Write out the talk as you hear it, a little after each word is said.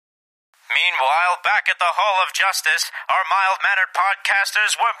Meanwhile, back at the Hall of Justice, our mild-mannered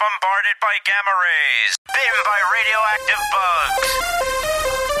podcasters were bombarded by gamma rays, bitten by radioactive bugs,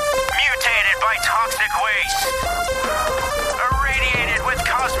 mutated by toxic waste, irradiated with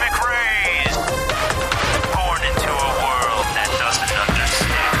cosmic rays, born into a world that doesn't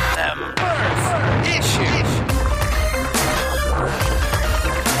understand them. First issue.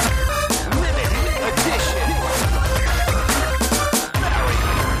 Limited edition.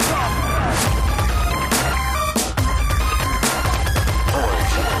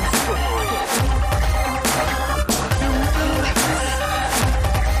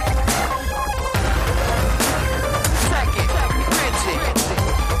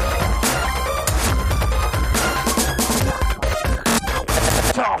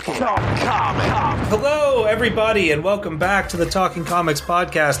 Hello, everybody, and welcome back to the Talking Comics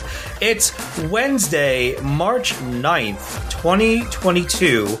podcast. It's Wednesday, March 9th,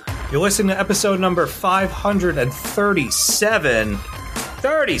 2022. You're listening to episode number 537.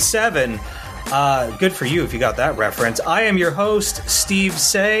 37! Good for you if you got that reference. I am your host, Steve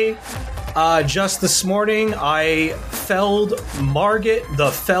Say. Just this morning, I felled Margit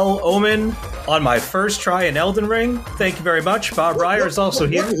the Fell Omen on my first try in Elden Ring. Thank you very much. Bob Ryer is also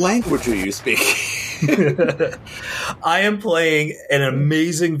here. What language are you speaking? I am playing an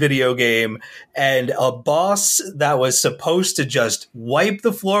amazing video game, and a boss that was supposed to just wipe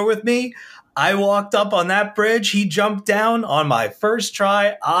the floor with me, I walked up on that bridge, he jumped down on my first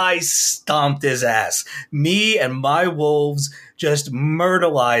try, I stomped his ass. Me and my wolves just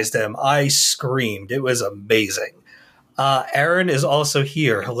myrtleized him. I screamed. It was amazing. Aaron is also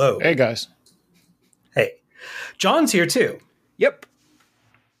here. Hello. Hey, guys. Hey. John's here, too. Yep.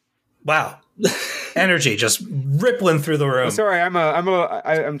 Wow. Energy just rippling through the room. Sorry,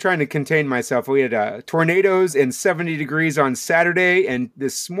 I'm trying to contain myself. We had tornadoes and 70 degrees on Saturday, and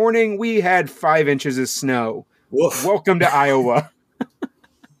this morning we had 5 inches of snow. Woof. Welcome to Iowa.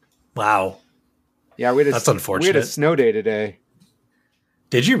 Wow. Yeah, that's unfortunate. We had a snow day today.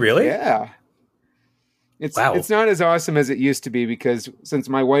 Did you really? Yeah. It's Wow. not as awesome as it used to be because since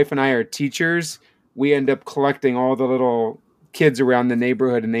my wife and I are teachers, we end up collecting all the little kids around the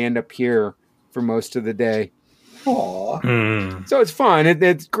neighborhood, and they end up here for most of the day. Aww. So it's fun.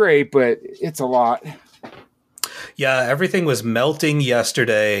 It's great, but it's a lot. Yeah, everything was melting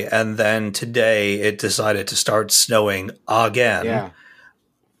yesterday, and then today it decided to start snowing again. Yeah.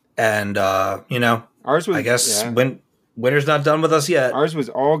 And, Ours was, I guess yeah. winter's not done with us yet. Ours was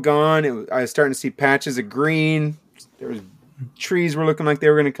all gone. I was starting to see patches of green. There was trees were looking like they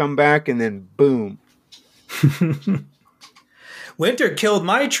were going to come back, and then boom. Winter killed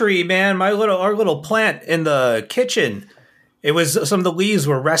my tree, man. Our little plant in the kitchen. It was some of the leaves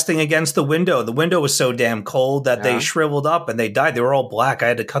were resting against the window. The window was so damn cold that they shriveled up and they died. They were all black. I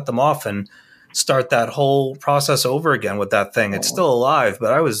had to cut them off and start that whole process over again with that thing. It's still alive,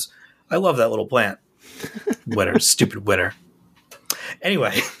 but I love that little plant. Winter, stupid winter.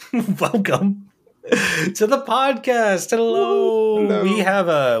 Anyway, welcome to the podcast. Hello.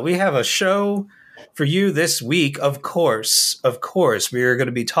 Hello. We have a show for you this week. Of course, we are going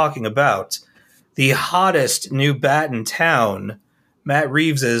to be talking about the hottest new bat in town. Matt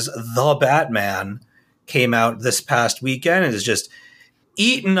Reeves's The Batman came out this past weekend and is just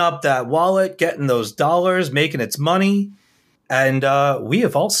eating up that wallet, getting those dollars, making its money. And we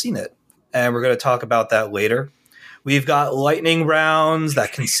have all seen it. And we're going to talk about that later. We've got lightning rounds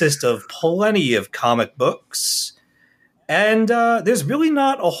that consist of plenty of comic books. And there's really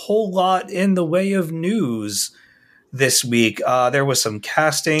not a whole lot in the way of news this week. There was some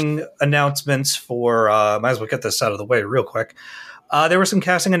casting announcements for, might as well get this out of the way real quick. There were some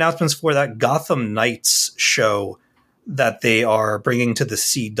casting announcements for that Gotham Knights show that they are bringing to the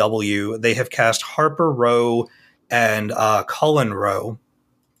CW. They have cast Harper Row and Cullen Row,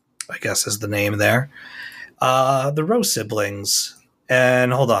 I guess is the name there. The Row siblings.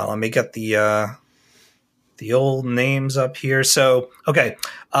 And hold on, let me get the old names up here. So, okay.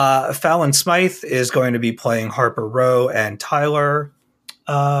 Fallon Smythe is going to be playing Harper Row, and Tyler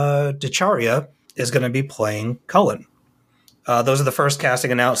DeCharia is going to be playing Cullen. Those are the first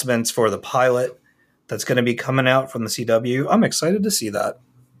casting announcements for the pilot that's going to be coming out from the CW. I'm excited to see that.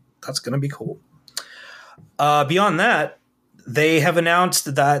 That's going to be cool. Beyond that, they have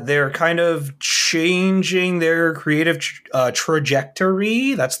announced that they're kind of changing their creative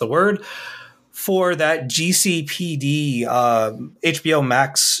trajectory. That's the word. For that GCPD HBO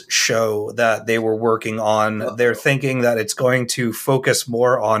Max show that they were working on. They're thinking that it's going to focus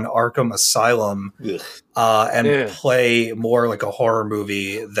more on Arkham Asylum and play more like a horror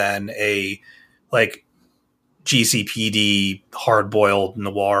movie than a like GCPD hard-boiled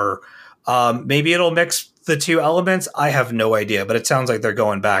noir. Maybe it'll mix the two elements. I have no idea, but it sounds like they're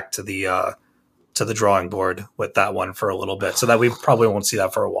going back to the drawing board with that one for a little bit, so that we probably won't see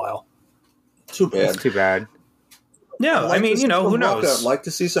that for a while. Too bad. That's too bad. Yeah, I mean, who knows? I'd like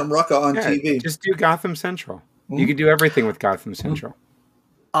to see some Rucka on TV. Just do Gotham Central. You could do everything with Gotham Central.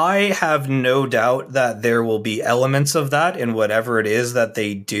 I have no doubt that there will be elements of that in whatever it is that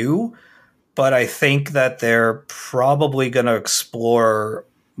they do, but I think that they're probably going to explore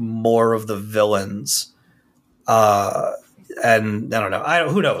more of the villains. And I don't know.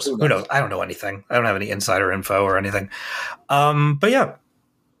 Who knows? Who knows? I don't know anything. I don't have any insider info or anything. But yeah,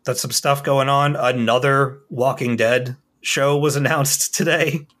 that's some stuff going on. Another Walking Dead show was announced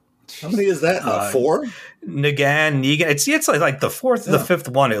today. How many is that? 4? Negan. It's like the fourth or the fifth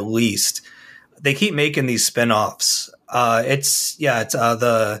one at least. They keep making these spinoffs. It's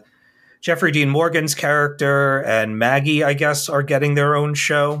the Jeffrey Dean Morgan's character and Maggie, I guess, are getting their own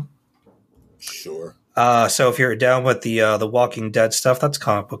show. Sure. So if you're down with the Walking Dead stuff, that's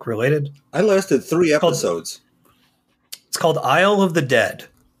comic book related. I lasted 3 episodes. It's called Isle of the Dead.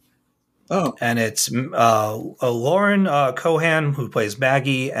 Oh. And it's Lauren Cohan, who plays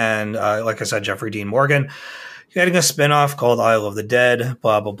Maggie, and like I said, Jeffrey Dean Morgan, getting a spinoff called Isle of the Dead,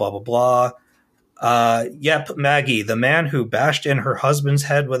 blah, blah, blah, blah, blah. Yep, Maggie, the man who bashed in her husband's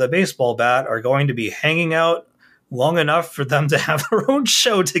head with a baseball bat, are going to be hanging out long enough for them to have their own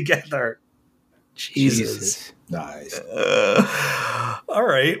show together. Jesus. Nice. All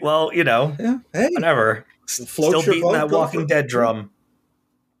right. Well, whatever. Still beating that Walking Dead drum.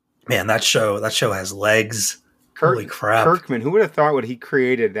 Man, that show has legs. Holy crap. Kirkman, who would have thought when he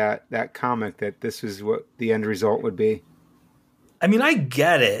created that comic that this was what the end result would be? I mean, I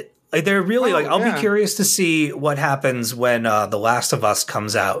get it. Like, they're really I'll be curious to see what happens when The Last of Us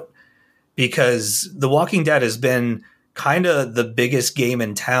comes out, because The Walking Dead has been kind of the biggest game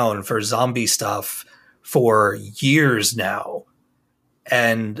in town for zombie stuff for years now.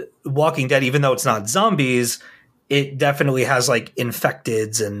 And Walking Dead, even though it's not zombies, it definitely has like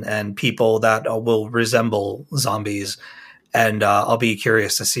infecteds and people that will resemble zombies. And I'll be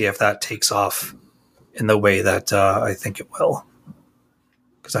curious to see if that takes off in the way that I think it will.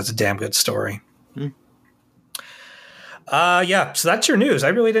 Because that's a damn good story. Yeah, so that's your news. I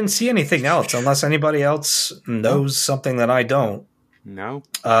really didn't see anything else, unless anybody else knows something that I don't. No.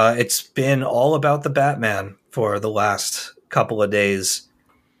 It's been all about the Batman for the last couple of days,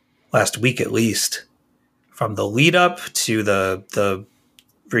 last week at least. From the lead up to the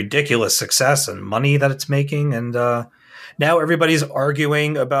ridiculous success and money that it's making. And now everybody's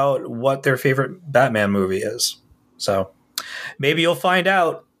arguing about what their favorite Batman movie is. So maybe you'll find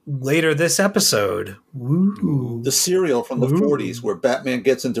out later this episode. Woo. The serial from the 40s where Batman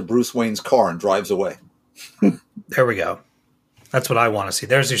gets into Bruce Wayne's car and drives away. There we go. That's what I want to see.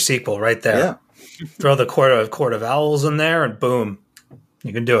 There's your sequel right there. Yeah. Throw the Court of Owls in there and boom,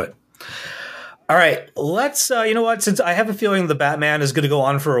 you can do it. All right, let's, you know what, since I have a feeling the Batman is going to go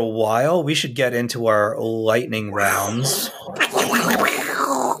on for a while, we should get into our lightning rounds.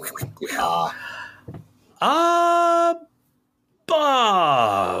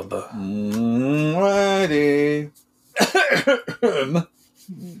 Bob. Ready.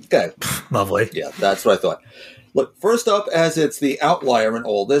 Okay. Lovely. Yeah, that's what I thought. Look, first up, as it's the outlier in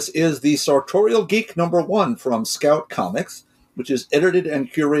all this, is the Sartorial Geek #1 from Scout Comics, which is edited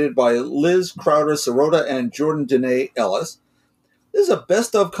and curated by Liz Crowder-Sirota and Jordan Dene Ellis. This is a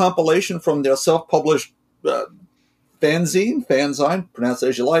best-of compilation from their self-published fanzine, pronounce it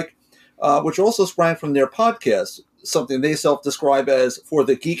as you like, which also sprang from their podcast, something they self-describe as For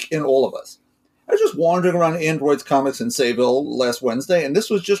the Geek in All of Us. I was just wandering around Android's Comics in Sayville last Wednesday, and this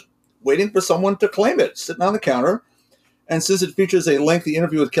was just waiting for someone to claim it, sitting on the counter. And since it features a lengthy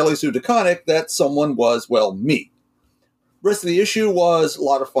interview with Kelly Sue DeConnick, that someone was, well, me. Rest of the issue was a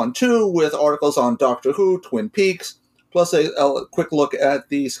lot of fun, too, with articles on Doctor Who, Twin Peaks, plus a quick look at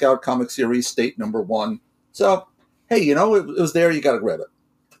the Scout Comic Series State #1. So, hey, it was there, you got to grab it.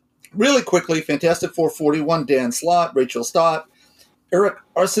 Really quickly, Fantastic Four 41, Dan Slott, Rachel Stott, Eric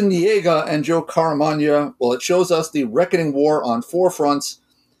Arciniega, and Joe Caramagna. Well, it shows us the reckoning war on 4 fronts,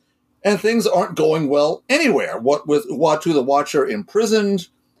 and things aren't going well anywhere. What with Uatu the Watcher imprisoned,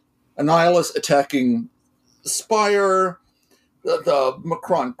 Annihilus attacking Spire, the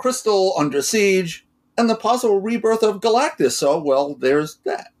Macron Crystal under siege, and the possible rebirth of Galactus. So, well, there's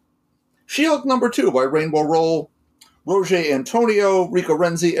that. She-Hulk #2 by Rainbow Roll, Roger Antonio, Rico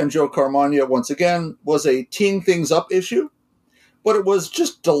Renzi, and Joe Caramagna, once again, was a teeing things up issue, but it was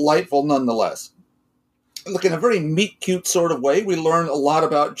just delightful nonetheless. Look, in a very meet-cute sort of way, we learn a lot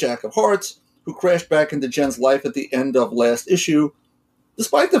about Jack of Hearts, who crashed back into Jen's life at the end of last issue.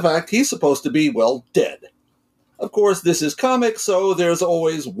 despite the fact he's supposed to be, well, dead. Of course, this is comics, so there's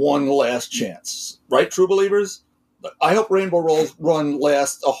always one last chance. Right, true believers? I hope Rainbow Roll's run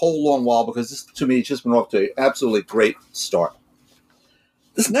lasts a whole long while, because this, to me, has just been off to an absolutely great start.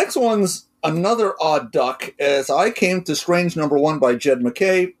 This next one's another odd duck, as I came to Strange #1 by Jed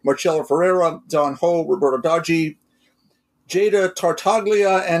MacKay, Marcelo Ferreira, Don Ho, Roberto Daggi, Jada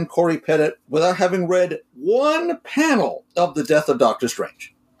Tartaglia, and Corey Pettit without having read one panel of The Death of Doctor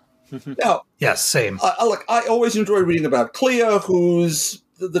Strange. Now, Yes, same. I always enjoy reading about Clea, who's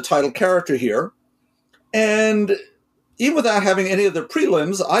the title character here. And even without having any of the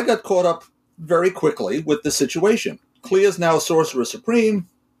prelims, I got caught up very quickly with the situation. Clea's now Sorcerer Supreme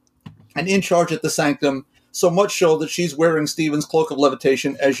and in charge at the Sanctum, so much so that she's wearing Stephen's Cloak of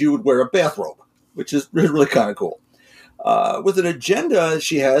Levitation as you would wear a bathrobe, which is really kind of cool. With an agenda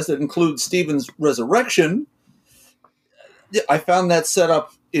she has that includes Stephen's resurrection, I found that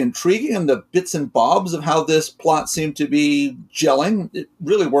setup intriguing, and the bits and bobs of how this plot seemed to be gelling, it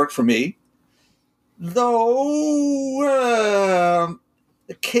really worked for me. Though,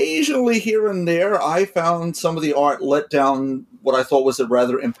 occasionally here and there, I found some of the art let down what I thought was a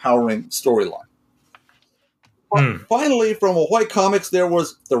rather empowering storyline. Finally, from Ahoy Comics, there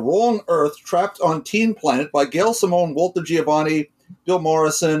was The Wrong Earth, Trapped on Teen Planet by Gail Simone, Walter Giovanni, Bill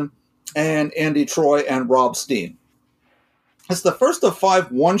Morrison, and Andy Troy and Rob Steen. It's the first of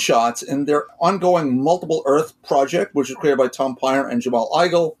 5 one-shots in their ongoing Multiple Earth project, which was created by Tom Pyre and Jamal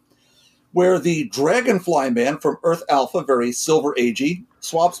Eigel, where the Dragonfly Man from Earth Alpha, very Silver Agey,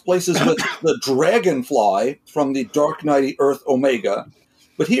 swaps places with the Dragonfly from the Dark Knighty Earth Omega.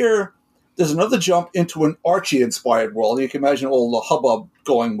 But here, there's another jump into an Archie-inspired world. You can imagine all the hubbub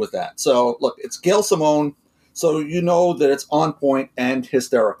going with that. So, look, it's Gail Simone, so you know that it's on point and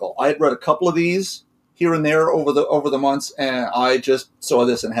hysterical. I had read a couple of these here and there over the months, and I just saw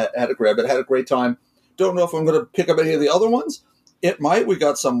this and had to grab it. Had a great time. Don't know if I'm going to pick up any of the other ones. It might. We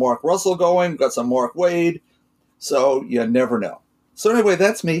got some Mark Russell going. We got some Mark Waid. So you never know. So anyway,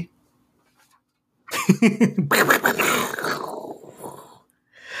 that's me.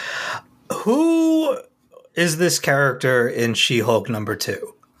 Who is this character in She-Hulk #2?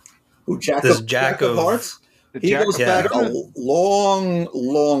 Who, Jack This of Jack of Hearts? He goes back a long,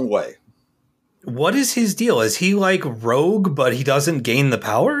 long way. What is his deal? Is he like Rogue, but he doesn't gain the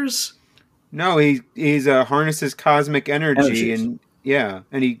powers? No, he's harnesses cosmic energy, and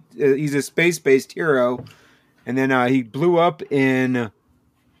he's a space-based hero. And then he blew up in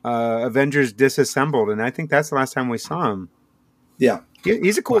Avengers Disassembled, and I think that's the last time we saw him. Yeah,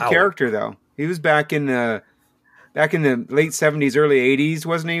 he's a cool character, though. He was back in the late 70s, early 80s,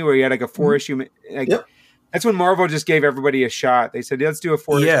 wasn't he? Where he had like a 4-issue. Yep. That's when Marvel just gave everybody a shot. They said, let's do a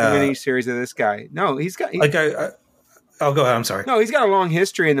 4-issue mini series of this guy. No, he's got... I'll go ahead. I'm sorry. No, he's got a long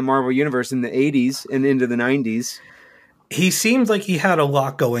history in the Marvel Universe in the 80s and into the 90s. He seemed like he had a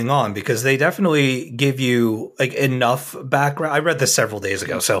lot going on, because they definitely give you like enough background. I read this several days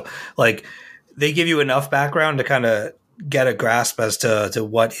ago. So like they give you enough background to kind of get a grasp as to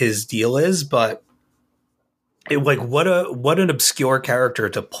what his deal is. But what an obscure character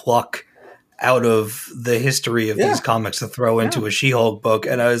to pluck out of the history of these comics to throw into a She-Hulk book.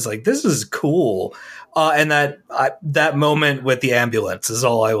 And I was like, this is cool. And that moment with the ambulance is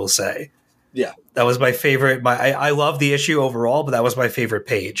all I will say. Yeah. That was my favorite. I love the issue overall, but that was my favorite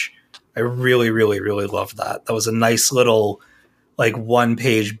page. I really, really, really loved that. That was a nice little like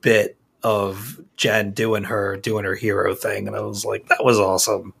 1-page bit of Jen doing her hero thing. And I was like, that was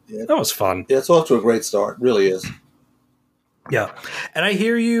awesome. Yeah. That was fun. Yeah, it's off to a great start. It really is. Yeah. And I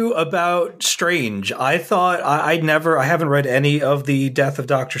hear you about Strange. I thought I haven't read any of the Death of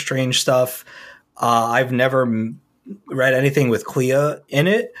Doctor Strange stuff. I've never read anything with Clea in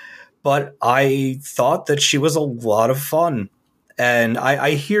it, but I thought that she was a lot of fun. And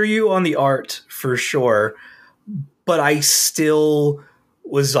I hear you on the art for sure, but I still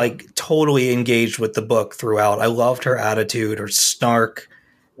was like totally engaged with the book throughout. I loved her attitude, her snark,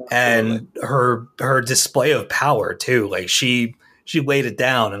 and her display of power too. Like she laid it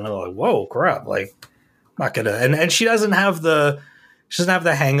down, and I'm like, whoa, crap! Like, I'm not gonna. And she doesn't have the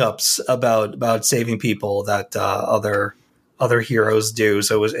hang-ups about saving people that other heroes do.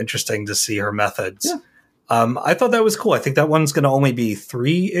 So it was interesting to see her methods. Yeah. I thought that was cool. I think that one's going to only be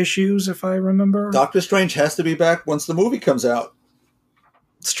 3 issues, if I remember. Doctor Strange has to be back once the movie comes out.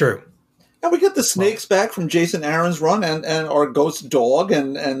 It's true. And we get the snakes back from Jason Aaron's run and our ghost dog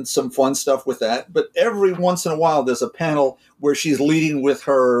and some fun stuff with that. But every once in a while, there's a panel where she's leading with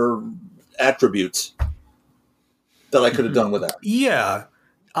her attributes that I could have done without. Yeah.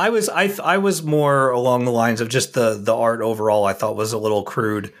 I was more along the lines of just the art overall. I thought was a little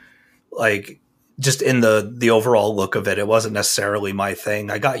crude, like just in the overall look of it. It wasn't necessarily my thing.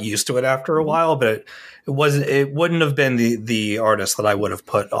 I got used to it after a while, but it wasn't. It wouldn't have been the artist that I would have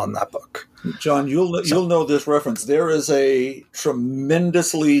put on that book. John, you'll know this reference. There is a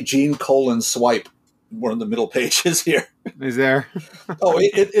tremendously Gene Colan swipe. One of the middle pages here. Is there? Oh,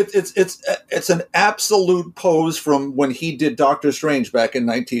 it's an absolute pose from when he did Doctor Strange back in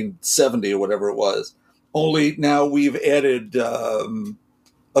 1970 or whatever it was. Only now we've added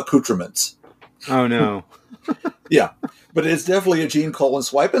accoutrements. Oh no! Yeah, but it's definitely a Gene Colan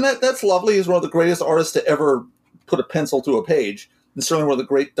swipe, and that's lovely. He's one of the greatest artists to ever put a pencil to a page, and certainly one of the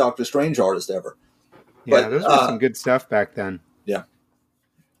great Doctor Strange artists ever. Yeah, those were some good stuff back then. Yeah.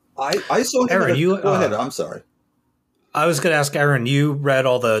 I saw him. Aaron, go ahead. I'm sorry. I was going to ask Aaron. You read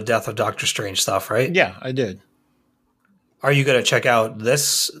all the Death of Doctor Strange stuff, right? Yeah, I did. Are you going to check out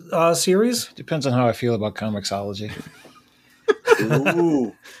this series? Depends on how I feel about Comixology.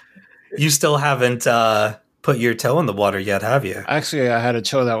 Ooh. You still haven't put your toe in the water yet, have you? Actually, I had a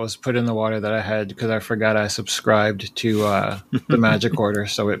toe that was put in the water that I had because I forgot I subscribed to the Magic Order,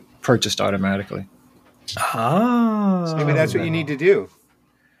 so it purchased automatically. Ah, Maybe that's what you need to do.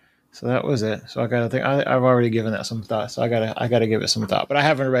 So that was it. So I got to think. I've already given that some thought. So I gotta give it some thought. But I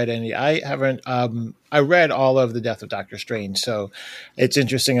haven't read any. I haven't. I read all of the Death of Doctor Strange. So it's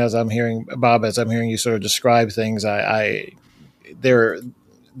interesting as I'm hearing Bob, as I'm hearing you sort of describe things. There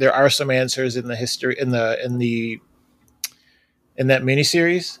are some answers in the history in that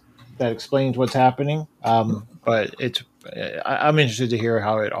miniseries that explains what's happening. But I'm interested to hear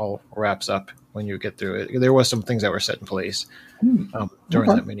how it all wraps up when you get through it. There was some things that were set in place during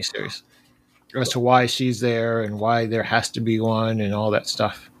that miniseries as to why she's there and why there has to be one and all that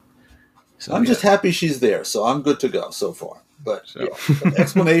stuff. So, I'm just happy she's there, so I'm good to go so far. But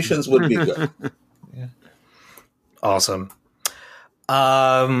explanations would be good. Yeah. Awesome.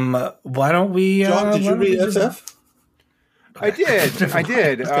 Why don't we? John, did you read FF? I did.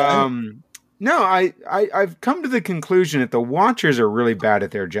 Okay. No, I've come to the conclusion that the Watchers are really bad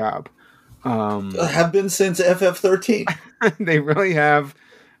at their job. Have been since FF13. They really have.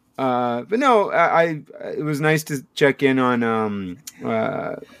 But no, it was nice to check in on.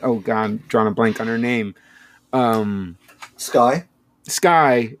 Oh God, I'm drawing a blank on her name. Sky,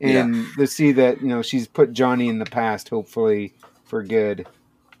 and to see that she's put Johnny in the past, hopefully for good.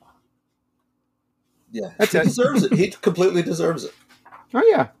 Yeah, he deserves it. He completely deserves it. Oh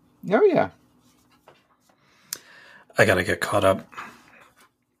yeah. I gotta get caught up.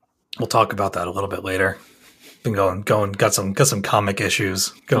 We'll talk about that a little bit later. Been going, got some comic issues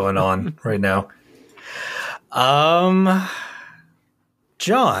going on right now.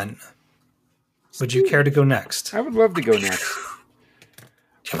 John, would you care to go next? I would love to go next.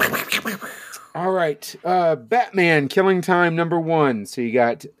 All right. Batman Killing Time #1. So you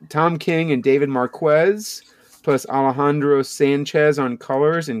got Tom King and David Marquez, plus Alejandro Sanchez on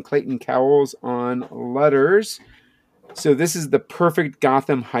colors and Clayton Cowles on letters. So this is the perfect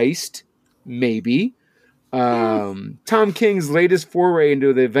Gotham heist, maybe. Tom King's latest foray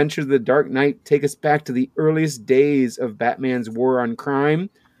into the adventures of the Dark Knight take us back to the earliest days of Batman's war on crime.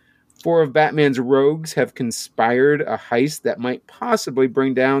 4 of Batman's rogues have conspired a heist that might possibly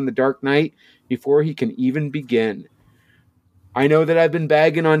bring down the Dark Knight before he can even begin. I know that I've been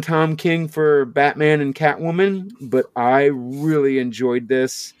bagging on Tom King for Batman and Catwoman, but I really enjoyed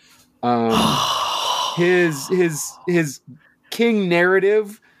this. His King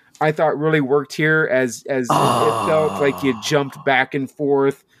narrative, I thought really worked here as it felt like you jumped back and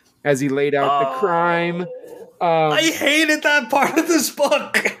forth as he laid out the crime. I hated that part of this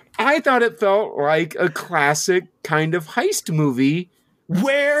book. I thought it felt like a classic kind of heist movie.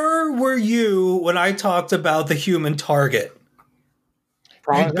 Where were you when I talked about the Human Target?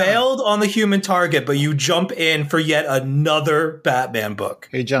 You bailed on the Human Target, but you jump in for yet another Batman book.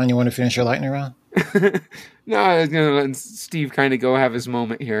 Hey, John, you want to finish your lightning round? No, I was going to let Steve kind of go have his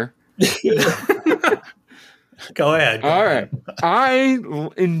moment here. Go ahead. All right. I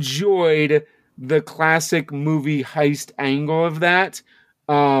enjoyed the classic movie heist angle of that.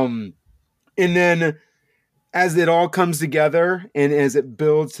 And then as it all comes together and as it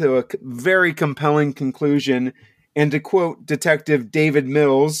builds to a very compelling conclusion, and to quote Detective David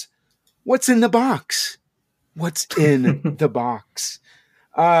Mills, what's in the box? What's in the box?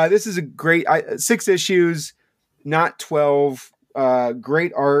 This is a great 6 issues, not 12.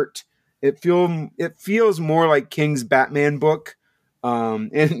 Great art. It feels more like King's Batman book.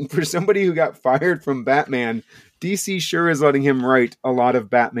 And for somebody who got fired from Batman, DC sure is letting him write a lot of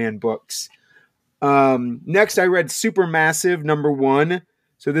Batman books. Next, I read Supermassive #1.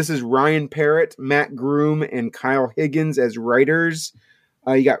 So this is Ryan Parrott, Matt Groom, and Kyle Higgins as writers.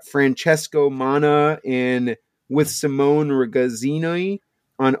 You got Francesco Mana and with Simone Ragazzini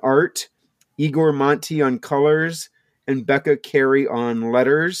on art, Igor Monti on colors, and Becca Carey on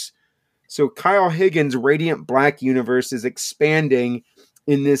letters. So Kyle Higgins' Radiant Black universe is expanding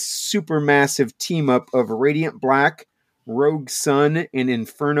in this supermassive team-up of Radiant Black, Rogue Sun, and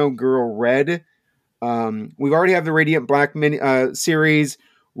Inferno Girl Red. We already have the Radiant Black series.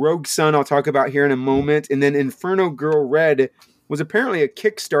 Rogue Sun I'll talk about here in a moment. And then Inferno Girl Red was apparently a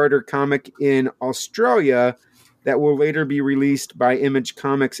Kickstarter comic in Australia that will later be released by Image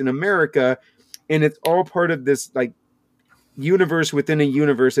Comics in America. And it's all part of this like universe within a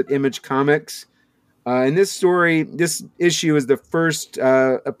universe at Image Comics. In this story, this issue is the first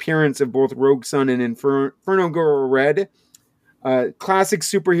appearance of both Rogue Sun and Inferno Girl Red. Classic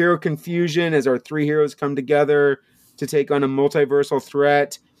superhero confusion as our three heroes come together to take on a multiversal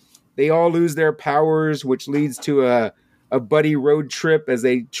threat. They all lose their powers, which leads to a buddy road trip as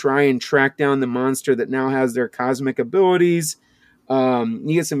they try and track down the monster that now has their cosmic abilities. You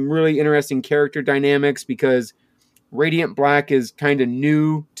get some really interesting character dynamics because Radiant Black is kind of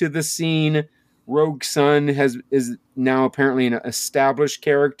new to the scene. Rogue Sun is now apparently an established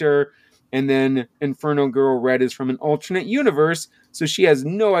character. And then Inferno Girl Red is from an alternate universe, so she has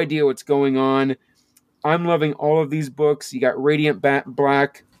no idea what's going on. I'm loving all of these books. You got Radiant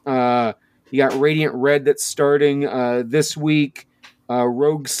Black. You got Radiant Red that's starting this week.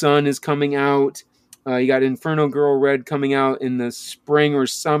 Rogue Sun is coming out. You got Inferno Girl Red coming out in the spring or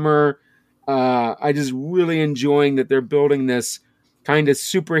summer. I just really enjoying that they're building this kind of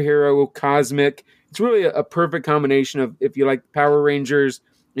superhero cosmic. It's really a perfect combination of if you like Power Rangers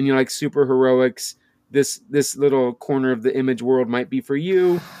and you like super heroics, this little corner of the Image world might be for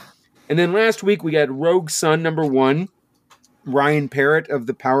you. And then last week we got Rogue Sun #1, Ryan Parrott of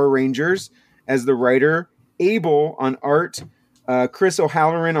the Power Rangers as the writer, Abel on art, Chris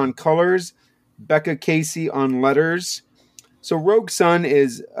O'Halloran on colors, Becca Casey on letters. So Rogue Sun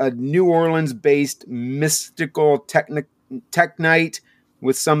is a New Orleans-based mystical tech knight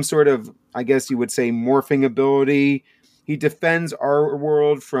with some sort of, I guess you would say, morphing ability. He defends our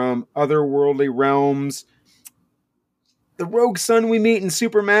world from otherworldly realms. The Rogue Sun we meet in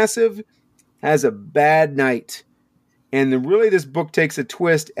Supermassive has a bad night. And really this book takes a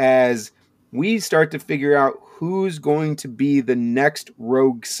twist as we start to figure out who's going to be the next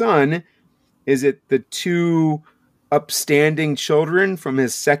Rogue Sun. Is it the two upstanding children from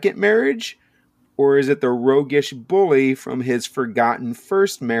his second marriage? Or is it the roguish bully from his forgotten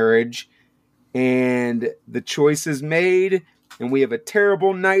first marriage? And the choice is made, and we have a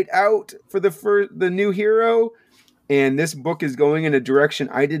terrible night out for the new hero. And this book is going in a direction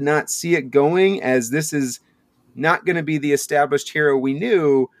I did not see it going, as this is not going to be the established hero we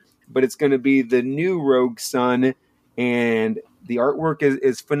knew, but it's going to be the new Rogue Sun. And the artwork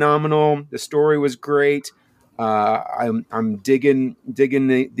is phenomenal. The story was great. I'm digging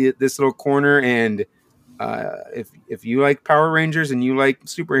this little corner. And if you like Power Rangers and you like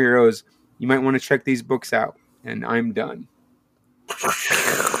superheroes, you might want to check these books out. And I'm done.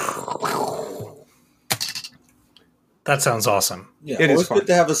 That sounds awesome. Yeah, it's good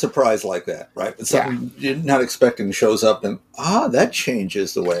to have a surprise like that, right? It's something you're not expecting shows up, and that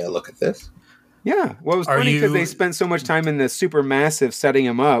changes the way I look at this. Yeah, well, it was funny because they spent so much time in the Supermassive setting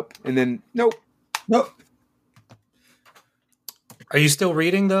him up, and then nope. Are you still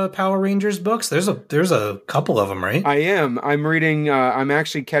reading the Power Rangers books? There's a couple of them, right? I am. I'm reading. I'm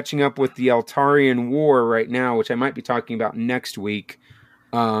actually catching up with the Altarian War right now, which I might be talking about next week.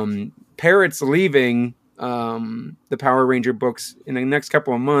 Parrott's leaving the Power Ranger books in the next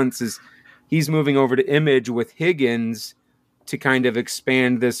couple of months. He's moving over to Image with Higgins to kind of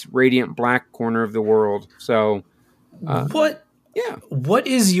expand this Radiant Black corner of the world. So, what? Yeah. What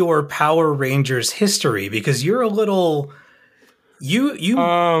is your Power Rangers history? Because you're a little.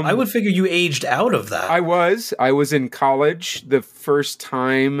 I would figure you aged out of that. I was in college the first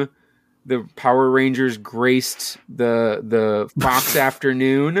time the Power Rangers graced the Fox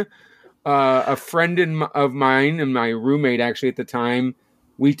afternoon. A friend of mine and my roommate actually at the time,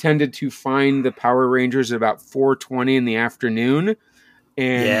 we tended to find the Power Rangers at about 4:20 in the afternoon,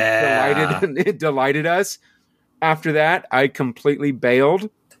 and it delighted us. After that, I completely bailed.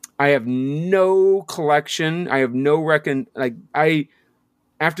 I have no collection. I have no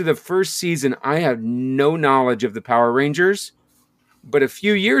after the first season, I have no knowledge of the Power Rangers. But a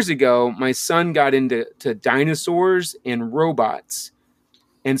few years ago, my son got into dinosaurs and robots.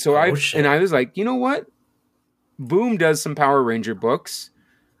 And so I was like, you know what? Boom does some Power Ranger books.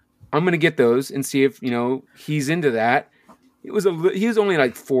 I'm going to get those and see if, he's into that. he was only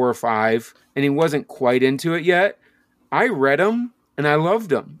like 4 or 5, and he wasn't quite into it yet. I read them and I loved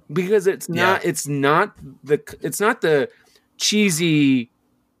them because it's not the cheesy,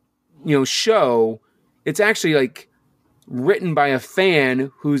 show. It's actually like written by a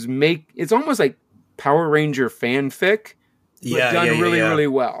fan it's almost like Power Ranger fanfic, but done really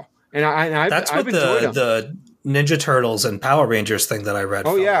well. And I've enjoyed them. The Ninja Turtles and Power Rangers thing that I read.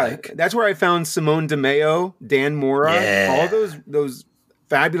 Oh yeah, that's where I found Simone DeMeo, Dan Mora, all those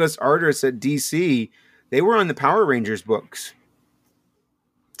fabulous artists at DC. They were on the Power Rangers books.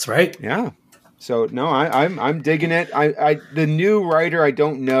 That's right. Yeah. So no, I'm digging it. The new writer I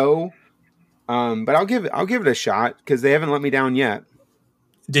don't know, but I'll give it a shot because they haven't let me down yet.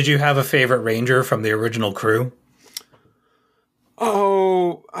 Did you have a favorite Ranger from the original crew?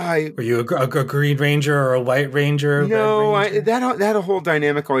 Oh, were you a Green Ranger or a White Ranger? No, that whole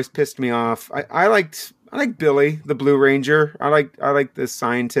dynamic always pissed me off. I liked Billy, the Blue Ranger. I like the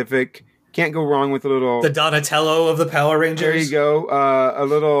scientific. Can't go wrong with the Donatello of the Power Rangers. There you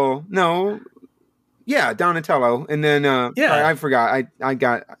go. Donatello, and then I forgot. I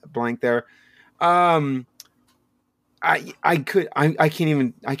got blank there. I can't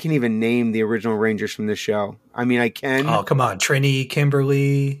even name the original Rangers from the show. I mean, I can. Oh, come on. Trini,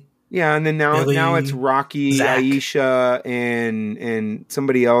 Kimberly. Yeah, and then now it's Rocky, Zach. Aisha, and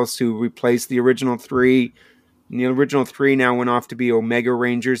somebody else who replaced the original 3. And the original 3 now went off to be Omega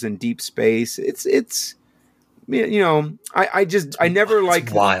Rangers in deep space. I never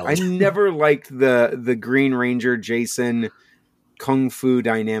liked wild. I never liked the Green Ranger Jason Kung Fu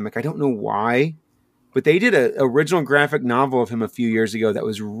dynamic. I don't know why. But they did an original graphic novel of him a few years ago that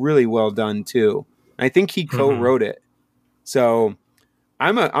was really well done too. I think he co-wrote it. So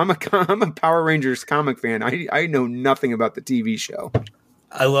I'm a Power Rangers comic fan. I know nothing about the TV show.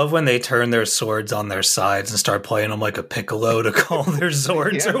 I love when they turn their swords on their sides and start playing them like a piccolo to call their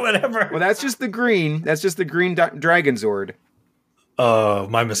Zords or whatever. Well, that's just the green. That's just the green Dragon Zord. Oh,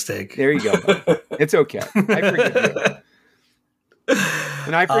 my mistake. There you go. It's okay. I forgive you.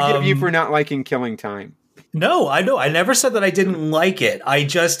 And I forgive you for not liking Killing Time. No, I know. I never said that I didn't like it.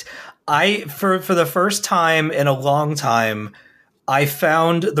 For the first time in a long time, I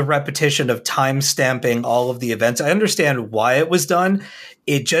found the repetition of time stamping all of the events. I understand why it was done.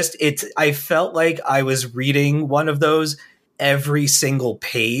 I felt like I was reading one of those every single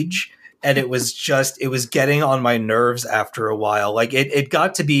page. And it was getting on my nerves after a while. Like it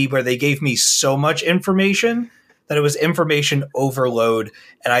got to be where they gave me so much information that it was information overload,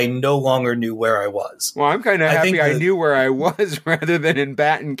 and I no longer knew where I was. Well, I'm kind of happy I knew where I was rather than in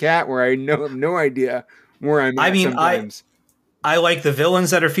Bat and Cat, where I have no idea where I'm at sometimes. I like the villains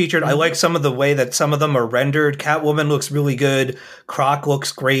that are featured. I like some of the way that some of them are rendered. Catwoman looks really good. Croc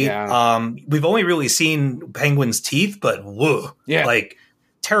looks great. Yeah. We've only really seen Penguin's teeth, but whoa. Yeah. Like,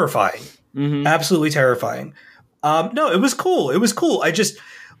 terrifying. Mm-hmm. Absolutely terrifying. No, it was cool. It was cool. I just...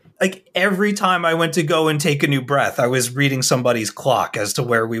 Like every time I went to go and take a new breath, I was reading somebody's clock as to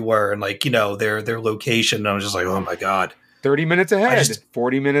where we were and their location. And I was just like, oh my God. 30 minutes ahead,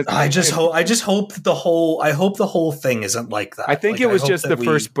 40 minutes ahead. I hope the whole thing isn't like that. I think it was just the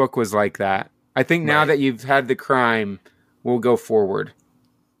first book was like that. I think now that you've had the crime, we'll go forward.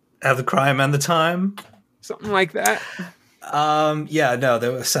 Have the crime and the time? Something like that. Yeah, no,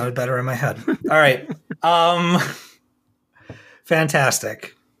 that sounded better in my head. All right.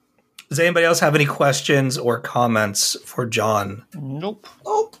 Fantastic. Does anybody else have any questions or comments for John? Nope.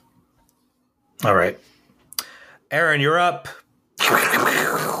 All right. Aaron, you're up.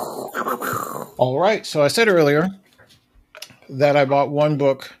 All right. So I said earlier that I bought one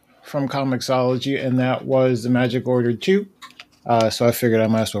book from Comixology, and that was The Magic Order 2. So I figured I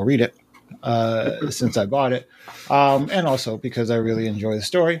might as well read it since I bought it. And also because I really enjoy the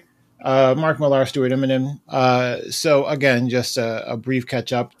story. Mark Millar, Stuart Immonen. So again, just a brief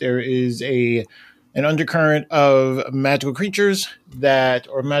catch up. There is an undercurrent of magical creatures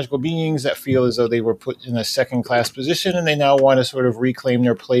or magical beings that feel as though they were put in a second class position, and they now want to sort of reclaim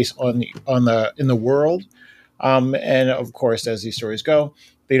their place in the world. And of course, as these stories go,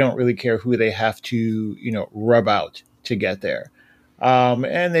 they don't really care who they have to, rub out to get there.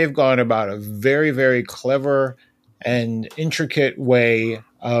 And they've gone about a very, very clever and intricate way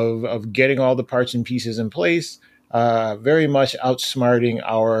of getting all the parts and pieces in place, very much outsmarting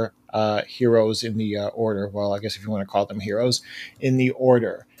our heroes in the order. Well, I guess if you want to call them heroes in the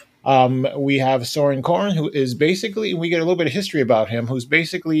order. We have Soren Korn, who is basically, we get a little bit of history about him, who's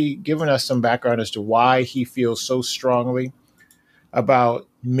basically given us some background as to why he feels so strongly about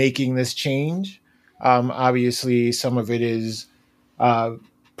making this change. Obviously, some of it is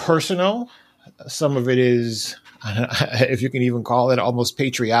personal. Some of it is if you can even call it almost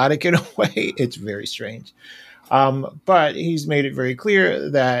patriotic in a way. It's very strange. But he's made it very clear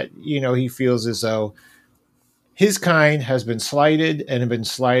that, he feels as though his kind has been slighted and have been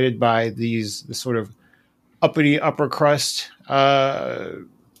slighted by this sort of uppity upper crust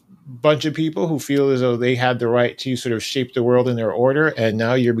bunch of people who feel as though they had the right to sort of shape the world in their order. And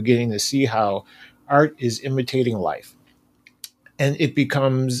now you're beginning to see how art is imitating life. And it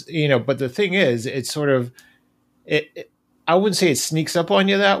becomes, but the thing is, it's sort of, I wouldn't say it sneaks up on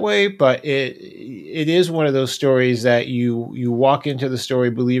you that way, but it is one of those stories that you walk into the story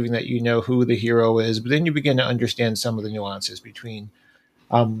believing that you know who the hero is, but then you begin to understand some of the nuances between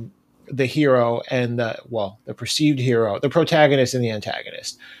the hero and the perceived hero, the protagonist and the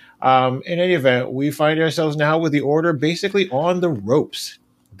antagonist. In any event, we find ourselves now with the Order basically on the ropes.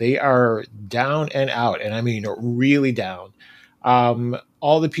 They are down and out, and I mean really down.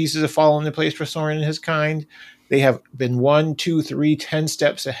 All the pieces have fallen into place for Soren and his kind. They have been 1, 2, 3, 10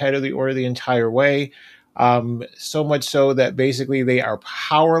 steps ahead of the Order the entire way. So much so that basically they are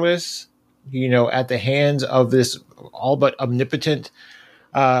powerless, at the hands of this all but omnipotent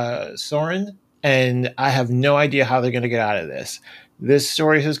Soren. And I have no idea how they're going to get out of this. This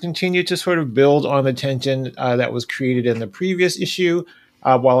story has continued to sort of build on the tension that was created in the previous issue,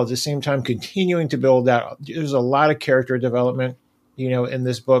 while at the same time continuing to build out. There's a lot of character development, in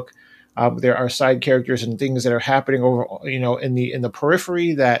this book. There are side characters and things that are happening over, in the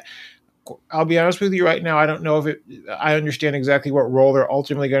periphery that, I'll be honest with you right now, I don't know if I understand exactly what role they're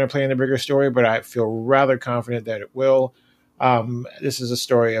ultimately going to play in the bigger story, but I feel rather confident that it will. This is a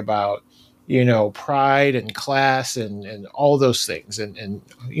story about, pride and class and all those things. And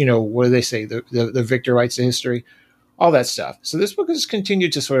what do they say? The victor writes the history, all that stuff. So this book has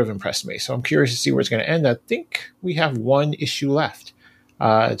continued to sort of impress me. So I'm curious to see where it's going to end. I think we have one issue left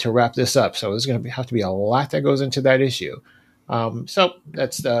to wrap this up. So there's going to have to be a lot that goes into that issue. So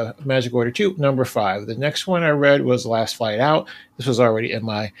that's the Magic Order 2, number 5. The next one I read was Last Flight Out. This was already in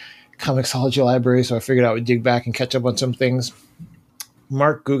my Comixology library, so I figured I would dig back and catch up on some things.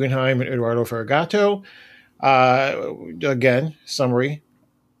 Mark Guggenheim and Eduardo Ferragato. Again, summary.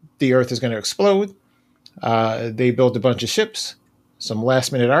 The Earth is going to explode. They built a bunch of ships, some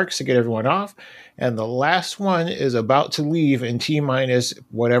last-minute arcs to get everyone off, and the last one is about to leave in T-minus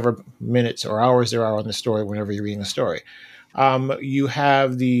whatever minutes or hours there are on the story whenever you're reading the story. You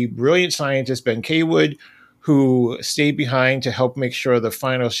have the brilliant scientist Ben Kaywood, who stayed behind to help make sure the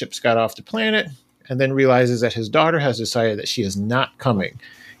final ships got off the planet, and then realizes that his daughter has decided that she is not coming.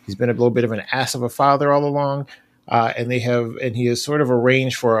 He's been a little bit of an ass of a father all along, and he has sort of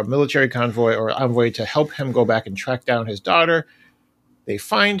arranged for a military convoy or envoy to help him go back and track down his daughter. They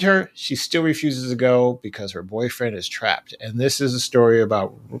find her. She still refuses to go because her boyfriend is trapped. And this is a story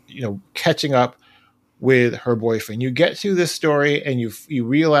about, catching up with her boyfriend. You get through this story and you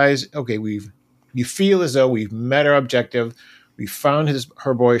realize, okay, you feel as though we've met our objective. We found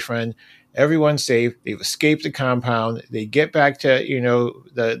her boyfriend. Everyone's safe. They've escaped the compound. They get back to,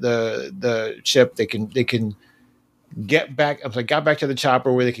 the ship. They can get back. Got back to the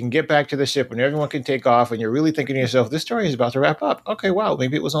chopper where they can get back to the ship and everyone can take off. And you're really thinking to yourself, this story is about to wrap up. Okay, wow,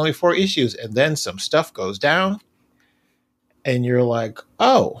 maybe it was only 4 issues. And then some stuff goes down and you're like,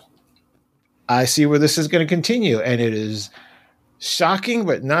 oh, I see where this is going to continue. And it is shocking,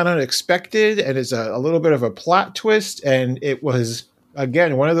 but not unexpected. And it's a little bit of a plot twist. And it was,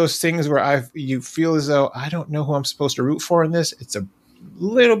 again, one of those things where you feel as though I don't know who I'm supposed to root for in this. It's a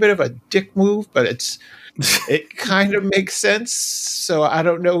little bit of a dick move, but it kind of makes sense. So I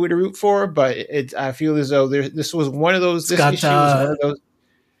don't know who to root for, but I feel as though this was one of those. It's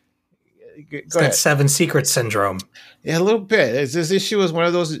got Seven Secrets syndrome. Yeah, a little bit. This issue is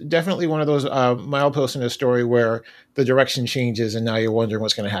definitely one of those mileposts in a story where the direction changes and now you're wondering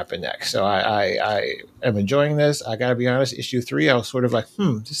what's going to happen next. So I am enjoying this. I got to be honest, issue 3, I was sort of like,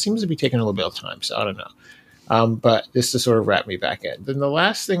 this seems to be taking a little bit of time. So I don't know. But this to sort of wrap me back in. Then the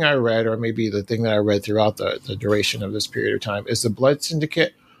last thing I read, or maybe the thing that I read throughout the duration of this period of time, is the Blood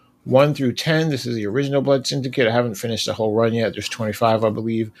Syndicate 1 through 10. This is the original Blood Syndicate. I haven't finished the whole run yet. There's 25, I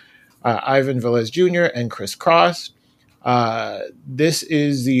believe. Ivan Velez Jr. and Chris Cross. This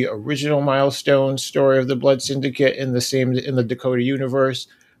is the original Milestone story of the Blood Syndicate in the Dakota universe.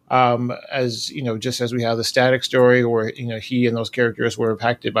 As just as we have the Static story where he and those characters were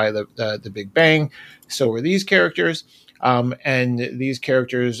impacted by the Big Bang, so were these characters. And these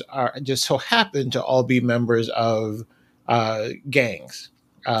characters are just so happen to all be members of gangs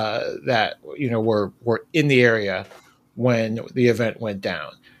that were in the area when the event went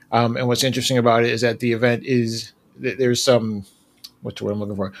down. And what's interesting about it is that the event there's some, what's the word I'm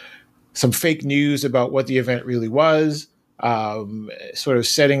looking for? some fake news about what the event really was, sort of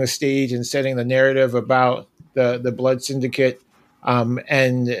setting the stage and setting the narrative about the Blood Syndicate.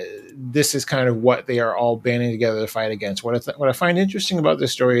 And this is kind of what they are all banding together to fight against. What I find interesting about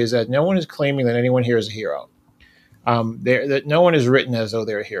this story is that no one is claiming that anyone here is a hero. That no one is written as though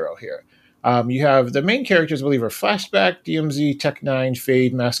they're a hero here. You have the main characters, I believe, are Flashback, DMZ, Tech Nine,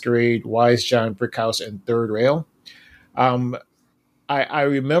 Fade, Masquerade, Wise John, Brickhouse, and Third Rail. I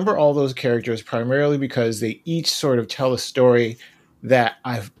remember all those characters primarily because they each sort of tell a story that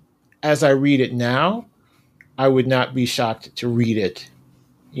as I read it now, I would not be shocked to read it,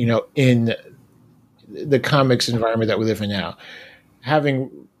 in the comics environment that we live in now. Having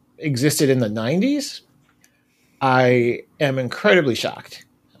existed in the 90s, I am incredibly shocked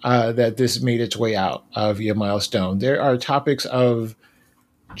that this made its way out via Milestone. There are topics of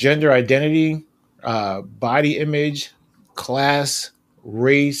gender identity, body image, class,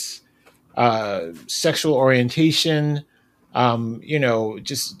 race, sexual orientation, it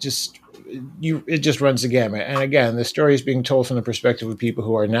just runs the gamut. And again, the story is being told from the perspective of people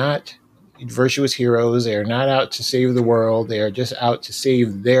who are not virtuous heroes. They are not out to save the world. They are just out to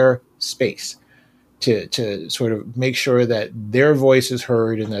save their space, to sort of make sure that their voice is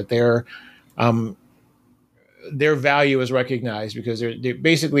heard and that their value is recognized, because they're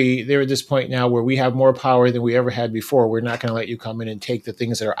at this point now where we have more power than we ever had before. We're not going to let you come in and take the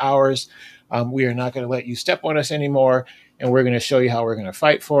things that are ours. We are not going to let you step on us anymore, and we're going to show you how we're going to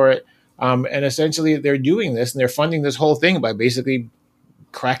fight for it. And essentially, they're doing this, and they're funding this whole thing by basically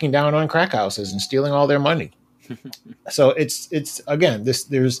cracking down on crack houses and stealing all their money. So it's again, this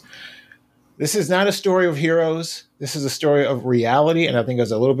is not a story of heroes. This is a story of reality, and I think it's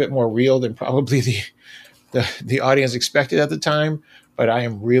a little bit more real than probably the audience expected at the time. But I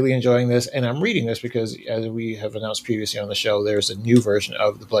am really enjoying this, and I'm reading this because, as we have announced previously on the show, there's a new version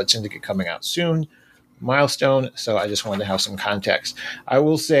of the Blood Syndicate coming out soon, Milestone. So I just wanted to have some context. I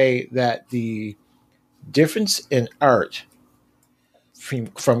will say that the difference in art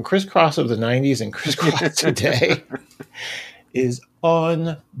from Criss Cross of the 90s and Criss Cross today is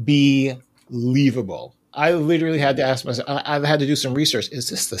unbelievable. I literally had to ask myself, I've had to do some research. Is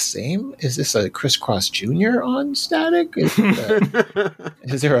this the same? Is this a Criss Cross Jr. on Static?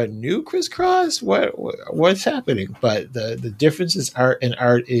 Is there a new Criss Cross? What's happening? But the difference in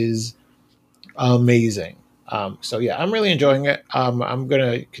art is amazing. So yeah, I'm really enjoying it. I'm going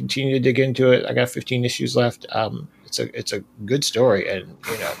to continue to dig into it. I got 15 issues left. It's a good story, and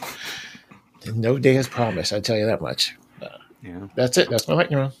no day has promised. I tell you that much. Yeah, that's it. That's my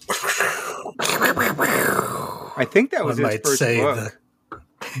lightning round. I think that was his first book.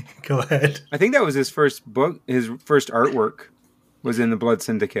 Go ahead. I think that was his first book. His first artwork was in the Blood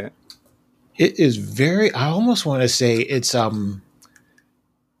Syndicate. It is very. I almost want to say it's very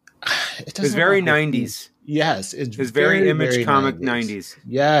 90s. Yes, it's very Image very comic 90s. 90s.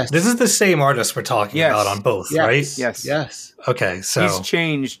 Yes, This is the same artist we're talking about on both, right? Yes. Okay, so he's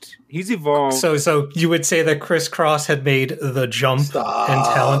changed. He's evolved. So you would say that Criss Cross had made the jump in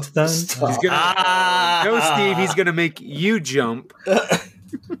talent then? He's gonna, no, Steve, he's going to make you jump.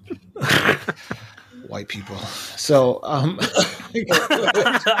 White people. So,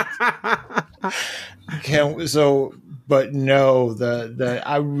 but no,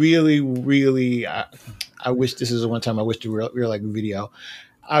 I really, I wish this is the one time I wish to real like video.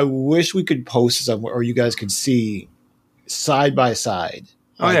 I wish we could post somewhere, or you guys could see side by side.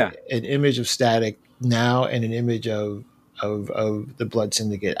 An image of Static now and an image of the Blood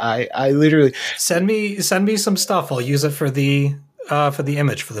Syndicate. I literally send me some stuff. I'll use it for the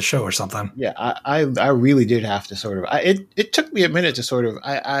image for the show or something. Yeah, I really did have to sort of. It took me a minute to sort of.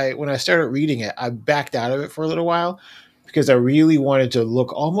 I when I started reading it, I backed out of it for a little while because I really wanted to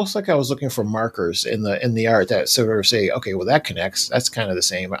look almost like I was looking for markers in the art that sort of say, okay, well that connects. That's kind of the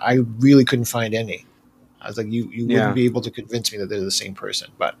same. I really couldn't find any. I was like, you wouldn't be able to convince me that they're the same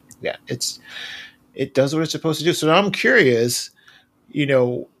person. But yeah, it does what it's supposed to do. So now I'm curious,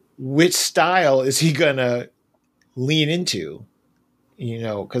 which style is he gonna lean into?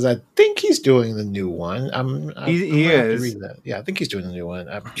 Because I think he's doing the new one. He is. Read that. Yeah, I think he's doing the new one.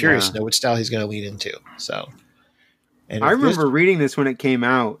 I'm curious to know which style he's going to lean into. So, and I remember reading this when it came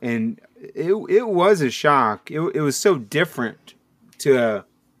out, and it was a shock. It was so different to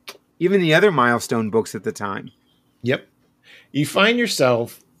even the other Milestone books at the time. Yep. You find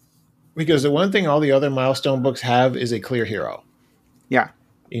yourself, because the one thing all the other Milestone books have is a clear hero. Yeah.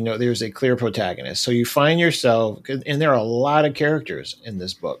 There's a clear protagonist. So you find yourself, and there are a lot of characters in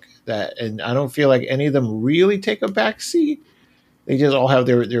this book and I don't feel like any of them really take a back seat. They just all have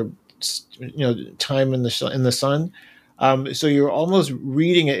their time in the sun. So you're almost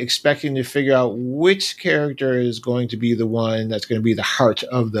reading it, expecting to figure out which character is going to be the one that's going to be the heart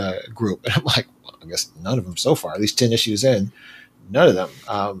of the group. And I'm like, well, I guess none of them so far, at least 10 issues in, none of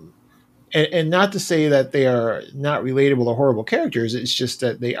them. And not to say that they are not relatable or horrible characters. It's just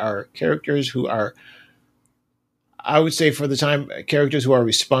that they are characters who are, I would say for the time, characters who are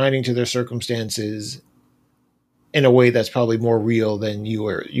responding to their circumstances in a way that's probably more real than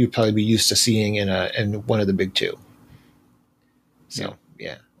you'd probably be used to seeing in one of the big two. So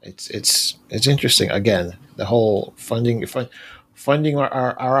yeah, it's interesting. Again, the whole funding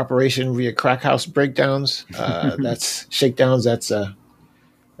our operation via crack house breakdowns. That's shakedowns. That's a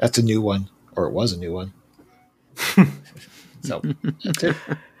new one, or it was a new one. So that's it.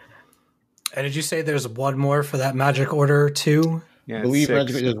 And did you say there's one more for that Magic Order 2? Yeah, I believe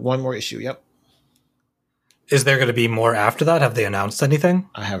there's one more issue. Yep. Is there going to be more after that? Have they announced anything?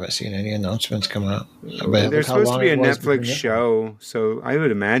 I haven't seen any announcements come out. There's supposed to be a Netflix show, so I would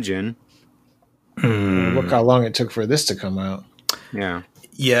imagine. Look how long it took for this to come out. Yeah.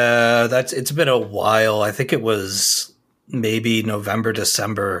 Yeah, it's been a while. I think it was maybe November,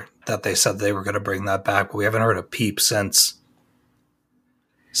 December that they said they were going to bring that back, but we haven't heard a peep since.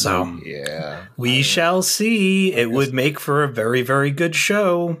 So yeah, we shall see. It would make for a very, very good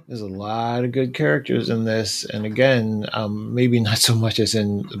show. There's a lot of good characters in this, and again, maybe not so much as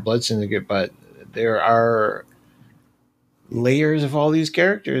in the Blood Syndicate, but there are layers of all these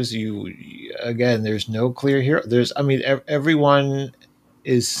characters. There's no clear hero. Everyone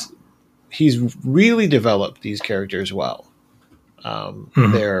he's really developed these characters well.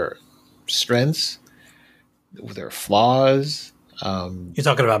 Their strengths, their flaws. You're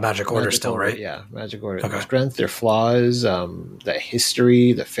talking about Magic Order still, right? Yeah, Magic Order. Okay. Their strength, their flaws, the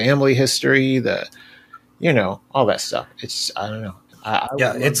history, the family history, all that stuff. It's, I don't know.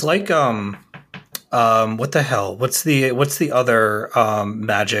 It's like what the hell? What's the other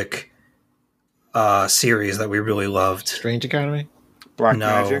Magic series that we really loved? Strange Academy? Black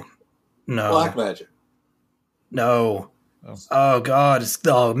Magic? No. Black Magic. No. Oh God!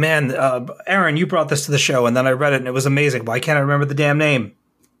 Oh man, Aaron, you brought this to the show, and then I read it, and it was amazing. Why can't I remember the damn name?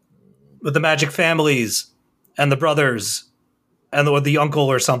 With the magic families and the brothers and the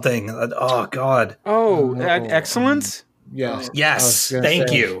uncle or something. Oh God! Excellence. Yes.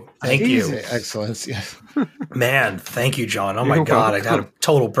 Thank you. Excellence. Yes. Man, thank you, John. Oh my God, I got a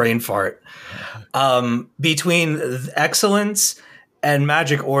total brain fart. Between Excellence and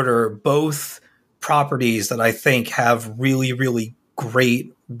Magic Order, both properties that I think have really, really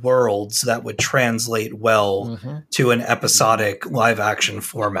great worlds that would translate well to an episodic live action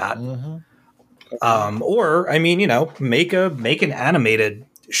format. Or, make an animated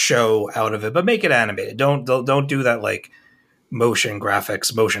show out of it, but make it animated. Don't do that like motion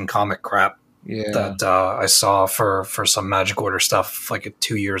graphics, motion comic crap that I saw for some Magic Order stuff like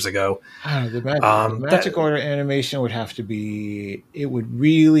 2 years ago. The Magic Order animation would really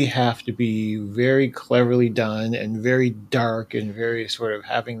have to be very cleverly done and very dark and very sort of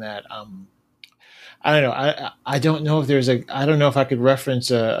having that, I don't know. I don't know if I don't know if I could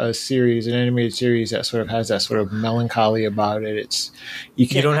reference an animated series that sort of has that sort of melancholy about it. You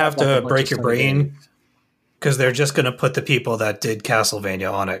don't have to break your brain, because they're just going to put the people that did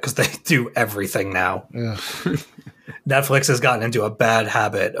Castlevania on it, because they do everything now. Netflix has gotten into a bad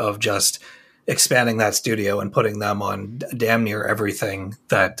habit of just expanding that studio and putting them on damn near everything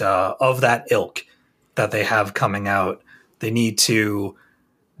that of that ilk that they have coming out. They need to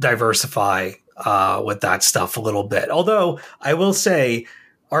diversify with that stuff a little bit. Although I will say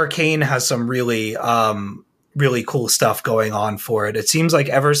Arcane has some really, really cool stuff going on for it. It seems like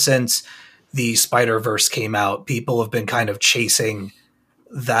ever since the Spider-Verse came out, people have been kind of chasing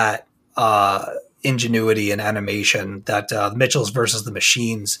that ingenuity and animation that Mitchell's versus the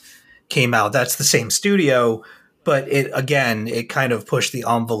Machines came out. That's the same studio, but it kind of pushed the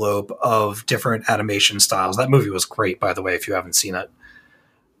envelope of different animation styles. That movie was great, by the way, if you haven't seen it.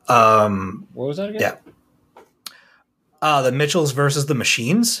 What was that again? Yeah. The Mitchells versus the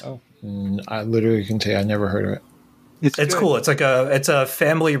Machines. Oh, I literally can tell you I never heard of it. It's cool. It's like a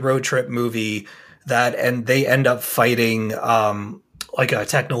family road trip movie and they end up fighting like a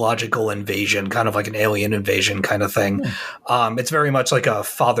technological invasion, kind of like an alien invasion kind of thing. It's very much like a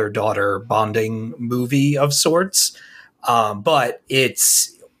father-daughter bonding movie of sorts. But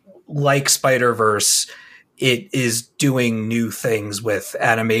it's like Spider-Verse. It is doing new things with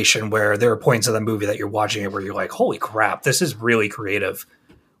animation where there are points of the movie that you're watching it where you're like, holy crap, this is really creative.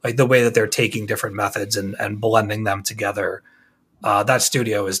 Like the way that they're taking different methods and blending them together. That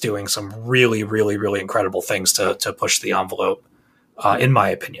studio is doing some really, really, really incredible things to push the envelope, in my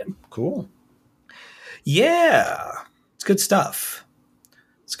opinion. Cool. Yeah. It's good stuff.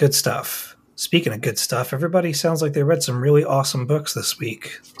 It's good stuff. Speaking of good stuff, everybody sounds like they read some really awesome books this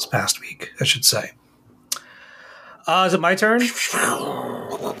past week, I should say. Is it my turn? Here's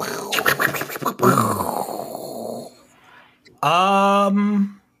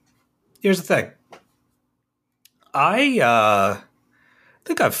the thing. I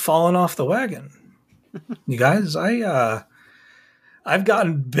think I've fallen off the wagon. You guys, I've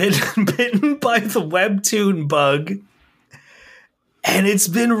gotten bitten by the webtoon bug, and it's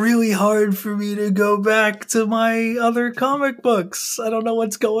been really hard for me to go back to my other comic books. I don't know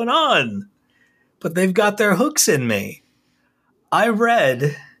what's going on, but they've got their hooks in me. I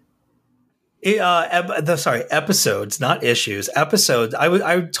read episodes, not issues. Episodes.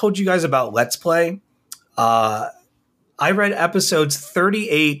 I told you guys about Let's Play. I read episodes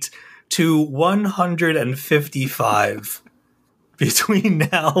 38 to 155 between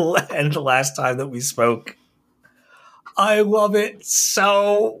now and the last time that we spoke. I love it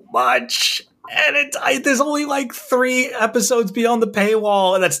so much. And there's only like 3 episodes beyond the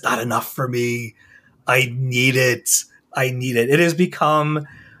paywall, and that's not enough for me. I need it. It has become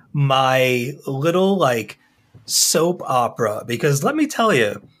my little like soap opera, because let me tell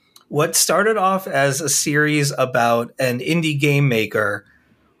you, what started off as a series about an indie game maker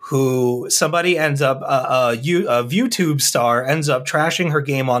who somebody ends up, a YouTube star ends up trashing her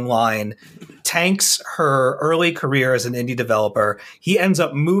game online, tanks her early career as an indie developer. He ends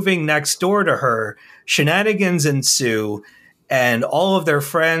up moving next door to her. Shenanigans ensue, and all of their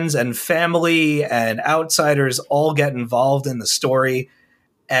friends and family and outsiders all get involved in the story.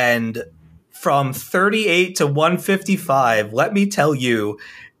 And from 38 to 155, let me tell you,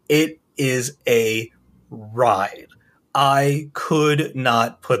 it is a ride. I could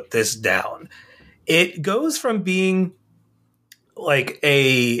not put this down. It goes from being like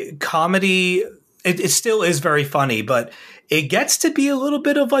a comedy. It still is very funny, but it gets to be a little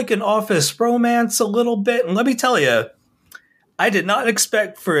bit of like an office romance a little bit. And let me tell you, I did not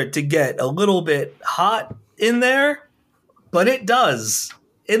expect for it to get a little bit hot in there, but it does,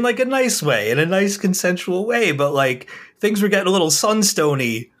 in like a nice way, in a nice consensual way. But like things were getting a little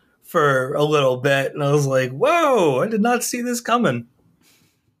sunstony for a little bit, and I was like, whoa, I did not see this coming.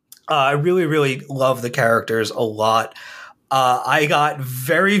 I really, really love the characters a lot. I got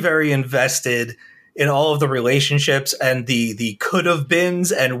very, very invested in all of the relationships and the could have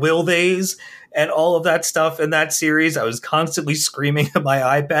beens and will theys and all of that stuff in that series. I was constantly screaming at my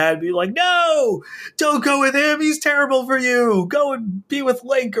iPad, being like, no, don't go with him. He's terrible for you. Go and be with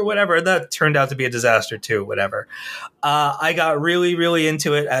Link or whatever. And that turned out to be a disaster too, whatever. I got really, really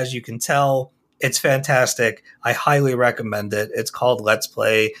into it, as you can tell. It's fantastic. I highly recommend it. It's called Let's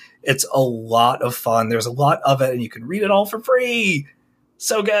Play. It's a lot of fun. There's a lot of it, and you can read it all for free.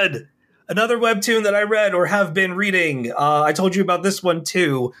 So good. Another webtoon that I read or have been reading, I told you about this one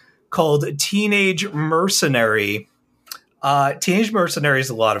too, called Teenage Mercenary. Teenage Mercenary is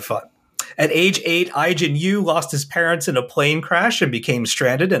a lot of fun. At age 8, Aijin Yu lost his parents in a plane crash and became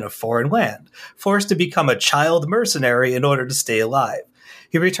stranded in a foreign land, forced to become a child mercenary in order to stay alive.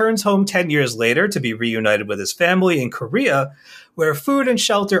 He returns home 10 years later to be reunited with his family in Korea, where food and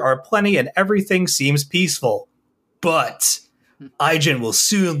shelter are plenty and everything seems peaceful. But Aijin will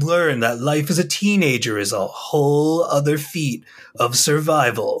soon learn that life as a teenager is a whole other feat of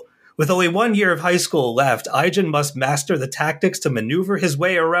survival. With only 1 year of high school left, Aijin must master the tactics to maneuver his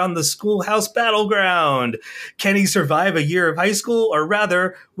way around the schoolhouse battleground. Can he survive a year of high school, or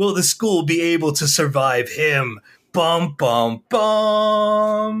rather, will the school be able to survive him? Bum, bum,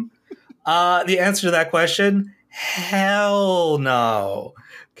 bum. The answer to that question? Hell no.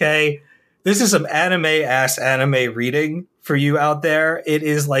 Okay, this is some anime-ass anime reading for you out there. It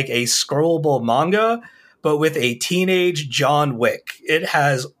is like a scrollable manga, but with a teenage John Wick. It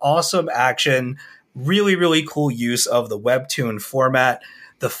has awesome action, really, really cool use of the webtoon format.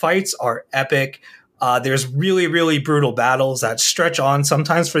 The fights are epic. There's really, really brutal battles that stretch on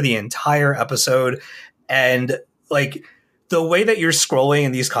sometimes for the entire episode. And like the way that you're scrolling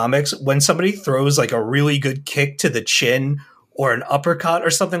in these comics, when somebody throws like a really good kick to the chin or an uppercut or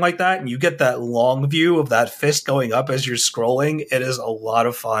something like that, and you get that long view of that fist going up as you're scrolling, it is a lot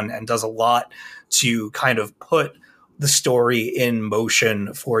of fun and does a lot to kind of put the story in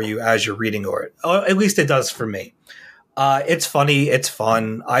motion for you as you're reading or it. At least it does for me. It's funny. It's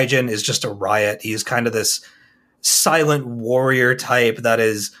fun. Aijin is just a riot. He's kind of this silent warrior type that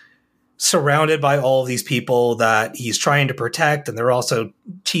is surrounded by all of these people that he's trying to protect. And they're also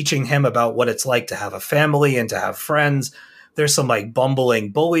teaching him about what it's like to have a family and to have friends. There's some like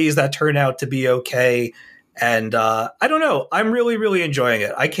bumbling bullies that turn out to be okay. And I don't know. I'm really, really enjoying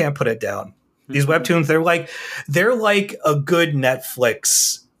it. I can't put it down. These webtoons, they're like a good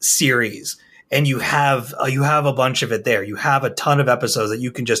Netflix series, and you have a bunch of it there. You have a ton of episodes that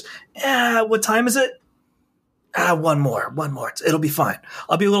you can just, what time is it? One more. It'll be fine.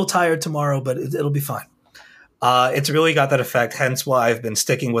 I'll be a little tired tomorrow, but it'll be fine. It's really got that effect, hence why I've been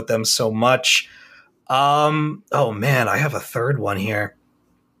sticking with them so much. Oh man, I have a third one here.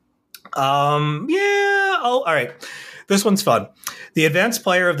 All right. This one's fun. The Advanced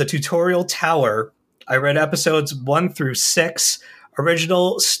Player of the Tutorial Tower. I read episodes 1 through 6.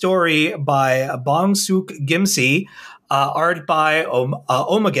 Original story by Bong Suk Gimsi, art by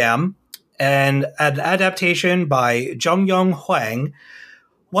Omagam, and an adaptation by Zhongyong Huang.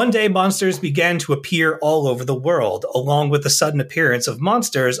 One day, monsters began to appear all over the world. Along with the sudden appearance of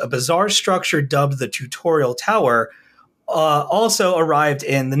monsters, a bizarre structure dubbed the Tutorial Tower also arrived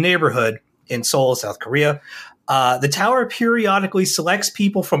in the neighborhood in Seoul, South Korea. The tower periodically selects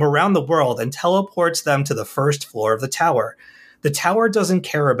people from around the world and teleports them to the first floor of the tower. The tower doesn't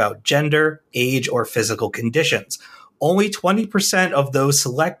care about gender, age, or physical conditions. Only 20% of those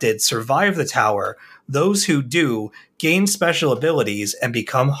selected survive the tower. Those who do gain special abilities and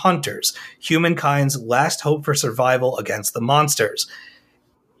become hunters, humankind's last hope for survival against the monsters.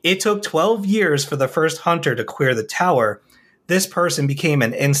 It took 12 years for the first hunter to clear the tower. This person became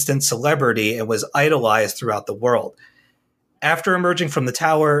an instant celebrity and was idolized throughout the world. After emerging from the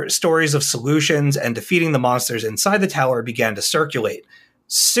tower, stories of solutions and defeating the monsters inside the tower began to circulate.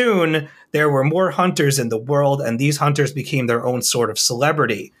 Soon, there were more hunters in the world, and these hunters became their own sort of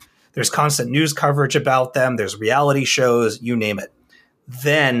celebrity. There's constant news coverage about them, there's reality shows, you name it.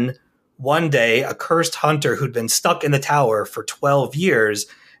 Then, one day, a cursed hunter who'd been stuck in the tower for 12 years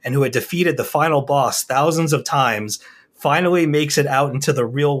and who had defeated the final boss thousands of times finally makes it out into the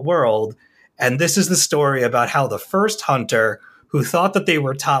real world. And this is the story about how the first hunter, who thought that they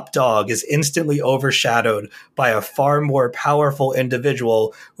were top dog, is instantly overshadowed by a far more powerful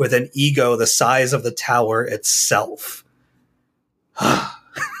individual with an ego the size of the tower itself.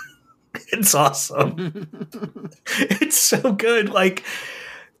 It's awesome. It's so good. Like,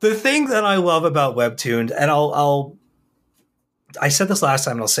 the thing that I love about Webtoon, and I said this last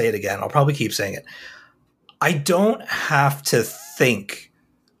time and I'll say it again. I'll probably keep saying it. I don't have to think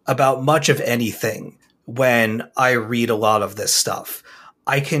about much of anything when I read a lot of this stuff.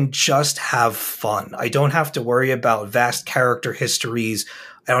 I can just have fun. I don't have to worry about vast character histories.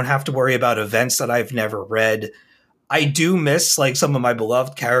 I don't have to worry about events that I've never read. I do miss like some of my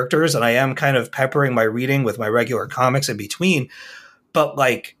beloved characters, and I am kind of peppering my reading with my regular comics in between. But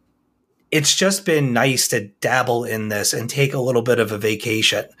like, it's just been nice to dabble in this and take a little bit of a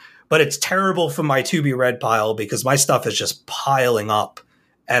vacation. But it's terrible for my to be read pile because my stuff is just piling up,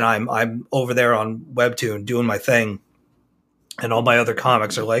 and I'm over there on Webtoon doing my thing, and all my other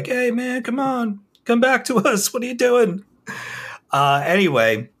comics are like, "Hey man, come on, come back to us. What are you doing?"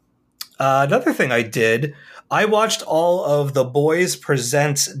 Anyway, another thing I did, I watched all of The Boys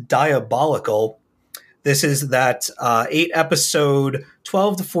Presents Diabolical. This is that 8-episode,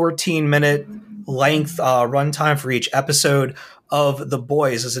 12 to 14 minute length runtime for each episode of The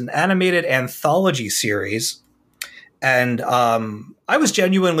Boys. Is an animated anthology series. And I was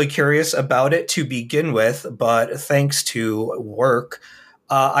genuinely curious about it to begin with, but thanks to work,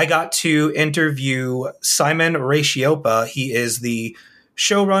 I got to interview Simon Ratiopa. He is the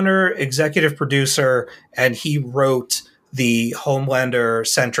showrunner, executive producer, and he wrote the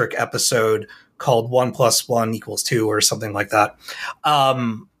Homelander-centric episode called 1 + 1 = 2 or something like that.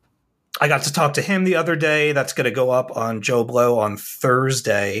 I got to talk to him the other day. That's going to go up on Joe Blow on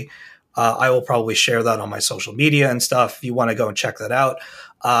Thursday. I will probably share that on my social media and stuff if you want to go and check that out.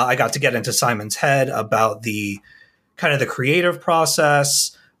 I got to get into Simon's head about the kind of the creative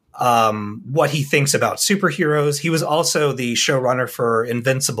process, what he thinks about superheroes. He was also the showrunner for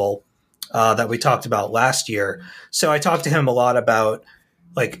Invincible that we talked about last year. So I talked to him a lot about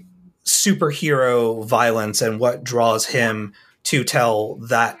like superhero violence and what draws him to tell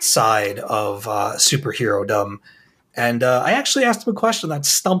that side of superhero-dom. And I actually asked him a question that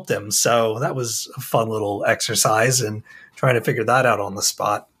stumped him. So that was a fun little exercise and trying to figure that out on the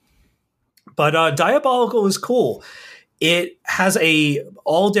spot. But Diabolical is cool. It has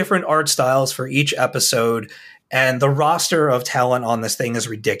all different art styles for each episode, and the roster of talent on this thing is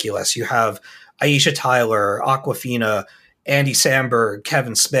ridiculous. You have Aisha Tyler, Awkwafina, Andy Samberg,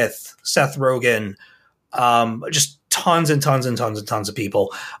 Kevin Smith, Seth Rogen, just tons and tons and tons and tons of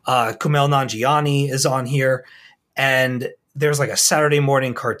people. Kumail Nanjiani is on here, and there's like a Saturday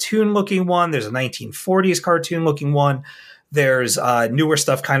morning cartoon looking one. There's a 1940s cartoon looking one. There's newer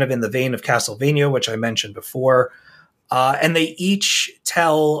stuff kind of in the vein of Castlevania, which I mentioned before. And they each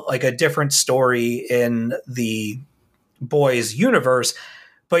tell like a different story in the Boys universe,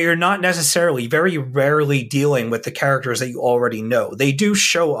 but you're not necessarily, very rarely dealing with the characters that you already know. They do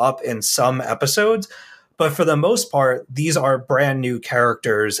show up in some episodes, but for the most part, these are brand new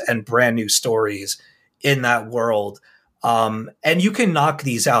characters and brand new stories in that world. And you can knock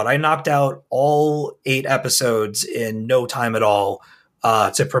these out. I knocked out all 8 episodes in no time at all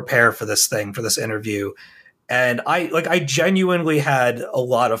to prepare for this interview. And I genuinely had a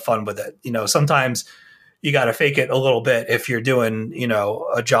lot of fun with it. You know, sometimes you got to fake it a little bit if you're doing, you know,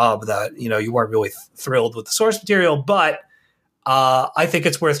 a job that, you know, you weren't really thrilled with the source material. But I think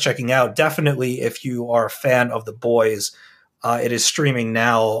it's worth checking out. Definitely, if you are a fan of The Boys, it is streaming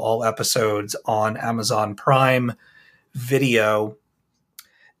now, all episodes on Amazon Prime Video.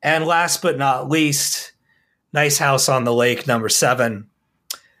 And last but not least, Nice House on the Lake, number 7.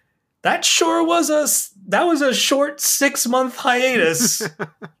 That sure was a short 6-month hiatus.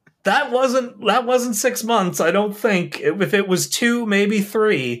 That wasn't 6 months. I don't think. If it was 2, maybe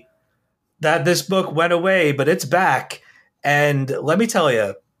 3, that this book went away, but it's back. And let me tell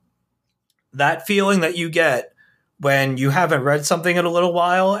you, that feeling that you get when you haven't read something in a little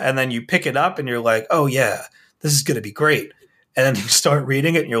while, and then you pick it up and you're like, oh yeah, this is going to be great. And then you start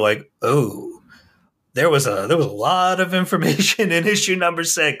reading it and you're like, oh, there was a lot of information in issue number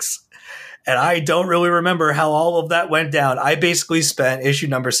 6. And I don't really remember how all of that went down. I basically spent issue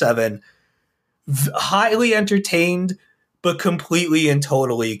number 7 highly entertained, but completely and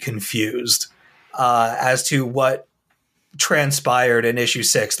totally confused as to what transpired in issue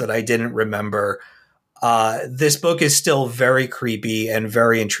 6 that I didn't remember. This book is still very creepy and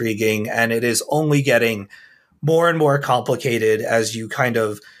very intriguing, and it is only getting more and more complicated as you kind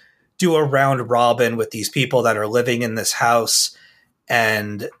of do a round robin with these people that are living in this house.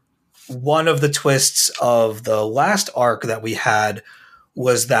 And one of the twists of the last arc that we had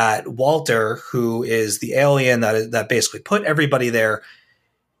was that Walter, who is the alien that basically put everybody there,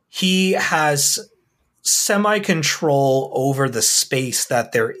 he has semi-control over the space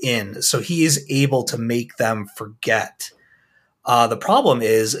that they're in. So he is able to make them forget. The problem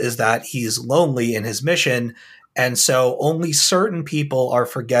is that he's lonely in his mission, and so only certain people are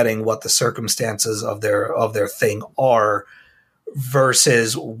forgetting what the circumstances of their thing are,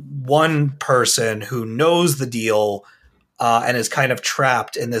 versus one person who knows the deal and is kind of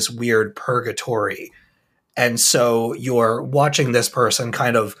trapped in this weird purgatory. And so you're watching this person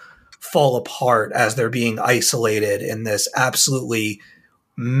kind of fall apart as they're being isolated in this absolutely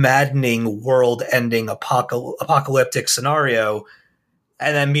maddening, world-ending apocalyptic scenario.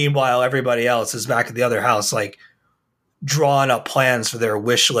 And then meanwhile, everybody else is back at the other house, like drawing up plans for their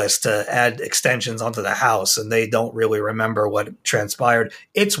wish list to add extensions onto the house, and they don't really remember what transpired.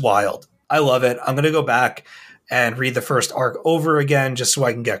 It's wild. I love it. I'm going to go back and read the first arc over again just so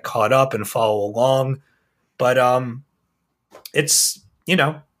I can get caught up and follow along. But it's, you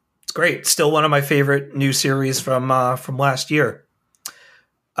know, it's great. Still one of my favorite new series from last year.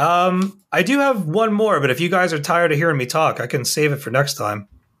 I do have one more, but if you guys are tired of hearing me talk, I can save it for next time.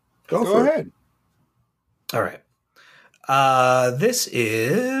 Go ahead. All right. This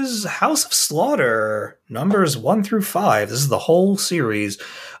is House of Slaughter, numbers 1 through 5. This is the whole series.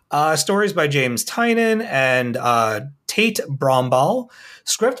 Stories by James Tynion and Tate Brombal.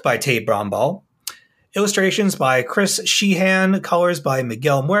 Script by Tate Brombal. Illustrations by Chris Sheehan. Colors by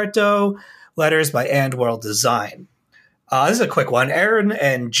Miguel Muerto. Letters by AndWorld Design. This is a quick one. Aaron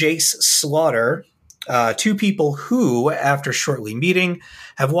and Jace Slaughter, two people who, after shortly meeting,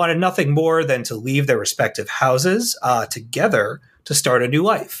 have wanted nothing more than to leave their respective houses together to start a new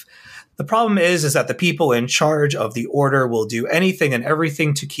life. The problem is that the people in charge of the order will do anything and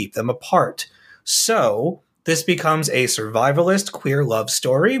everything to keep them apart. So this becomes a survivalist queer love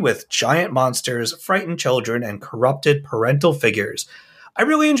story with giant monsters, frightened children, and corrupted parental figures. I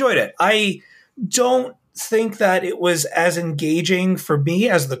really enjoyed it. I don't think that it was as engaging for me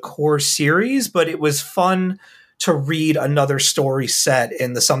as the core series, but it was fun to read another story set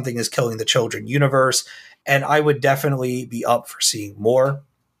in the Something is Killing the Children universe, and I would definitely be up for seeing more.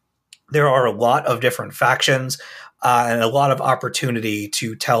 There are a lot of different factions and a lot of opportunity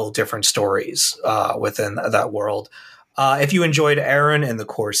to tell different stories within that world. If you enjoyed Aaron in the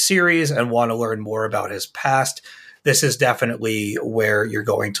core series and want to learn more about his past, this is definitely where you're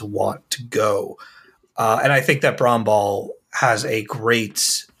going to want to go. And I think that Brombal has a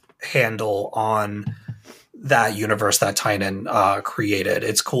great handle on that universe that Tynion created.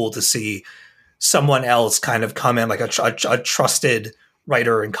 It's cool to see someone else kind of come in, like a trusted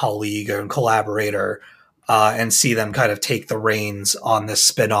writer and colleague and collaborator, and see them kind of take the reins on this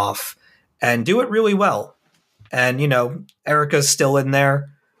spinoff and do it really well. And, Erica's still in there.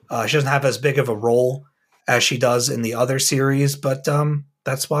 She doesn't have as big of a role as she does in the other series, but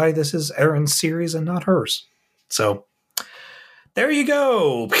that's why this is Erin's series and not hers. So there you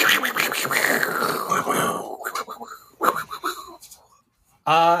go.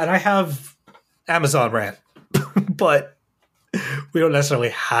 And I have Amazon rant, but we don't necessarily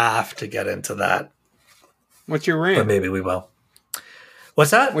have to get into that. What's your rant? But maybe we will.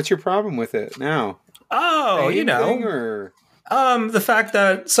 What's that? What's your problem with it now? Oh, the fact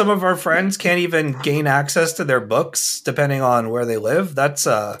that some of our friends can't even gain access to their books depending on where they live. That's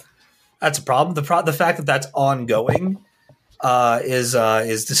a problem. The fact that that's ongoing is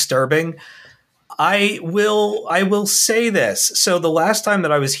disturbing. I will say this. So the last time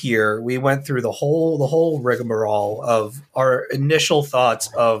that I was here, we went through the whole rigmarole of our initial thoughts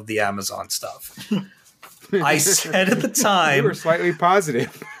of the Amazon stuff. I said at the time, you were slightly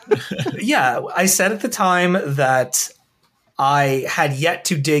positive. Yeah, I said at the time that I had yet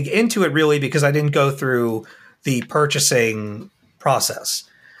to dig into it really because I didn't go through the purchasing process.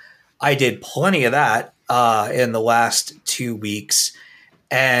 I did plenty of that in the last 2 weeks,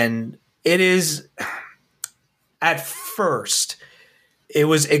 and it is, at first, it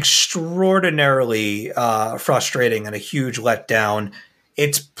was extraordinarily frustrating and a huge letdown.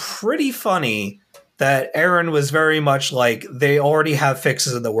 It's pretty funny that Erin was very much like, they already have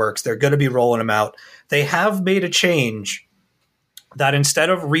fixes in the works. They're going to be rolling them out. They have made a change that instead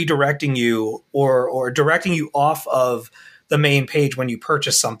of redirecting you or directing you off of the main page when you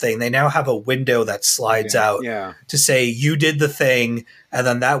purchase something, they now have a window that slides out to say you did the thing, and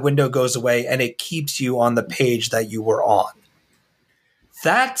then that window goes away and it keeps you on the page that you were on.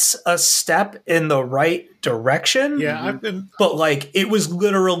 That's a step in the right direction. Yeah, but it was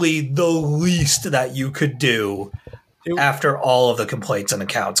literally the least that you could do after all of the complaints and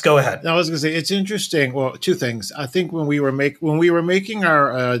accounts. Go ahead. I was going to say, it's interesting. Well, two things. I think when we were making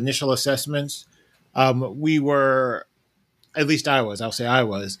our initial assessments, we were, at least I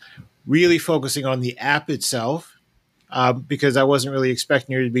was really focusing on the app itself, because I wasn't really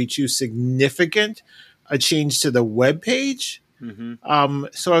expecting there to be too significant a change to the web page. Mm-hmm.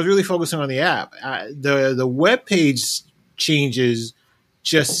 So I was really focusing on the app. The web page changes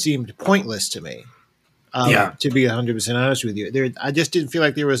just seemed pointless to me. To be 100% honest with you, I just didn't feel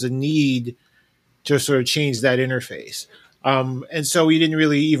like there was a need to sort of change that interface. And so we didn't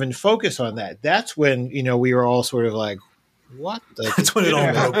really even focus on that. That's when, we were all sort of like, what the? That's when it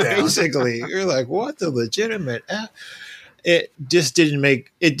all broke down. Basically, you're like, what the legitimate? It just didn't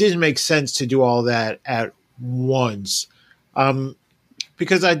make sense to do all that at once.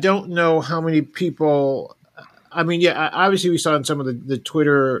 Because I don't know how many people. I mean, obviously we saw in some of the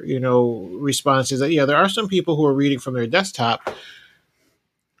Twitter, responses that, there are some people who are reading from their desktop.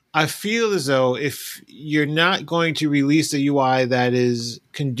 I feel as though if you're not going to release a UI that is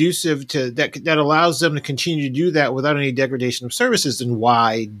conducive to that allows them to continue to do that without any degradation of services, then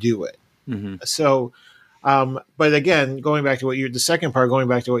why do it? Mm-hmm. So, but again, going back to what the second part, going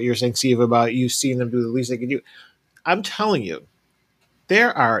back to what you're saying, Steve, about you seeing them do the least they can do. I'm telling you, they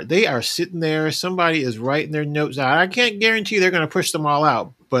are sitting there. Somebody is writing their notes out. I can't guarantee they're going to push them all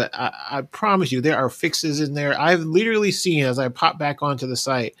out, but I promise you there are fixes in there. I've literally seen, as I pop back onto the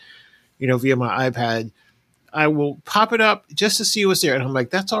site, via my iPad, I will pop it up just to see what's there. And I'm like,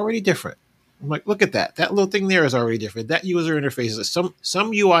 that's already different. I'm like, look at that. That little thing there is already different. That user interface is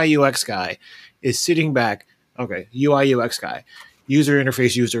some UI UX guy is sitting back. Okay, UI UX guy. User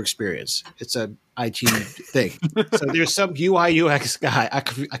interface, user experience. It's a IT thing. So there's some UI UX guy.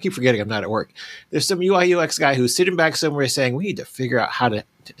 I keep forgetting I'm not at work. There's some UI UX guy who's sitting back somewhere saying we need to figure out how to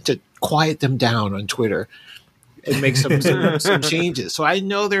quiet them down on Twitter and make some changes. So I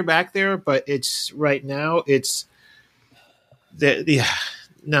know they're back there, but it's right now it's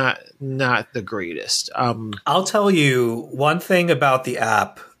not the greatest. I'll tell you one thing about the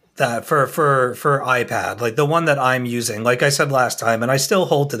app. That for iPad, like the one that I'm using, like I said last time, and I still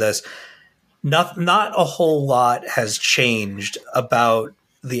hold to this, not a whole lot has changed about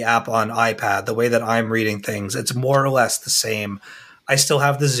the app on iPad, the way that I'm reading things. It's more or less the same. I still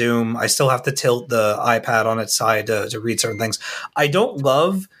have the zoom. I still have to tilt the iPad on its side to read certain things. I don't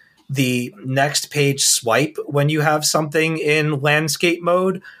love the next page swipe when you have something in landscape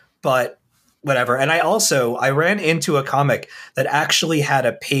mode, but whatever. And I ran into a comic that actually had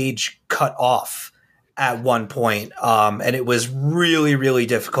a page cut off at one point. And it was really, really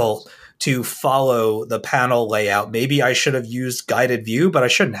difficult to follow the panel layout. Maybe I should have used guided view, but I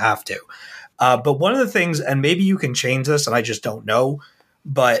shouldn't have to. But one of the things, and maybe you can change this and I just don't know,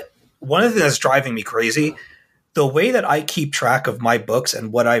 but one of the things that's driving me crazy, the way that I keep track of my books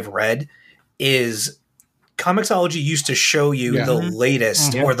and what I've read is Comixology used to show you Yeah. the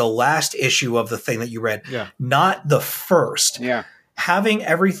latest Mhm. or the last issue of the thing that you read, Yeah. not the first. Yeah. Having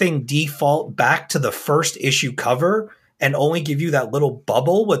everything default back to the first issue cover and only give you that little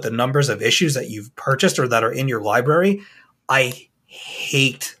bubble with the numbers of issues that you've purchased or that are in your library, I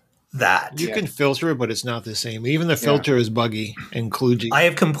hate that. You can filter it, but it's not the same. Even the filter is buggy and kludgy. I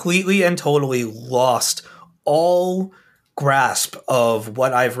have completely and totally lost all grasp of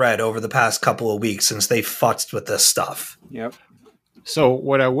what I've read over the past couple of weeks since they futzed with this stuff. Yep. So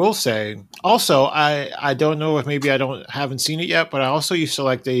what I will say, also, I don't know if maybe haven't seen it yet, but I also used to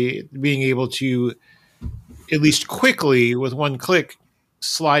like being able to at least quickly with one click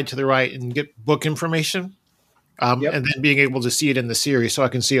slide to the right and get book information, and then being able to see it in the series, so I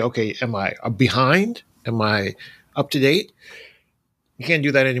can see, okay, am I behind? Am I up to date? You can't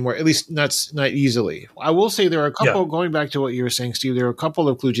do that anymore, at least not easily. I will say there are a couple, going back to what you were saying, Steve, there are a couple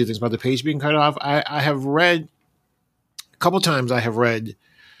of kludgy things about the page being cut off. I have read a couple times. I have read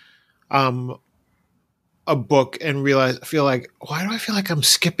a book and feel like, why do I feel like I'm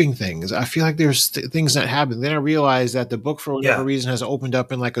skipping things? I feel like there's things that happen. Then I realize that the book, for whatever reason, has opened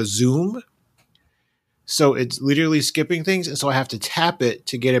up in like a zoom. So it's literally skipping things. And so I have to tap it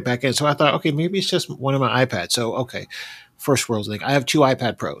to get it back in. So I thought, okay, maybe it's just one of my iPads. So, okay, first world thing. I have 2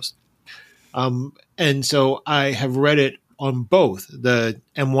 iPad Pros. And so I have read it on both the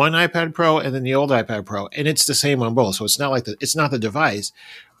M1 iPad Pro and then the old iPad Pro. And it's the same on both. So it's not like it's not the device,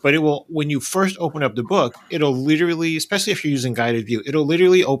 but it will, when you first open up the book, it'll literally, especially if you're using guided view, it'll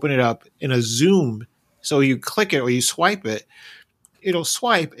literally open it up in a zoom. So you click it or you swipe it, it'll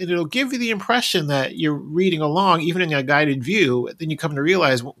swipe and it'll give you the impression that you're reading along, even in a guided view. Then you come to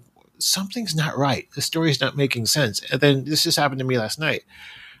realize, well, something's not right. The story's not making sense. And then this just happened to me last night.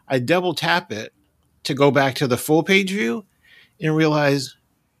 I double tap it to go back to the full page view and realize,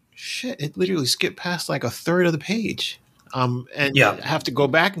 shit, it literally skipped past like a third of the page. I have to go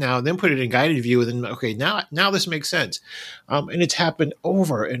back now and then put it in guided view. And then, okay, now this makes sense. And it's happened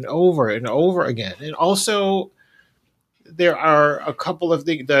over and over and over again. And also, there are a couple of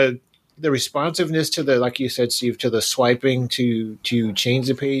the responsiveness to the, like you said, Steve, to the swiping to change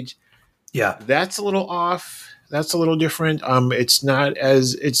the page. Yeah, that's a little off. That's a little different. It's not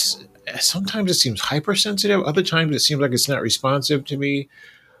as sometimes it seems hypersensitive. Other times it seems like it's not responsive to me.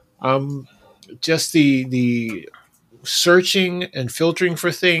 Just the searching and filtering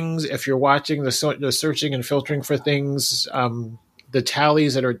for things. If you're watching the searching and filtering for things, the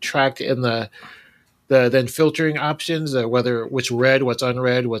tallies that are tracked in the then filtering options, whether which read, what's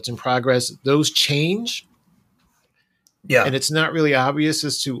unread, what's in progress, those change. Yeah, and it's not really obvious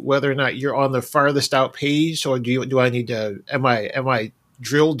as to whether or not you're on the farthest out page, or do I need to? Am I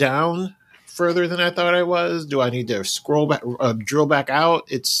drill down further than I thought I was? Do I need to scroll back, drill back out?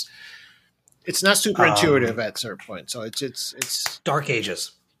 It's not super intuitive at certain points. So it's Dark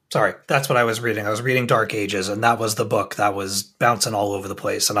Ages. Sorry, that's what I was reading. I was reading Dark Ages, and that was the book that was bouncing all over the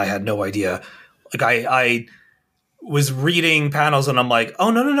place, and I had no idea. Like I was reading panels, and I'm like, oh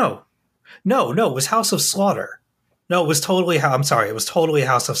no, it was House of Slaughter. No, it was totally it was totally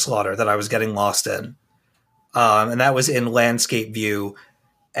House of Slaughter that I was getting lost in. And that was in landscape view,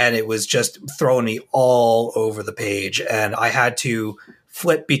 and it was just throwing me all over the page. And I had to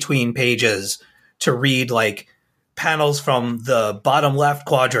flip between pages to read like panels from the bottom left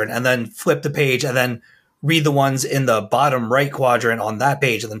quadrant and then flip the page and then read the ones in the bottom right quadrant on that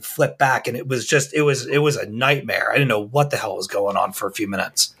page and then flip back. And it was a nightmare. I didn't know what the hell was going on for a few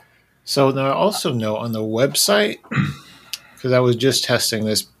minutes. So now I also know on the website, because I was just testing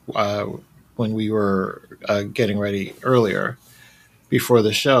this when we were getting ready earlier before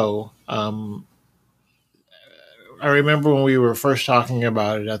the show. I remember when we were first talking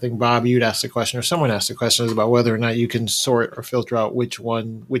about it, I think Bob, you'd asked the question, or someone asked the question about whether or not you can sort or filter out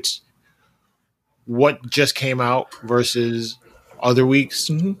what just came out versus other weeks.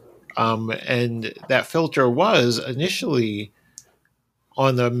 Mm-hmm. And that filter was initially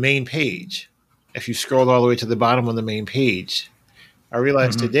on the main page. If you scrolled all the way to the bottom on the main page, I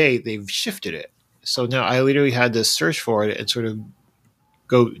realized today they've shifted it. So now I literally had to search for it and sort of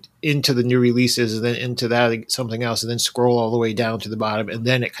go into the new releases and then into that something else and then scroll all the way down to the bottom and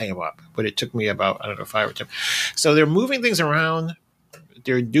then it came up. But it took me about, 5 or 10. So they're moving things around.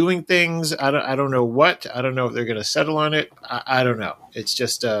 They're doing things. I don't know what. I don't know if they're going to settle on it. I don't know. It's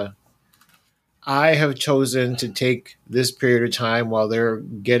just I have chosen to take this period of time while they're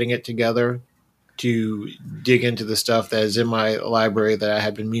getting it together to dig into the stuff that is in my library that I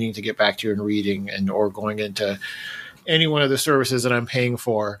had been meaning to get back to and reading, or going into any one of the services that I'm paying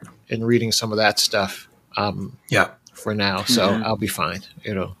for and reading some of that stuff. For now. So I'll be fine.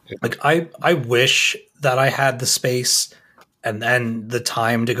 Like I wish that I had the space and then the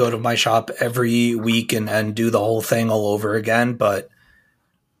time to go to my shop every week and do the whole thing all over again. But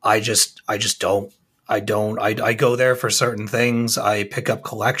I just don't. I go there for certain things. I pick up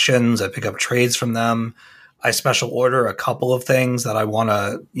collections. I pick up trades from them. I special order a couple of things that I want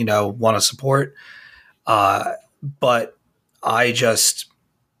to support. But I just,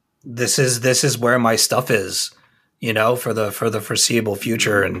 this is where my stuff is, for the foreseeable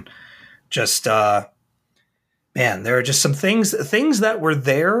future. And just, man, there are just some things that were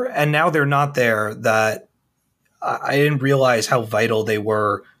there and now they're not there that I didn't realize how vital they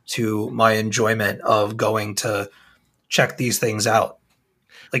were to my enjoyment of going to check these things out.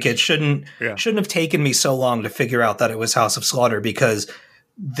 Like it shouldn't have taken me so long to figure out that it was House of Slaughter, because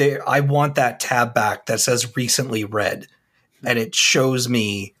I want that tab back that says recently read, and it shows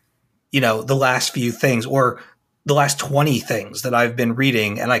me, the last few things or the last 20 things that I've been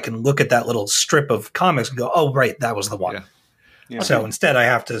reading, and I can look at that little strip of comics and go, oh, right, that was the one. Yeah. So instead I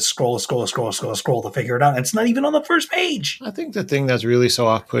have to scroll to figure it out. And it's not even on the first page. I think the thing that's really so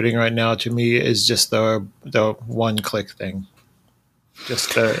off-putting right now to me is just the one-click thing.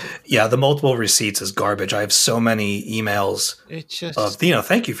 The multiple receipts is garbage. I have so many emails of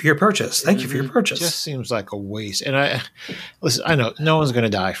thank you for your purchase. Thank you for your purchase. It just seems like a waste. And I know no one's going to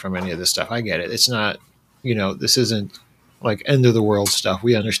die from any of this stuff. I get it. It's not, this isn't like end of the world stuff.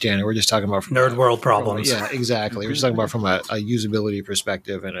 We understand it. We're just talking about nerd world problems. Yeah, exactly. We're just talking about from a usability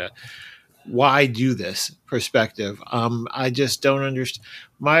perspective and a why do this perspective. I just don't understand.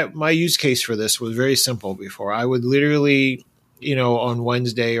 My use case for this was very simple before. I would literally, on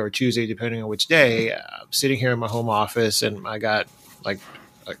Wednesday or Tuesday, depending on which day, sitting here in my home office, and I got like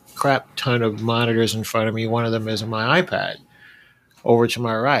a crap ton of monitors in front of me. One of them is my iPad over to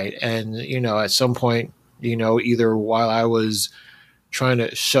my right. And, at some point, either while I was trying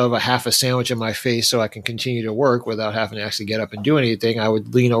to shove a half a sandwich in my face so I can continue to work without having to actually get up and do anything, I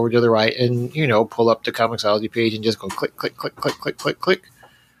would lean over to the right and, pull up the Comixology page and just go click, click, click, click, click, click, click.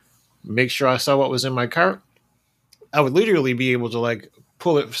 Make sure I saw what was in my cart. I would literally be able to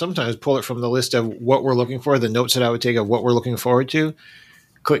pull it from the list of what we're looking for, the notes that I would take of what we're looking forward to.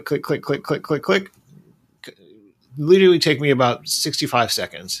 Click, click, click, click, click, click, click. Literally take me about 65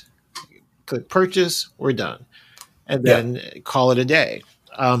 seconds. Click purchase, we're done. And then call it a day.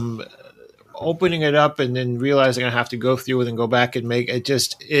 Opening it up and then realizing I have to go through it and go back and make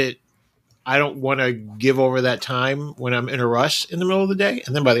it. I don't want to give over that time when I'm in a rush in the middle of the day.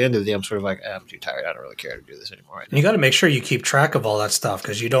 And then by the end of the day, I'm sort of like, I'm too tired. I don't really care to do this anymore. And you got to make sure you keep track of all that stuff,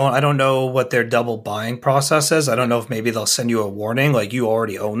 because I don't know what their double buying process is. I don't know if maybe they'll send you a warning like you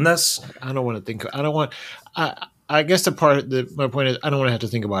already own this. I don't want to think. I guess my point is I don't want to have to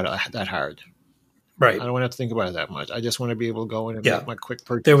think about it that hard. Right. I don't want to have to think about it that much. I just want to be able to go in and make my quick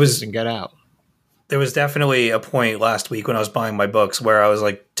purchases and get out. There was definitely a point last week when I was buying my books where I was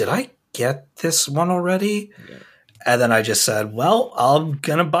like, did I get this one already? Yeah. And then I just said, well, I'm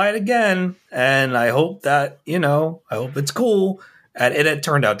going to buy it again. And I hope that, I hope it's cool. And it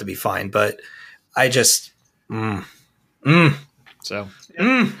turned out to be fine. But I just, like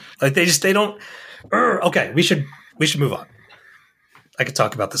they don't. Okay, we should move on. I could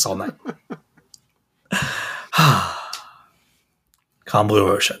talk about this all night. Calm blue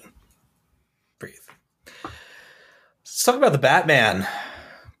ocean. Breathe. Let's talk about the Batman.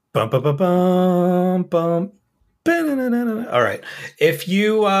 Bum, bum, bum, bum, bum. All right. If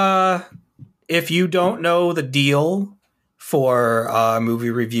you don't know the deal for movie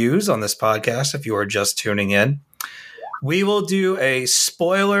reviews on this podcast, if you are just tuning in, we will do a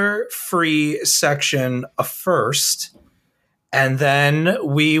spoiler-free section first, and then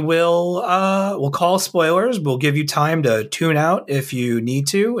we'll call spoilers. We'll give you time to tune out if you need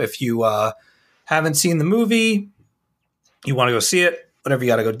to. If you haven't seen the movie, you want to go see it, whatever you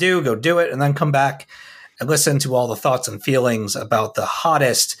got to go do it, and then come back and listen to all the thoughts and feelings about the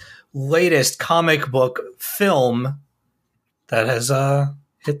hottest, latest comic book film that has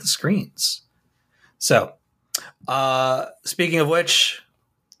hit the screens. So, speaking of which,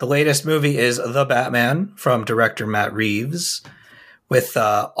 the latest movie is The Batman from director Matt Reeves, with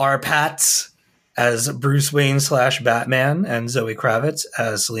R. Pat as Bruce Wayne / Batman and Zoe Kravitz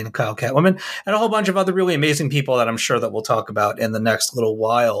as Selena Kyle Catwoman, and a whole bunch of other really amazing people that I'm sure that we'll talk about in the next little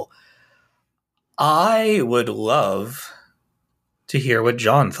while. I would love to hear what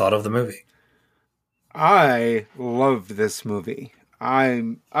John thought of the movie. I loved this movie.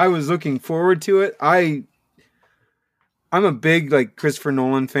 I was looking forward to it. I'm a big Christopher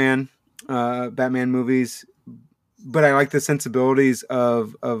Nolan fan, Batman movies, but I like the sensibilities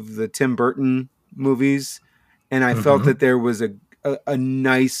of the Tim Burton movies, and I felt that there was a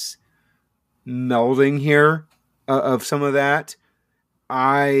nice melding here of some of that.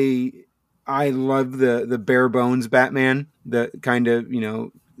 I love the bare bones Batman, the kind of,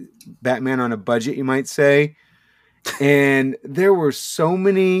 Batman on a budget, you might say. And there were so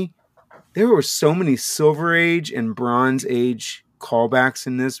many Silver Age and Bronze Age callbacks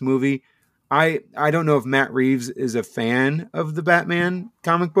in this movie. I don't know if Matt Reeves is a fan of the Batman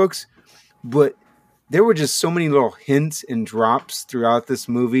comic books, but there were just so many little hints and drops throughout this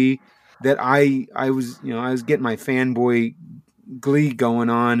movie that I was getting my fanboy glee going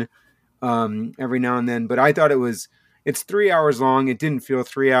on every now and then. But I thought it's 3 hours long. It didn't feel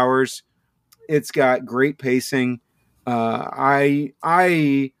 3 hours. It's got great pacing. I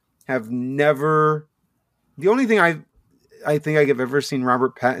have never, the only thing I think I've ever seen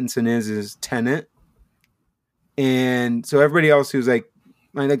Robert Pattinson is Tenet. And so everybody else who's like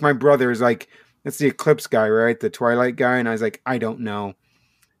my brother is like, that's the Eclipse guy, right? The Twilight guy. And I was like, I don't know.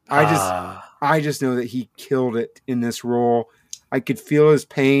 I just know that he killed it in this role. I could feel his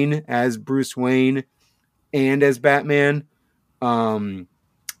pain as Bruce Wayne and as Batman.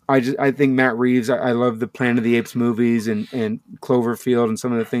 I think Matt Reeves, I love the Planet of the Apes movies and Cloverfield and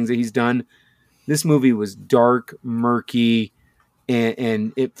some of the things that he's done. This movie was dark, murky,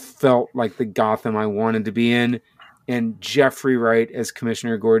 and it felt like the Gotham I wanted to be in. And Jeffrey Wright as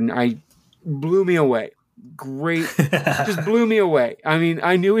Commissioner Gordon, blew me away. Great. Just blew me away. I mean,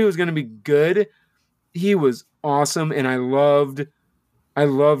 I knew he was going to be good. He was awesome. And I loved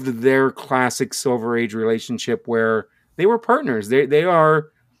their classic Silver Age relationship where they were partners. They are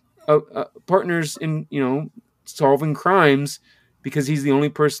partners in, solving crimes because he's the only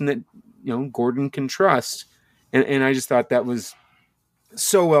person that, Gordon can trust. And I just thought that was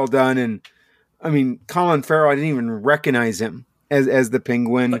so well done. And I mean, Colin Farrell, I didn't even recognize him as the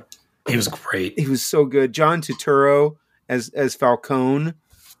Penguin. He was great. He was so good. John Turturro as Falcone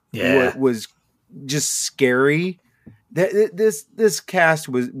was just scary. This cast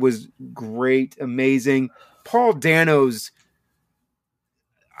was great, amazing. Paul Dano's,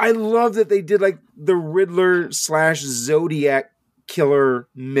 I love that they did like the Riddler / Zodiac killer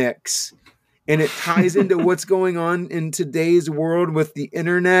mix, and it ties into what's going on in today's world with the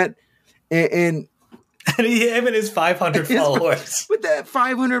internet and him and his 500 followers. But that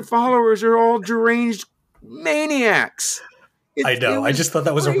 500 followers are all deranged maniacs. I know. I just thought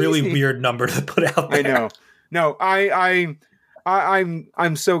that was crazy. A really weird number to put out there. I know. No, I'm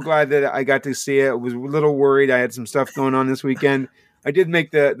so glad that I got to see it. I was a little worried. I had some stuff going on this weekend. I did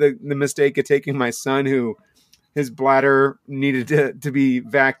make the mistake of taking my son, who his bladder needed to be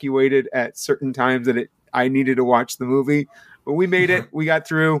evacuated at certain times that I needed to watch the movie. But we made it. We got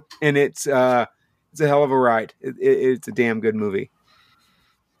through, and it's a hell of a ride. It's a damn good movie.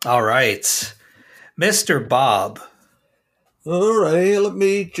 All right. Mr. Bob. All right, let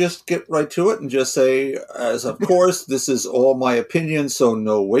me just get right to it and just say, as of course, this is all my opinion, so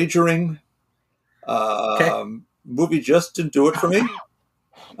no wagering. Okay. Movie just didn't do it for me.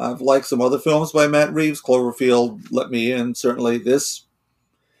 I've liked some other films by Matt Reeves. Cloverfield let me in. Certainly this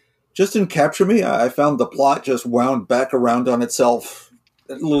just didn't capture me. I found the plot just wound back around on itself.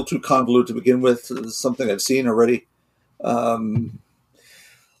 A little too convoluted to begin with. It's something I've seen already.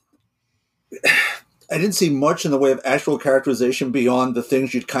 I didn't see much in the way of actual characterization beyond the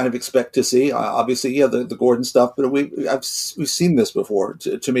things you'd kind of expect to see. Obviously, the Gordon stuff, but we've seen this before.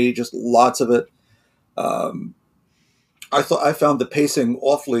 To me, just lots of it. I found the pacing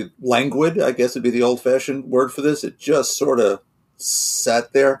awfully languid. I guess it'd be the old-fashioned word for this. It just sort of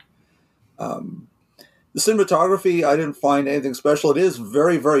sat there. The cinematography, I didn't find anything special. It is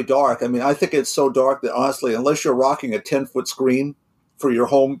very, very dark. I mean, I think it's so dark that honestly, unless you're rocking a 10-foot screen for your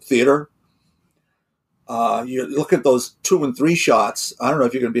home theater, you look at those 2 and 3 shots. I don't know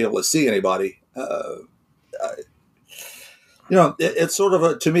if you're going to be able to see anybody. It's sort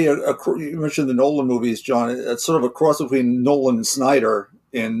of to me, you mentioned the Nolan movies, John. It's sort of a cross between Nolan and Snyder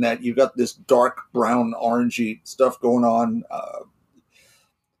in that you've got this dark brown, orangey stuff going on.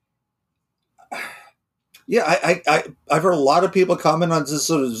 I've heard a lot of people comment on this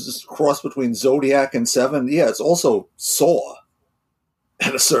sort of this cross between Zodiac and Seven. Yeah, it's also Saw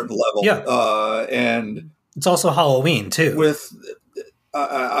at a certain level. Yeah, and it's also Halloween too. With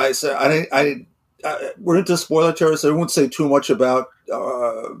we're into spoiler territory, so I won't say too much about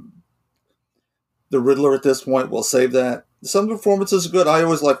the Riddler at this point. We'll save that. Some performances are good. I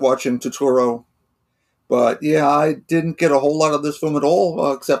always like watching Turturro. But, yeah, I didn't get a whole lot of this film at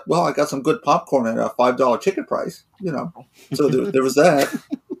all, except, I got some good popcorn at a $5 ticket price, So there was that.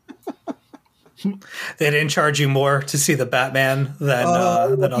 They didn't charge you more to see the Batman than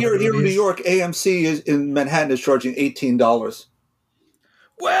here in New York, AMC in Manhattan is charging $18.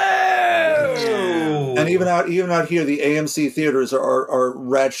 Whoa! And even out here, the AMC theaters are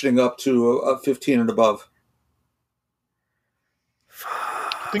ratcheting up to a 15 and above.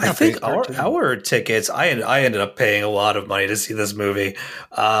 I think our tickets. I ended up paying a lot of money to see this movie.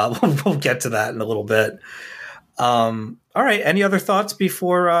 We'll get to that in a little bit. All right. Any other thoughts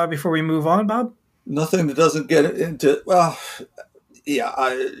before we move on, Bob? Nothing that doesn't get into. Well, yeah,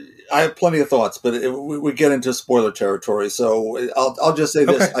 I have plenty of thoughts, but we get into spoiler territory. So I'll just say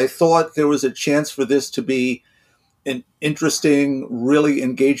this: I thought there was a chance for this to be an interesting, really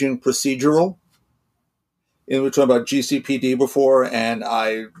engaging procedural. We were talking about GCPD before, and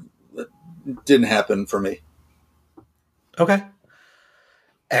it didn't happen for me. Okay.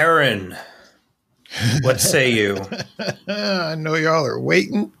 Aaron, what say you? I know y'all are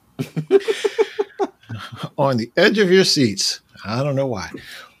waiting on the edge of your seats. I don't know why.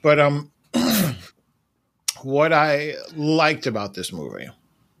 But what I liked about this movie,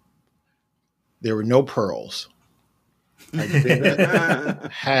 there were no pearls. I didn't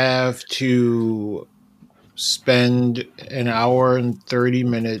have to spend an hour and 30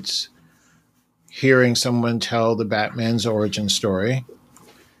 minutes hearing someone tell the Batman's origin story.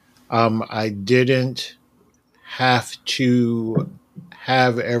 I didn't have to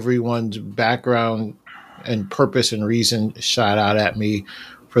have everyone's background and purpose and reason shot out at me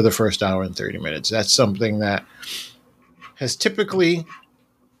for the first hour and 30 minutes. That's something that has typically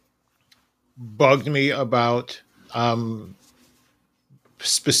bugged me about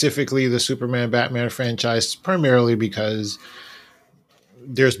specifically the Superman Batman franchise, primarily because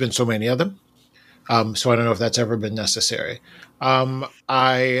there's been so many of them. So I don't know if that's ever been necessary.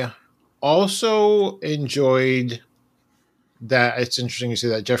 I also enjoyed that. It's interesting to see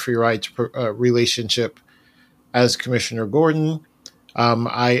that Jeffrey Wright's relationship as Commissioner Gordon.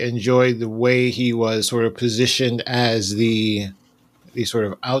 I enjoyed the way he was sort of positioned as the sort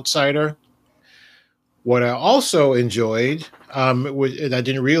of outsider. What I also enjoyed, and I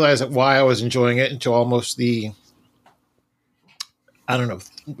didn't realize why I was enjoying it until almost the,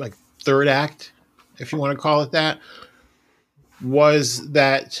 like third act, if you want to call it that, was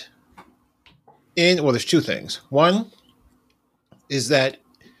that there's two things. One is that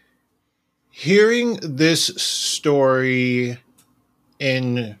hearing this story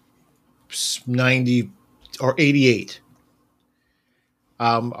in 90 or 88,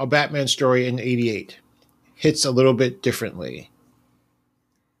 a Batman story in 88, hits a little bit differently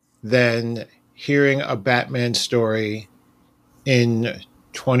than hearing a Batman story in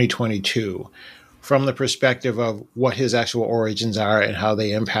 2022 from the perspective of what his actual origins are and how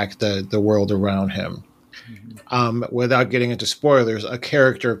they impact the world around him. Without getting into spoilers, a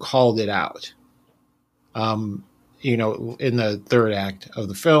character called it out. In the third act of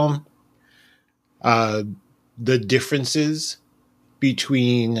the film, the differences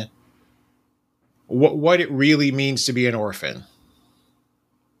between what it really means to be an orphan,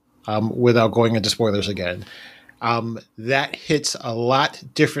 without going into spoilers again, that hits a lot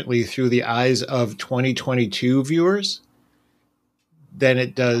differently through the eyes of 2022 viewers than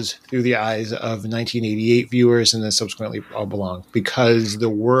it does through the eyes of 1988 viewers and then subsequently All Belong, because the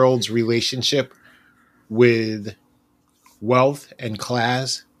world's relationship with wealth and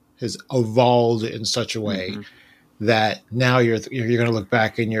class has evolved in such a way that now you're going to look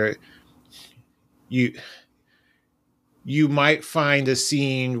back and you might find a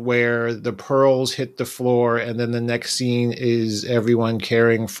scene where the pearls hit the floor and then the next scene is everyone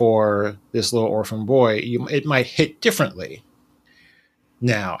caring for this little orphan boy. It might hit differently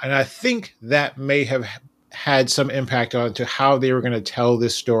now. And I think that may have had some impact on to how they were going to tell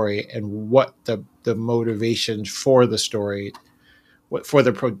this story and what the motivation for the story, what for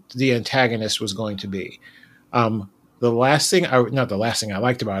the antagonist was going to be. Not the last thing I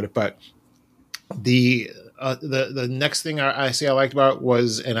liked about it, but the next thing I liked about it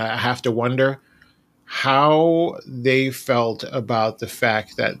was, and I have to wonder how they felt about the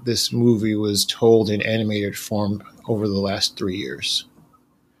fact that this movie was told in animated form over the last 3 years.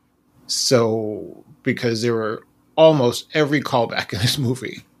 So, because there were almost every callback in this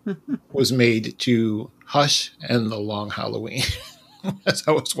movie was made to Hush and The Long Halloween. As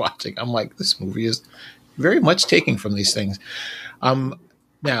I was watching, I'm like, this movie is very much taking from these things.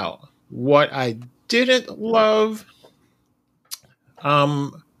 Now, what I didn't love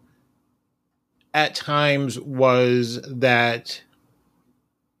at times was that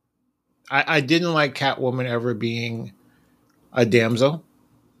I didn't like Catwoman ever being a damsel.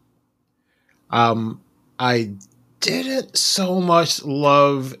 I didn't so much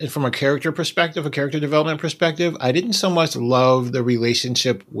love, and from a character perspective, a character development perspective, I didn't so much love the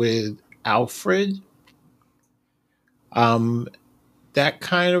relationship with Alfred. that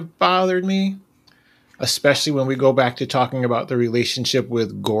kind of bothered me, especially when we go back to talking about the relationship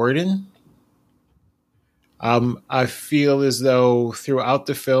with Gordon. I feel as though throughout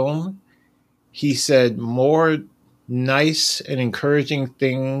the film, he said more nice and encouraging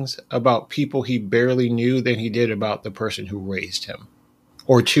things about people he barely knew than he did about the person who raised him,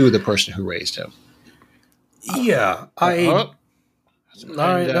 or to the person who raised him. Yeah, Go ahead.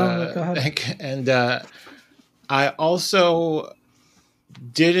 And I also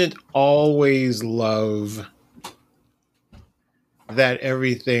didn't always love that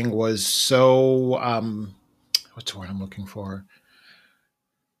everything was so what's the word I'm looking for?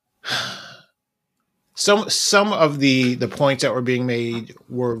 Some of the points that were being made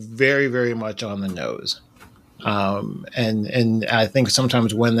were very, very much on the nose. And I think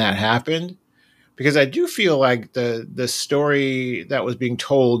sometimes when that happened, because I do feel like the story that was being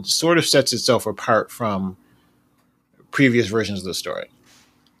told sort of sets itself apart from previous versions of the story,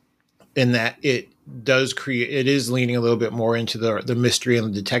 in that it is leaning a little bit more into the mystery and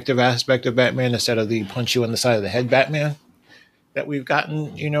the detective aspect of Batman instead of the punch you on the side of the head Batman that we've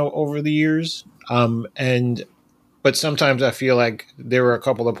gotten, over the years. But sometimes I feel like there were a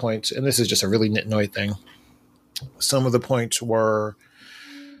couple of points, and this is just a really nitnoy thing. Some of the points were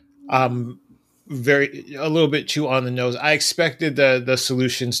a little bit too on the nose. I expected the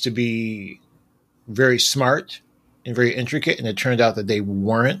solutions to be very smart and very intricate, and it turned out that they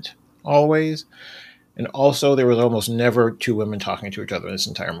weren't always. And also, there was almost never two women talking to each other in this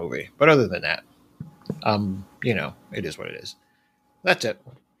entire movie. But other than that, it is what it is. That's it.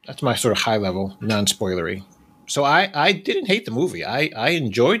 That's my sort of high level, non-spoilery. So I didn't hate the movie. I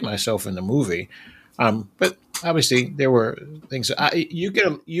enjoyed myself in the movie. But obviously there were things. You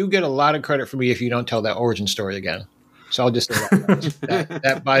get a lot of credit from me if you don't tell that origin story again. So I'll just say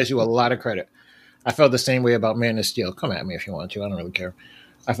that buys you a lot of credit. I felt the same way about Man of Steel. Come at me if you want to. I don't really care.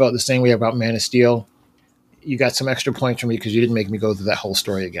 I felt the same way about Man of Steel. You got some extra points from me because you didn't make me go through that whole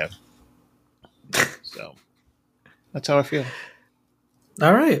story again. So that's how I feel.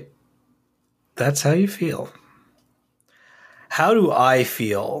 All right. That's how you feel. How do I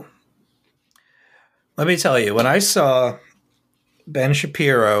feel? Let me tell you, when I saw Ben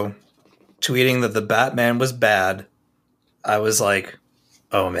Shapiro tweeting that the Batman was bad, I was like,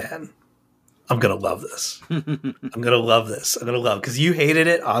 oh man, I'm going to love this. I'm going to love this. I'm going to love it. Because you hated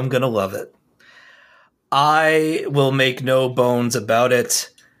it, I'm going to love it. I will make no bones about it.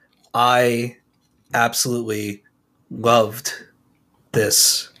 I absolutely loved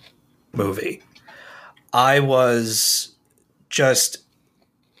this movie. I was just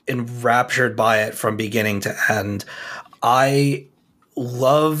enraptured by it from beginning to end. I'm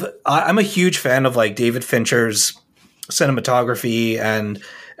a huge fan of like David Fincher's cinematography and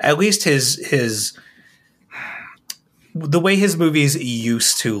at least the way his movies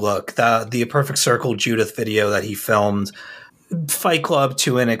used to look. The Perfect Circle Judith video that he filmed, Fight Club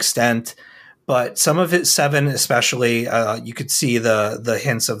to an extent, but some of it, Seven especially, you could see the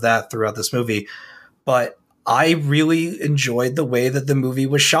hints of that throughout this movie. But I really enjoyed the way that the movie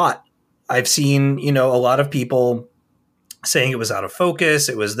was shot. I've seen, a lot of people saying it was out of focus,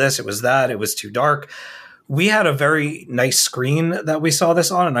 it was this, it was that, it was too dark. We had a very nice screen that we saw this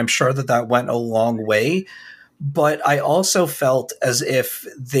on, and I'm sure that went a long way. But I also felt as if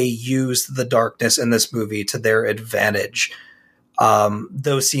they used the darkness in this movie to their advantage.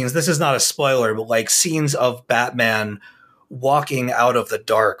 Those scenes, this is not a spoiler, but like scenes of Batman walking out of the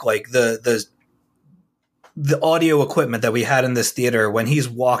dark, like the audio equipment that we had in this theater when he's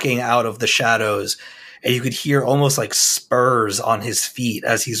walking out of the shadows and you could hear almost like spurs on his feet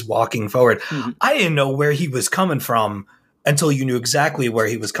as he's walking forward. Mm-hmm. I didn't know where he was coming from until you knew exactly where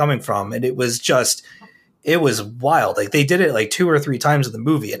he was coming from. And it was wild. Like they did it like 2 or 3 times in the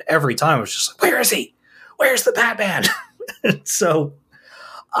movie. And every time it was just like, where is he? Where's the Batman? So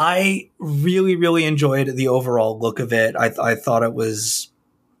I really, really enjoyed the overall look of it. I thought it was,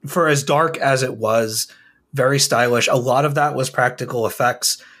 for as dark as it was, very stylish. A lot of that was practical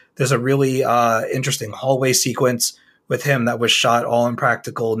effects. There's a really interesting hallway sequence with him that was shot all in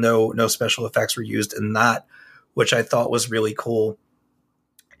practical. No special effects were used in that, which I thought was really cool.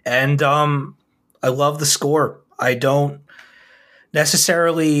 And I love the score. I don't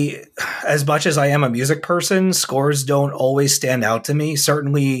necessarily, as much as I am a music person, scores don't always stand out to me.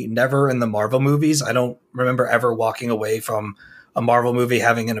 Certainly never in the Marvel movies. I don't remember ever walking away from a Marvel movie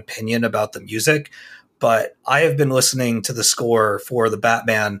having an opinion about the music. But I have been listening to the score for the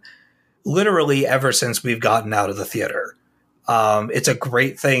Batman literally ever since we've gotten out of the theater. It's a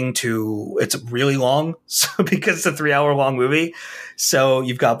great thing it's really long because it's a 3-hour long movie. So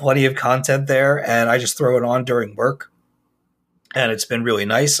you've got plenty of content there and I just throw it on during work. and it's been really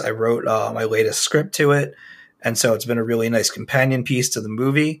nice. I wrote my latest script to it, and so it's been a really nice companion piece to the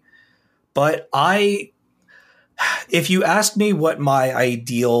movie. But if you ask me what my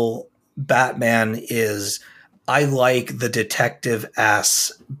ideal Batman is, I like the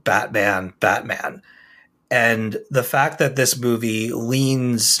detective-ass Batman. And the fact that this movie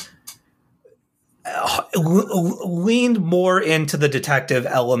leaned more into the detective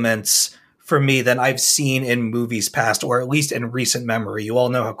elements for me than I've seen in movies past, or at least in recent memory. You all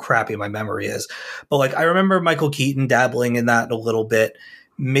know how crappy my memory is. But like, I remember Michael Keaton dabbling in that a little bit,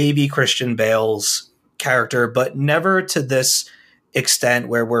 maybe Christian Bale's character, but never to this extent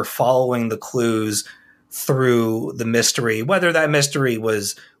where we're following the clues through the mystery. Whether that mystery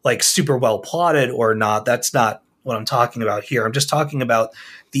was like super well plotted or not, that's not what I'm talking about here. I'm just talking about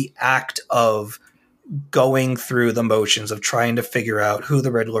the act of going through the motions of trying to figure out who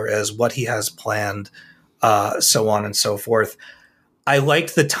the Riddler is, what he has planned, so on and so forth. I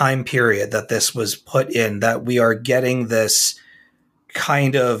liked the time period that this was put in, that we are getting this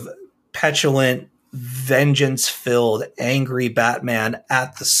kind of petulant, vengeance-filled, angry Batman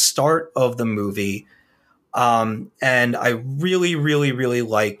at the start of the movie. And I really, really, really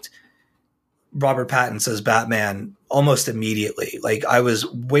liked Robert Pattinson's Batman almost immediately. Like, I was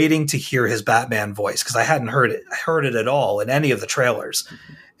waiting to hear his Batman voice because I hadn't heard it at all in any of the trailers.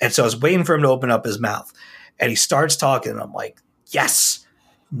 And so I was waiting for him to open up his mouth, and he starts talking, and I'm like, yes,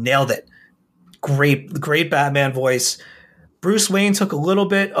 nailed it. Great Batman voice. Bruce Wayne took a little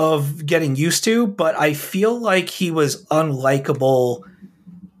bit of getting used to, but I feel like he was unlikable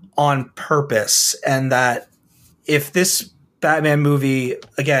on purpose, and that if this Batman movie,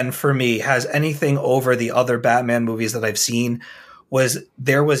 again, for me, has anything over the other Batman movies that I've seen,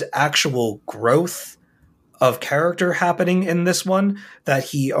 there was actual growth of character happening in this one, that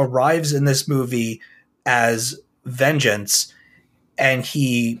he arrives in this movie as vengeance and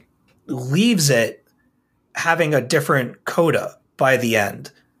he leaves it having a different coda by the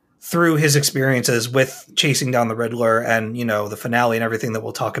end through his experiences with chasing down the Riddler and, you know, the finale and everything that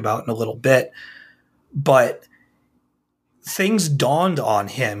we'll talk about in a little bit. But things dawned on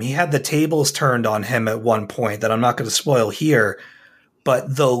him. He had the tables turned on him at one point that I'm not going to spoil here,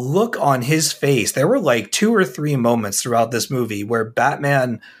 but the look on his face, there were like 2 or 3 moments throughout this movie where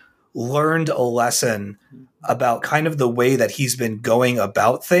Batman learned a lesson about kind of the way that he's been going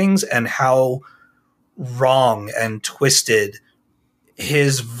about things and how wrong and twisted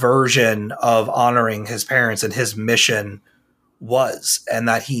his version of honoring his parents and his mission was, and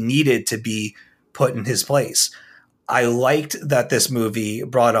that he needed to be put in his place. I liked that this movie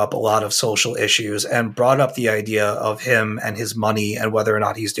brought up a lot of social issues and brought up the idea of him and his money and whether or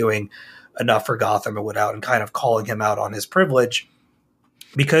not he's doing enough for Gotham or without, and kind of calling him out on his privilege,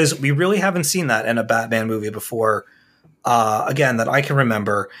 because we really haven't seen that in a Batman movie before, again, that I can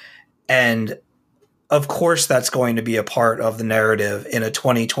remember. And of course, that's going to be a part of the narrative in a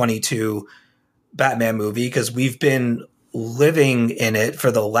 2022 Batman movie, because we've been living in it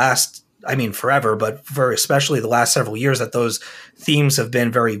for the last, I mean, forever, but for especially the last several years, that those themes have been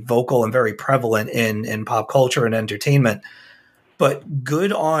very vocal and very prevalent in pop culture and entertainment. But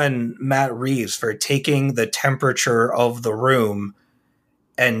good on Matt Reeves for taking the temperature of the room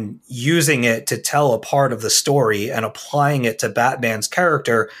and using it to tell a part of the story and applying it to Batman's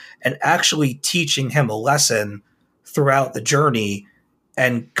character and actually teaching him a lesson throughout the journey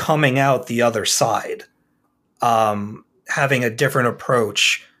and coming out the other side, having a different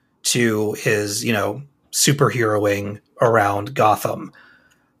approach to his, you know, superheroing around Gotham.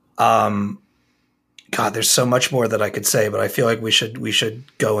 God, there's so much more that I could say, but I feel like we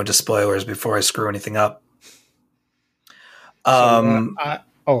should go into spoilers before I screw anything up. I'm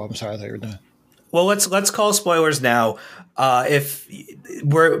sorry, I thought you were done. Well, let's call spoilers now. If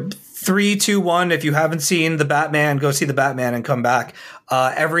we're 3, 2, 1, if you haven't seen the Batman, go see the Batman and come back.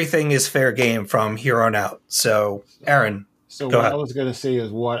 Everything is fair game from here on out. So, Aaron, so go what ahead. I was going to say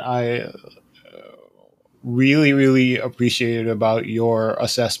is what I really, really appreciated about your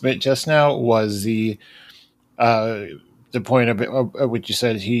assessment just now was the point of what you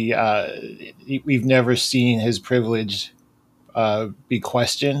said. We've never seen his privilege be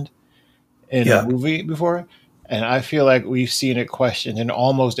questioned in a movie before, and I feel like we've seen it questioned in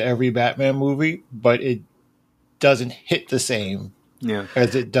almost every Batman movie, but it doesn't hit the same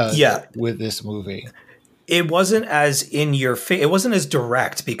as it does with this movie. It wasn't as in your face. It wasn't as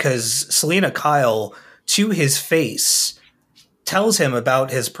direct, because Selena Kyle, to his face, tells him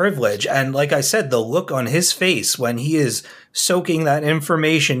about his privilege. And like I said, the look on his face when he is soaking that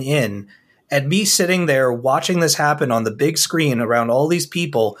information in, and me sitting there watching this happen on the big screen around all these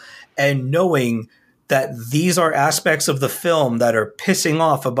people and knowing that these are aspects of the film that are pissing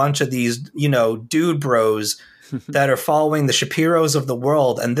off a bunch of these, dude bros that are following the Shapiros of the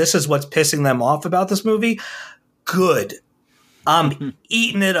world, and this is what's pissing them off about this movie, good. I'm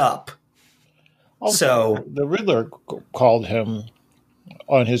eating it up. Also, So the Riddler called him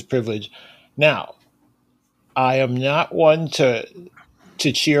on his privilege. Now, I am not one to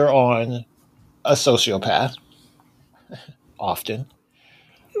cheer on a sociopath often.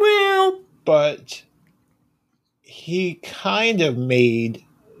 Well, But he kind of made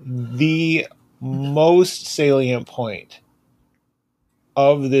the most salient point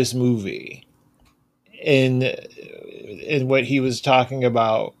of this movie in what he was talking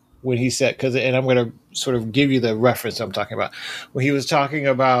about when he said, and I'm going to sort of give you the reference I'm talking about, when he was talking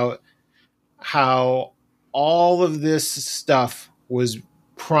about how all of this stuff was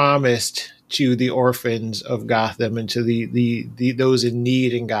promised to the orphans of Gotham and to the those in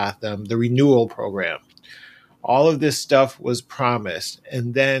need in Gotham, the renewal program. All of this stuff was promised.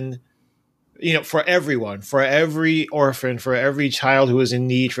 And then, for everyone, for every orphan, for every child who was in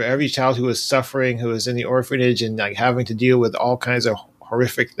need, for every child who was suffering, who was in the orphanage and like having to deal with all kinds of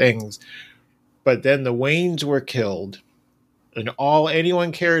horrific things. But then the Waynes were killed, and all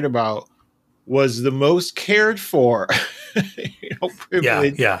anyone cared about was the most cared for,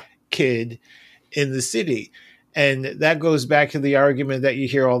 privileged kid in the city. And that goes back to the argument that you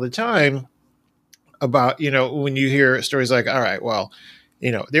hear all the time about, when you hear stories like, all right, well,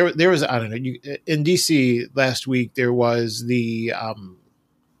 there was, I don't know, in DC last week, there was the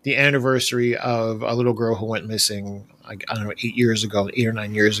anniversary of a little girl who went missing, I don't know, 8 or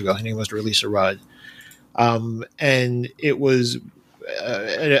 9 years ago. Her name was Releasa Rudd. And it was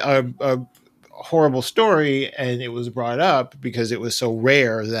a horrible story, and it was brought up because it was so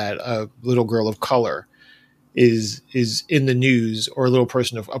rare that a little girl of color is in the news, or a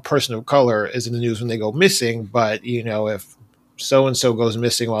person of color is in the news when they go missing. But if so and so goes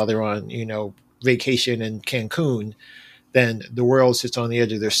missing while they're on vacation in Cancun, then the world sits on the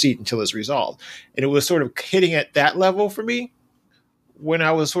edge of their seat until it's resolved. And it was sort of hitting at that level for me when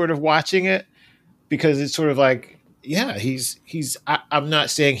I was sort of watching it, because it's sort of like, yeah, I'm not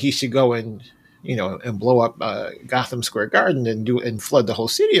saying he should go and blow up Gotham Square Garden and flood the whole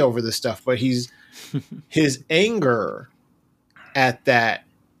city over this stuff. But his anger at that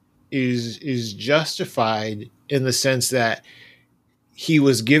is justified in the sense that he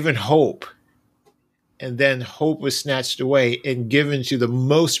was given hope, and then hope was snatched away and given to the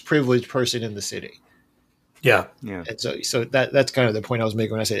most privileged person in the city. Yeah. And so that's kind of the point I was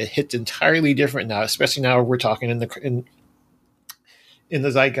making when I said it hits entirely different now, especially now we're talking in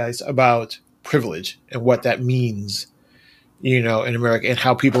the zeitgeist about privilege and what that means, in America, and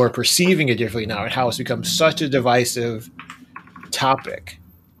how people are perceiving it differently now, and how it's become such a divisive topic.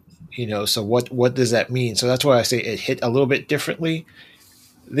 So what does that mean? So that's why I say it hit a little bit differently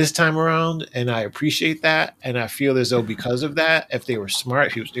this time around, and I appreciate that. And I feel as though because of that, if they were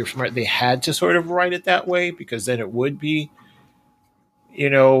smart, they had to sort of write it that way, because then it would be,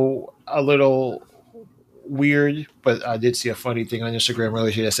 a little weird. But I did see a funny thing on Instagram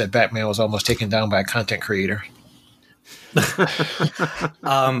earlier that said Batman was almost taken down by a content creator. Can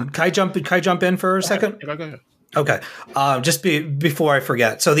I jump in for a second? Go ahead. Okay. Before I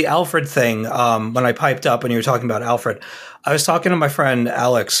forget. So the Alfred thing, when I piped up when you were talking about Alfred, I was talking to my friend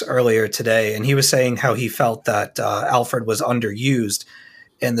Alex earlier today, and he was saying how he felt that Alfred was underused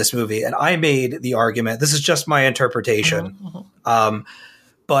in this movie. And I made the argument, this is just my interpretation,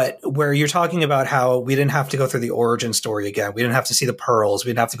 but where you're talking about how we didn't have to go through the origin story again. We didn't have to see the pearls. We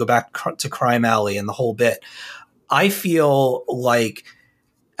didn't have to go back to Crime Alley and the whole bit. I feel like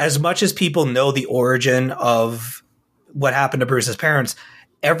as much as people know the origin of what happened to Bruce's parents,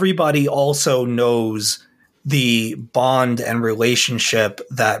 everybody also knows the bond and relationship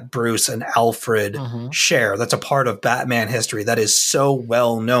that Bruce and Alfred share. That's a part of Batman history that is so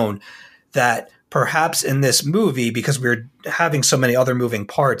well known that perhaps in this movie, because we're having so many other moving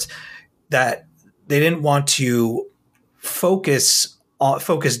parts, that they didn't want to focus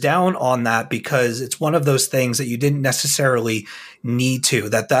down on that, because it's one of those things that you didn't necessarily need to.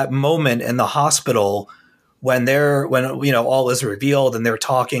 That moment in the hospital when all is revealed and they're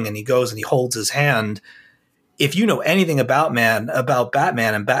talking and he goes and he holds his hand. If you know anything about Batman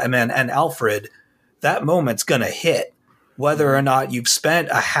and Alfred, that moment's gonna hit, whether or not you've spent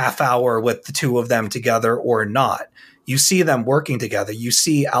a half hour with the two of them together or not. You see them working together. You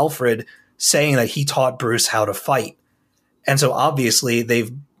see Alfred saying that he taught Bruce how to fight. And so obviously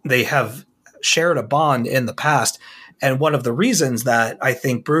they have shared a bond in the past. And one of the reasons that I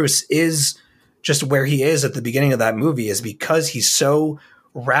think Bruce is just where he is at the beginning of that movie is because he's so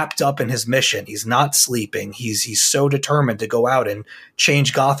wrapped up in his mission. He's not sleeping. He's so determined to go out and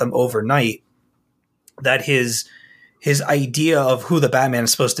change Gotham overnight that his idea of who the Batman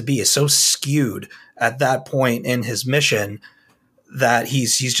is supposed to be is so skewed at that point in his mission that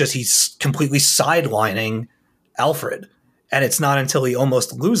he's completely sidelining Alfred. And it's not until he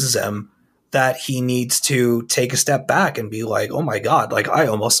almost loses him that he needs to take a step back and be like, oh my God, like I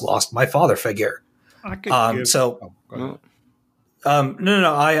almost lost my father figure. No,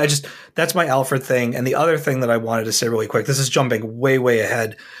 I just, that's my Alfred thing. And the other thing that I wanted to say really quick, this is jumping way, way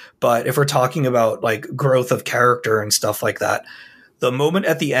ahead, but if we're talking about like growth of character and stuff like that, the moment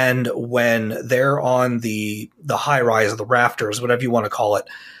at the end when they're on the high rise, the rafters, whatever you want to call it,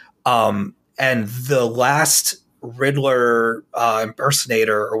 and the last Riddler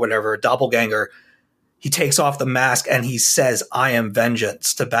impersonator or whatever, doppelganger, he takes off the mask and he says, "I am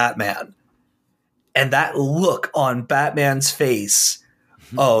vengeance" to Batman. And that look on Batman's face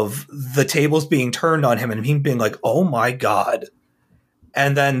of the tables being turned on him and him being like, oh my God.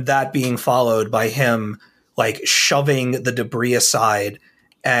 And then that being followed by him like shoving the debris aside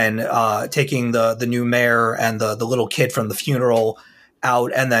and taking the new mayor and the little kid from the funeral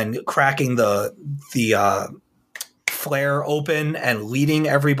out and then cracking the flare open and leading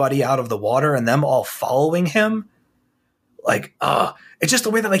everybody out of the water and them all following him. Like, it's just the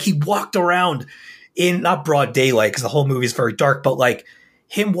way that like he walked around in not broad daylight because the whole movie is very dark, but like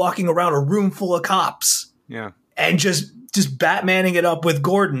him walking around a room full of cops. Yeah. And just Batmaning it up with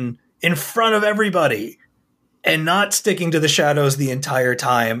Gordon in front of everybody and not sticking to the shadows the entire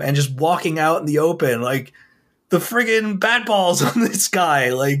time and just walking out in the open like the friggin' bat balls on this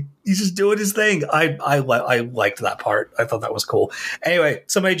guy. Like he's just doing his thing. I liked that part. I thought that was cool. Anyway,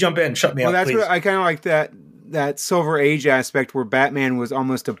 somebody jump in, shut me up, that's please. what I kind of like that Silver Age aspect where Batman was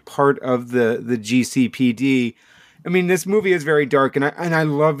almost a part of the GCPD. I mean, this movie is very dark, and I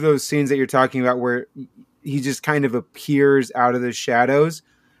love those scenes that you're talking about where he just kind of appears out of the shadows.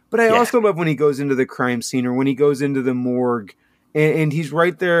 But I also love when he goes into the crime scene or when he goes into the morgue and he's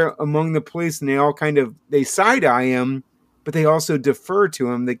right there among the police and they all they side-eye him, but they also defer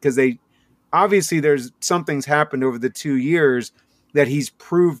to him because obviously something's happened over the 2 years that he's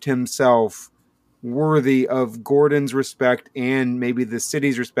proved himself worthy of Gordon's respect and maybe the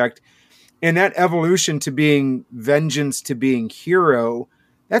city's respect. And that evolution to being vengeance to being hero,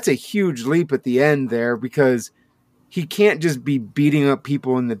 that's a huge leap at the end there because he can't just be beating up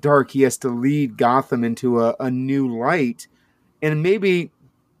people in the dark. He has to lead Gotham into a new light. And maybe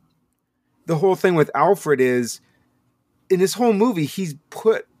the whole thing with Alfred is, in this whole movie, he's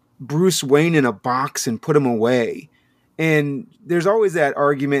put Bruce Wayne in a box and put him away. And there's always that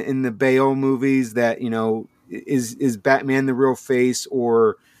argument in the Bale movies that, you know, is Batman the real face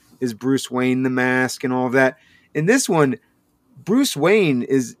or is Bruce Wayne the mask and all of that. In this one, Bruce Wayne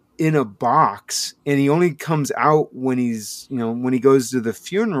is in a box and he only comes out when when he goes to the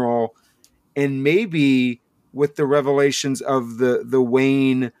funeral, and maybe with the revelations of the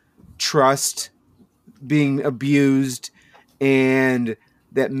Wayne trust being abused and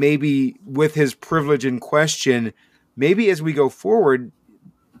that maybe with his privilege in question, maybe as we go forward,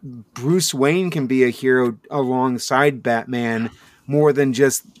 Bruce Wayne can be a hero alongside Batman more than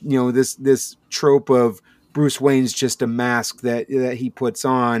just, this trope of Bruce Wayne's just a mask that he puts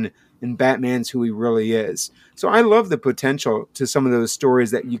on and Batman's who he really is. So I love the potential to some of those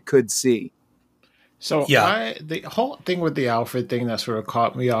stories that you could see. So the whole thing with the Alfred thing that sort of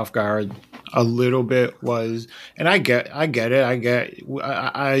caught me off guard a little bit was, and I get it.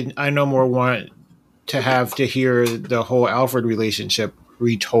 I no more want to have to hear the whole Alfred relationship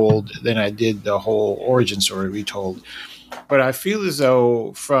retold than I did the whole origin story retold. But I feel as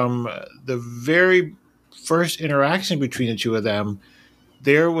though from the very first interaction between the two of them,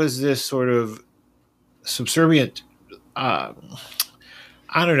 there was this sort of subservient,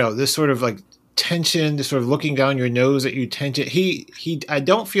 this sort of like tension, this sort of looking down your nose at you tension. I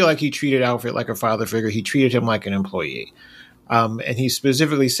don't feel like he treated Alfred like a father figure. He treated him like an employee. And he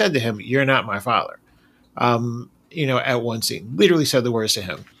specifically said to him, "You're not my father." At one scene, literally said the words to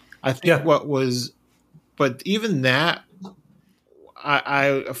him. I think but even that,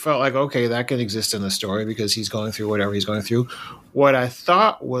 I felt like, okay, that can exist in the story because he's going through whatever he's going through. What I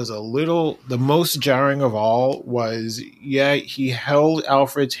thought was the most jarring of all was, he held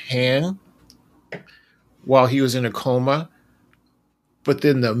Alfred's hand while he was in a coma, but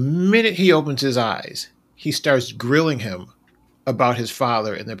then the minute he opens his eyes, he starts grilling him about his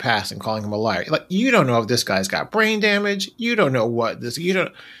father in the past and calling him a liar. Like, you don't know if this guy's got brain damage. You don't know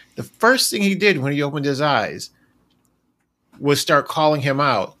the first thing he did when he opened his eyes was start calling him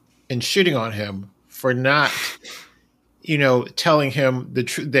out and shitting on him for not telling him the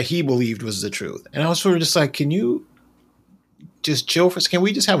truth that he believed was the truth. And I was sort of just like, can you just chill for a second? Can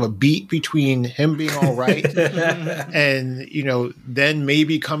we just have a beat between him being all right and, then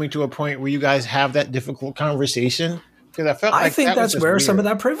maybe coming to a point where you guys have that difficult conversation? Because I think that's where some of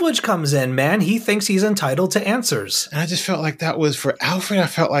that privilege comes in, man. He thinks he's entitled to answers. And I just felt like that was for Alfred. I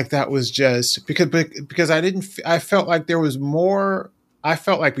felt like that was just because I felt like there was more. I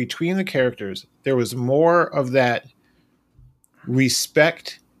felt like between the characters, there was more of that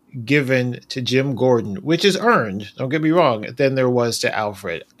respect given to Jim Gordon, which is earned, don't get me wrong, than there was to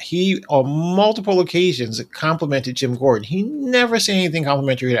Alfred. He, on multiple occasions, complimented Jim Gordon. He never said anything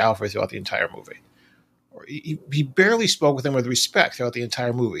complimentary to Alfred throughout the entire movie. He barely spoke with him with respect throughout the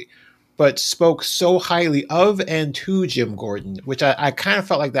entire movie, but spoke so highly of and to Jim Gordon, which I kind of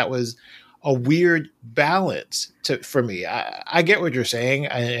felt like that was a weird balance for me. I get what you're saying,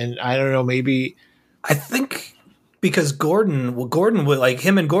 and I don't know, maybe... I think because Gordon, like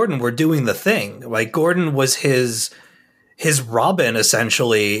him and Gordon were doing the thing. Like Gordon was his Robin,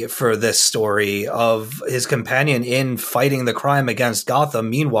 essentially, for this story of his companion in fighting the crime against Gotham.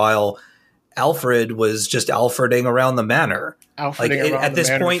 Meanwhile, Alfred was just Alfreding around the manor. At this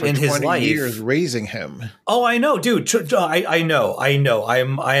point in his life, years raising him. Oh, I know, dude. I know.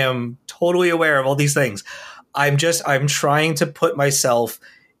 I am totally aware of all these things. I'm trying to put myself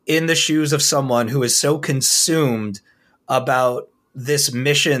in the shoes of someone who is so consumed about this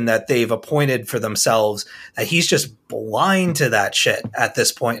mission that they've appointed for themselves that he's just blind to that shit at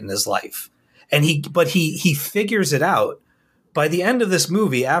this point in his life. And he figures it out. By the end of this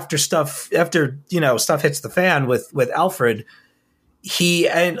movie, after stuff hits the fan with Alfred,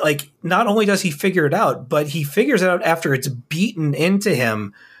 not only does he figure it out, but he figures it out after it's beaten into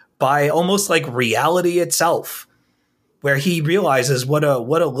him by almost like reality itself, where he realizes what a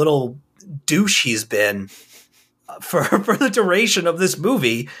little douche he's been for the duration of this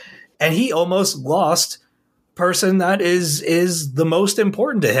movie, and he almost lost person that is the most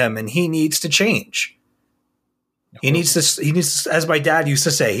important to him, and he needs to change. He needs to, as my dad used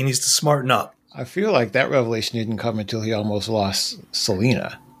to say, he needs to smarten up. I feel like that revelation didn't come until he almost lost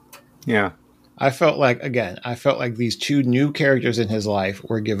Selena. Yeah. I felt like these two new characters in his life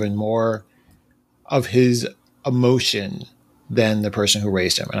were given more of his emotion than the person who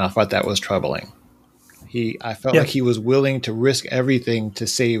raised him. And I thought that was troubling. I felt like he was willing to risk everything to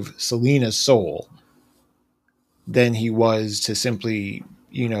save Selena's soul than he was to simply,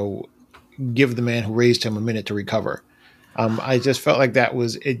 give the man who raised him a minute to recover. I just felt like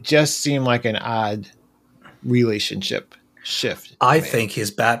it just seemed like an odd relationship shift. I think his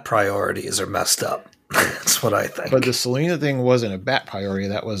bat priorities are messed up. That's what I think. But the Selena thing wasn't a bat priority.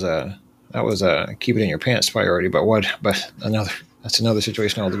 That was a keep it in your pants priority. That's another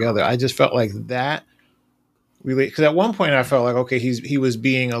situation altogether. I just felt like that really, because at one point I felt like, okay, he was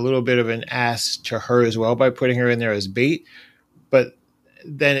being a little bit of an ass to her as well by putting her in there as bait. But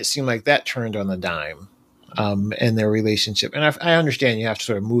then it seemed like that turned on the dime in their relationship. And I understand you have to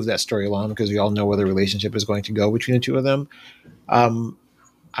sort of move that story along because we all know where the relationship is going to go between the two of them. I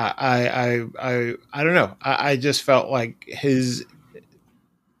don't know. I just felt like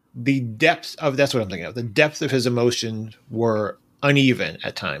the depth of, that's what I'm thinking of. The depth of his emotions were uneven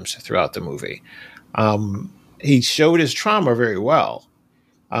at times throughout the movie. He showed his trauma very well.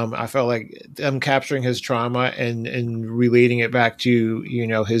 I felt like them capturing his trauma and relating it back to,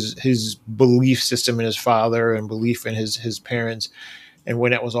 his belief system in his father and belief in his parents. And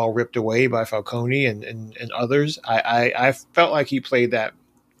when that was all ripped away by Falcone and others, I felt like he played that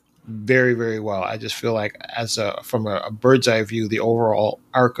very, very well. I just feel like from a bird's eye view, the overall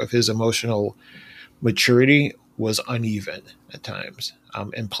arc of his emotional maturity was uneven at times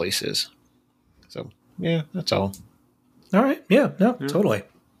in places. So, yeah, that's all. All right. Yeah, no, totally.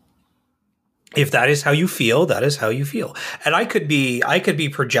 If that is how you feel, that is how you feel. And I could be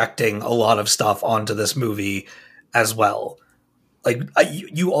projecting a lot of stuff onto this movie as well. Like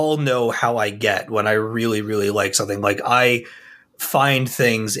you all know how I get when I really, really like something. Like I find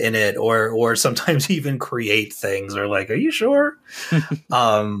things in it or sometimes even create things or like, are you sure?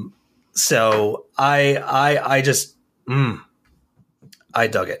 So I just, I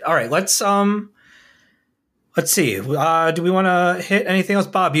dug it. All right, let's see. Do we want to hit anything else?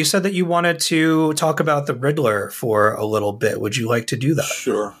 Bob, you said that you wanted to talk about the Riddler for a little bit. Would you like to do that?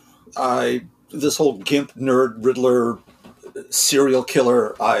 Sure. This whole gimp nerd Riddler serial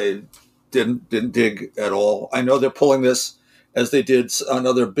killer, I didn't dig at all. I know they're pulling this as they did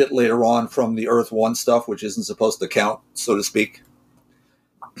another bit later on from the Earth 1 stuff, which isn't supposed to count, so to speak.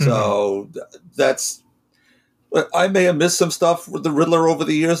 Mm-hmm. So that's... I may have missed some stuff with the Riddler over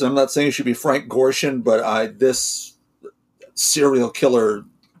the years. I'm not saying it should be Frank Gorshin, but serial killer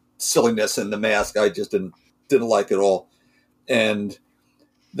silliness in the mask. I just didn't like it all. And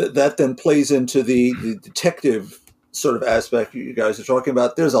that then plays into the detective sort of aspect you guys are talking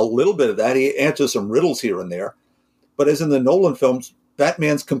about. There's a little bit of that. He answers some riddles here and there. But as in the Nolan films,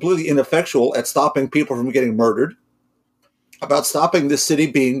 Batman's completely ineffectual at stopping people from getting murdered, about stopping this city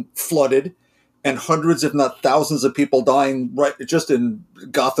being flooded, and hundreds, if not thousands, of people dying right just in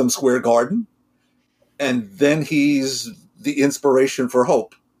Gotham Square Garden. And then he's the inspiration for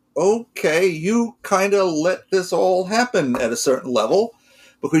hope. Okay, you kind of let this all happen at a certain level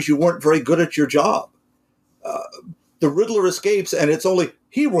because you weren't very good at your job. The Riddler escapes, and it's only,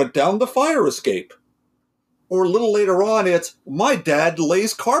 he went down the fire escape. Or a little later on, it's, my dad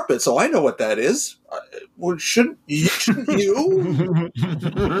lays carpet, so I know what that is. Well, shouldn't you?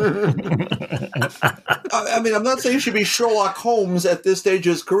 I mean, I'm not saying you should be Sherlock Holmes at this stage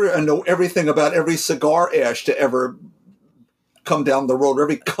of his career and know everything about every cigar ash to ever come down the road, or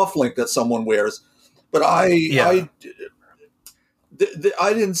every cufflink that someone wears. But I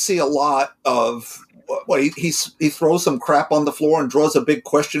didn't see a lot of, he throws some crap on the floor and draws a big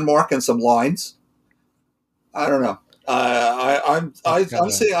question mark and some lines. I don't know. I'm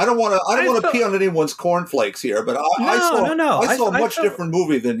saying I don't want to pee on anyone's cornflakes here, but I saw a much different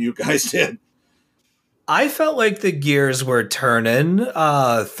movie than you guys did. I felt like the gears were turning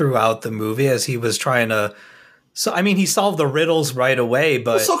throughout the movie as he was trying to. So I mean, he solved the riddles right away,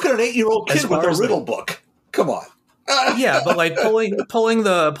 but so could an 8-year-old kid with a riddle book. Come on. Yeah, but like pulling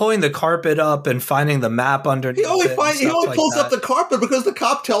the carpet up and finding the map underneath. He only pulls up the carpet because the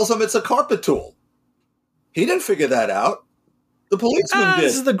cop tells him it's a carpet tool. He didn't figure that out. The policeman did.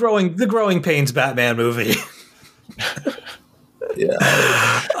 This is the growing pains Batman movie. Yeah.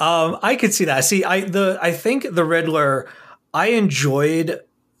 I could see that. See, I think the Riddler, I enjoyed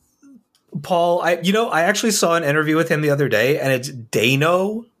Paul. I actually saw an interview with him the other day, and it's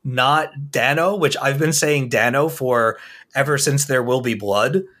Dano, not Dano, which I've been saying Dano for ever since There Will Be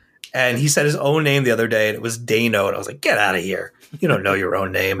Blood. And he said his own name the other day, and it was Dano. And I was like, get out of here. You don't know your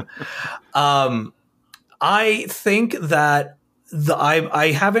own name. I think that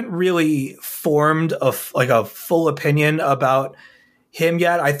I haven't really formed a full opinion about him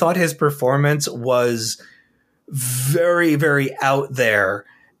yet. I thought his performance was very, very out there.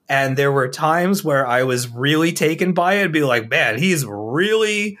 And there were times where I was really taken by it and be like, man, he's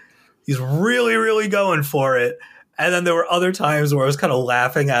really, really going for it. And then there were other times where I was kind of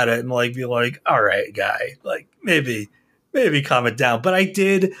laughing at it and like be like, all right, guy, like maybe calm it down. But I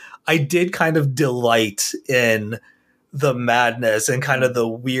did kind of delight in the madness and kind of the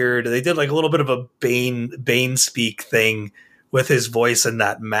weird. They did like a little bit of a Bane speak thing with his voice and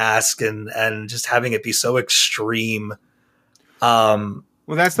that mask and just having it be so extreme.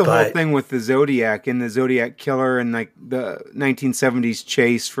 Well, that's the whole thing with the Zodiac and the Zodiac Killer and like the 1970s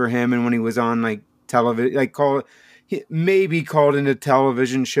chase for him. And when he was on like television, like maybe called into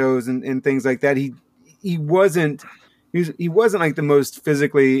television shows and things like that. He wasn't like the most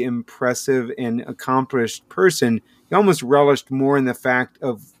physically impressive and accomplished person. He almost relished more in the fact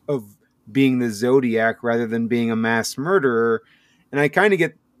of being the Zodiac rather than being a mass murderer. And I kind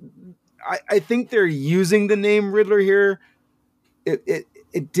of I think they're using the name Riddler here.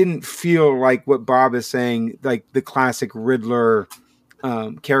 It didn't feel like what Bob is saying, like the classic Riddler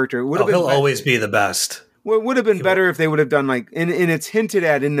character. He'll always be the best. Well, it would have been better if they would have done like, and it's hinted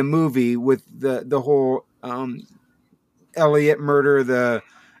at in the movie with the whole Elliot murder.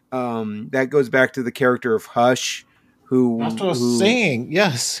 That goes back to the character of Hush, who that's what I was saying.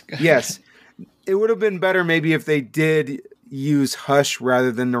 Yes, yes, it would have been better maybe if they did use Hush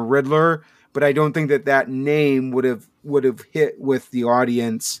rather than the Riddler. But I don't think that name would have hit with the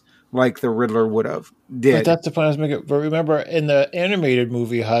audience like the Riddler would have did. But that's the point I was making. But remember, in the animated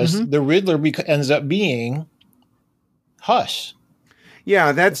movie Hush, the Riddler ends up being Hush.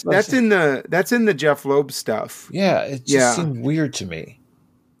 Yeah, that's in the Jeff Loeb stuff. Yeah, it just seemed weird to me.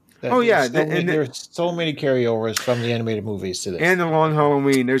 There's so many carryovers from the animated movies to this, and the Long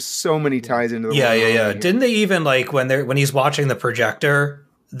Halloween. There's so many ties into the yeah. Didn't they even like when he's watching the projector?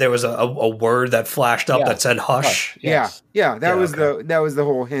 There was a word that flashed up that said "hush." Yes. Yeah. That was the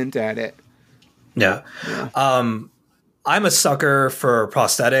whole hint at it. Yeah. I'm a sucker for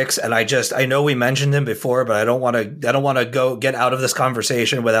prosthetics, and I know we mentioned him before, but I don't want to go get out of this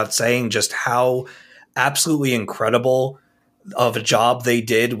conversation without saying just how absolutely incredible of a job they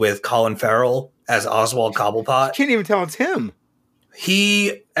did with Colin Farrell as Oswald Cobblepot. Can't even tell it's him.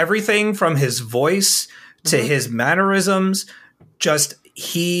 Everything from his voice to his mannerisms, just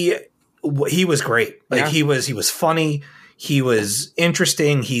he was great. Like he was funny. He was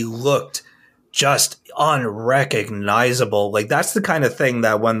interesting. He looked just unrecognizable. Like, that's the kind of thing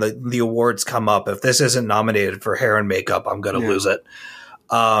that when the awards come up, if this isn't nominated for hair and makeup, I'm going to lose it.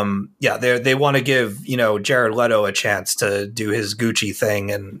 They want to give, Jared Leto a chance to do his Gucci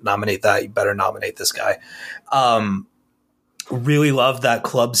thing and nominate that. You better nominate this guy. Really love that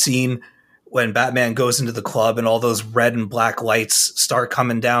club scene when Batman goes into the club and all those red and black lights start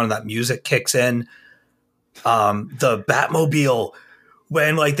coming down and that music kicks in. The Batmobile,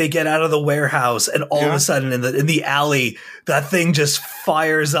 when like they get out of the warehouse and all of a sudden in the alley, that thing just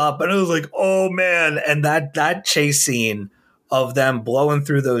fires up, and it was like, oh man. And that chase scene of them blowing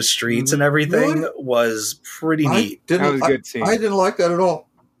through those streets and everything was pretty neat. That was a good scene. I didn't like that at all.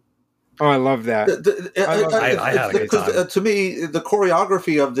 Oh, I love that. I had a good time. To me, the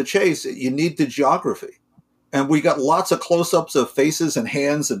choreography of the chase, you need the geography. And we got lots of close-ups of faces and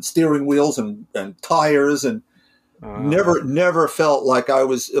hands and steering wheels and tires, and never felt like I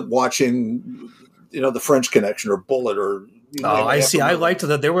was watching, the French Connection or Bullet or. I see. I liked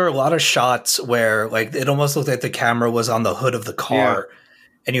that there were a lot of shots where like it almost looked like the camera was on the hood of the car,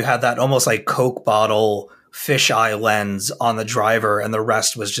 and you had that almost like Coke bottle fisheye lens on the driver, and the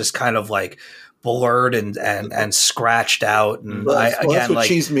rest was just kind of like blurred and scratched out. And that's what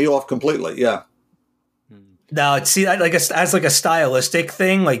cheesed me off completely. Yeah. Now, see, as like a stylistic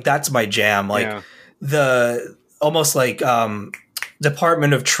thing, like that's my jam. Like the almost like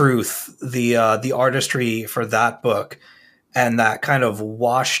Department of Truth, the artistry for that book, and that kind of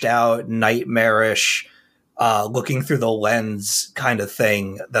washed out, nightmarish, looking through the lens kind of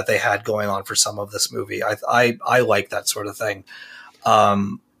thing that they had going on for some of this movie. I like that sort of thing.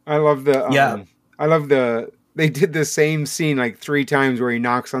 I love they did the same scene like 3 times where he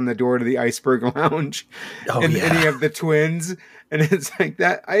knocks on the door to the Iceberg Lounge and any of the twins. And it's like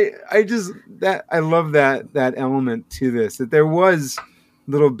that. I love that element to this, that there was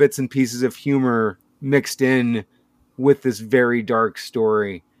little bits and pieces of humor mixed in with this very dark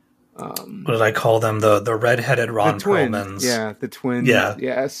story. What did I call them? The redheaded Ron Perlmans. Yeah. The twins. Yeah.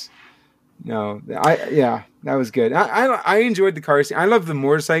 Yes. No, that was good. I enjoyed the car scene. I love the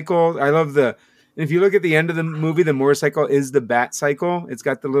motorcycle. I love if you look at the end of the movie, the motorcycle is the bat cycle. It's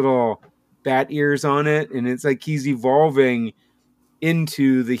got the little bat ears on it, and it's like he's evolving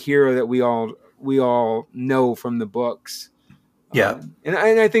into the hero that we all know from the books. Yeah, and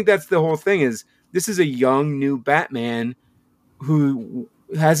I think that's the whole thing. Is this is a young new Batman who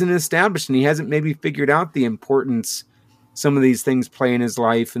hasn't established, and he hasn't maybe figured out the importance some of these things play in his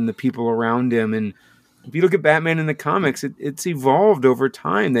life and the people around him. And if you look at Batman in the comics, it's evolved over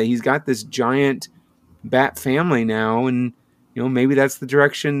time, that he's got this giant bat family now. And, maybe that's the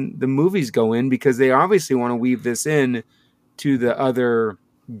direction the movies go in, because they obviously want to weave this in to the other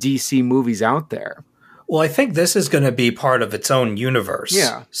DC movies out there. Well, I think this is going to be part of its own universe.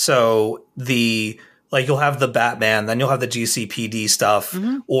 Yeah. So you'll have the Batman, then you'll have the GCPD stuff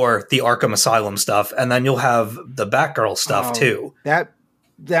or the Arkham Asylum stuff, and then you'll have the Batgirl stuff too.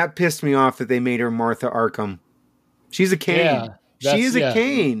 That pissed me off that they made her Martha Arkham. She's a Kane. Yeah, she is a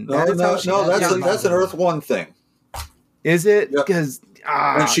Kane. No, that's an Earth One thing. Is it? Because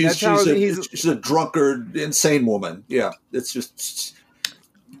she's a drunkard, insane woman. Yeah, it's just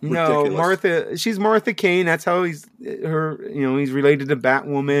ridiculous. No, Martha. She's Martha Kane. That's how he's related to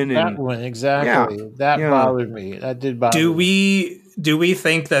Batwoman. Batwoman, exactly. Yeah, that bothered me. That did bother me. Do we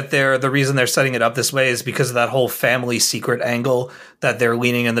think that the reason they're setting it up this way is because of that whole family secret angle, that they're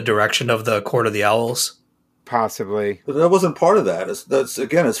leaning in the direction of the Court of the Owls? Possibly. But that wasn't part of that.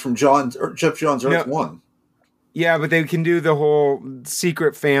 It's from Jeff Johns' Earth One. Yeah, but they can do the whole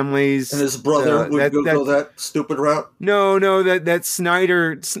secret families. And his brother would go that stupid route? No, that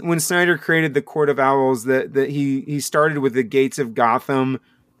Snyder, when Snyder created the Court of Owls, that he started with the Gates of Gotham,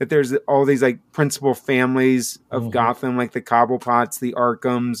 that there's all these like principal families of Gotham, like the Cobblepots, the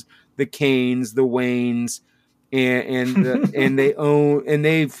Arkhams, the Kanes, the Waynes, and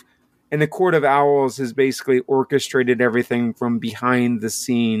the Court of Owls has basically orchestrated everything from behind the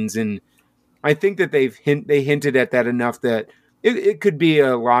scenes. And I think that they hinted at that enough that it could be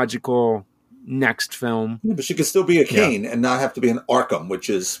a logical next film. Yeah, but she could still be a Kane and not have to be an Arkham, which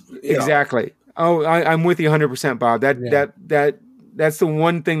is exactly. Oh, I'm with you 100%, Bob. That's the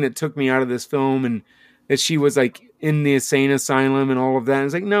one thing that took me out of this film, and that she was like in the insane asylum and all of that. I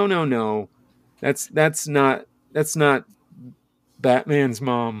was like, no, that's not Batman's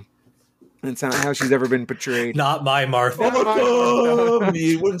mom. That's not how she's ever been portrayed. Not my Martha.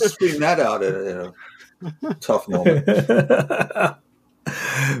 You wouldn't scream that out in a tough moment.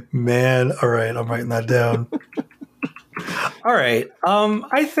 Man, all right, I'm writing that down. All right,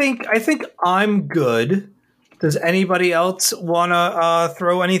 I think I'm good. Does anybody else want to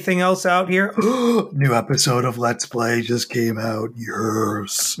throw anything else out here? New episode of Let's Play just came out.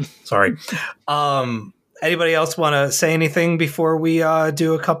 Yes. Sorry. Anybody else want to say anything before we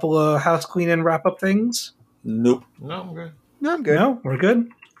do a couple of house clean and wrap up things? Nope. No, I'm good. No, I'm good. No, we're good.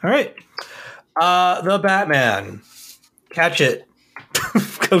 All right. The Batman. Catch it.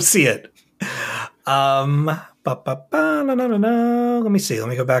 Go see it. Let me see. Let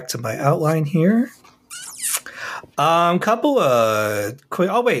me go back to my outline here. Couple of quick.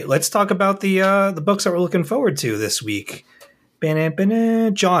 Oh wait, let's talk about the books that we're looking forward to this week.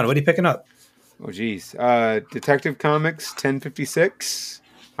 John, what are you picking up? Oh geez, Detective Comics 1056.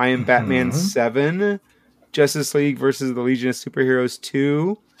 I Am Batman 7. Justice League versus the Legion of Superheroes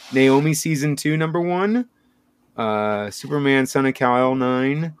 2. Naomi Season 2 number 1. Superman Son of Kal-El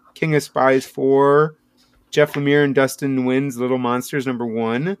 9. King of Spies 4. Jeff Lemire and Dustin Nguyen's Little Monsters number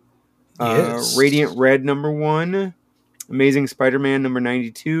 1. Yes. Radiant Red number 1. Amazing Spider-Man number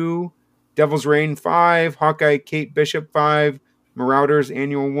 92. Devil's Reign 5. Hawkeye Kate Bishop 5. Marauders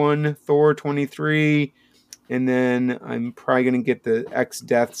Annual 1. Thor 23. And then I'm probably going to get the X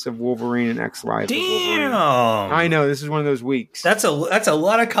Deaths of Wolverine and X Lives of Wolverine. Damn. I know, this is one of those weeks. That's a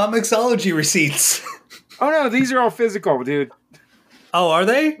lot of Comixology receipts. Oh no, these are all physical, dude. Oh, are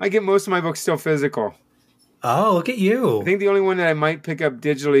they? I get most of my books still physical. Oh, look at you. I think the only one that I might pick up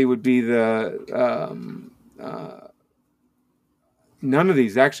digitally would be the none of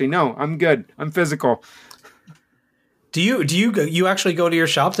these actually. No, I'm good. I'm physical. Do you actually go to your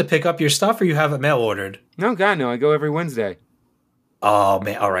shop to pick up your stuff, or you have it mail ordered? No, God, no. I go every Wednesday. Oh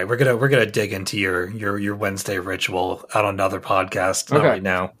man! All right, we're gonna dig into your Wednesday ritual on another podcast. Not right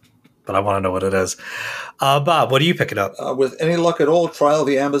now, but I want to know what it is. Bob, what are you picking up? With any luck at all, Trial of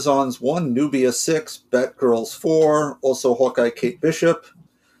the Amazons 1, Nubia 6, Batgirls 4, also Hawkeye Kate Bishop.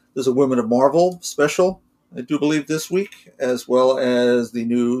 There's a Women of Marvel special, I do believe, this week, as well as the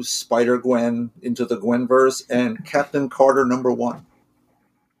new Spider-Gwen Into the Gwenverse and Captain Carter number 1.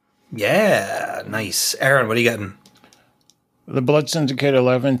 Yeah, nice. Aaron, what are you getting? The Blood Syndicate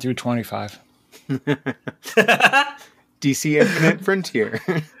 11 through 25. DC Infinite Frontier.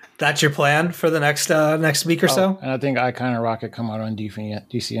 That's your plan for the next week or so? And I think Icon and Rocket come out on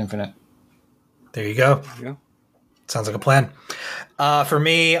DC Infinite. There you go. Yeah. Sounds like a plan. For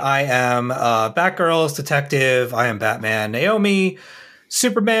me, I am Batgirls, Detective, I Am Batman, Naomi,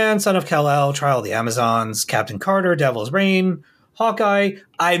 Superman, Son of Kal-El, Trial of the Amazons, Captain Carter, Devil's Reign, Hawkeye.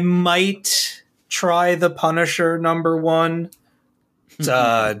 I might try the Punisher number 1.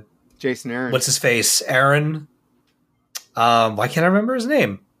 Jason Aaron. What's his face? Aaron. Why can't I remember his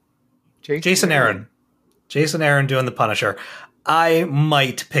name? Jason Aaron. Jason Aaron doing the Punisher. I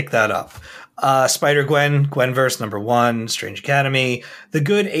might pick that up. Spider-Gwen, Gwenverse number 1, Strange Academy, The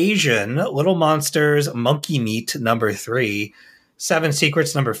Good Asian, Little Monsters, Monkey Meat number 3, 7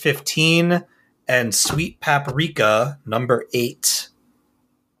 Secrets number 15, and Sweet Paprika number 8.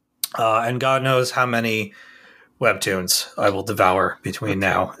 And God knows how many webtoons I will devour between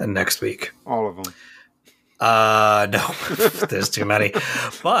now and next week. All of them. No, there's too many.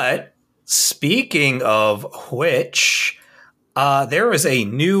 But speaking of which, there is a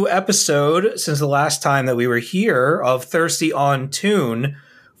new episode since the last time that we were here of Thirsty on Tune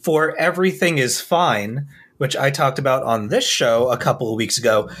for Everything is Fine, which I talked about on this show a couple of weeks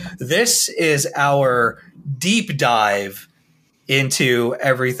ago. This is our deep dive into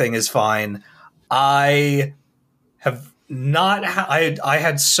Everything is Fine. I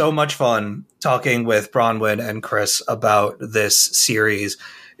had so much fun talking with Bronwyn and Chris about this series.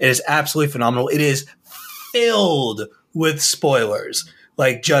 It is absolutely phenomenal. It is filled with spoilers,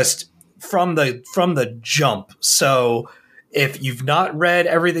 like just from the jump. So if you've not read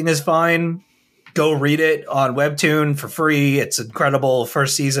Everything is Fine, go read it on Webtoon for free. It's incredible.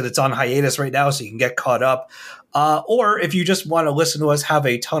 First season, it's on hiatus right now, so you can get caught up. Or if you just want to listen to us have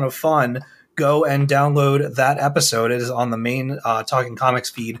a ton of fun, go and download that episode. It is on the main Talking Comics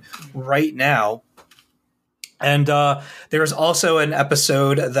feed right now. And there's also an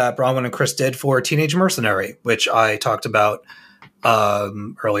episode that Bronwyn and Chris did for Teenage Mercenary, which I talked about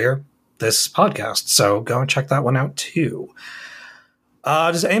earlier this podcast. So go and check that one out too.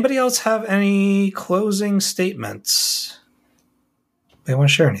 Does anybody else have any closing statements? They want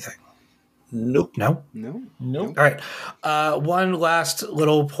to share anything? Nope. No? Nope. All right. One last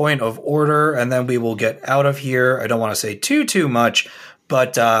little point of order, and then we will get out of here. I don't want to say too much,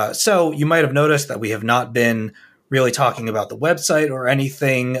 but so you might have noticed that we have not been really talking about the website or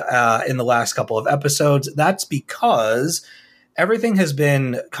anything in the last couple of episodes. That's because everything has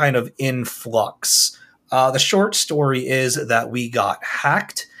been kind of in flux. The short story is that we got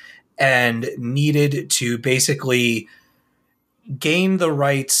hacked, and needed to basically gain the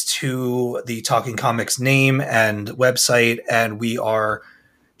rights to the Talking Comics name and website, and we are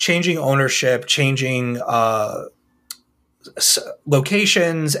changing ownership, changing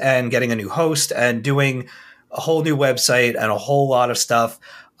locations, and getting a new host, and doing a whole new website and a whole lot of stuff.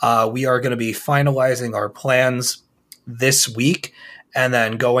 We are going to be finalizing our plans this week and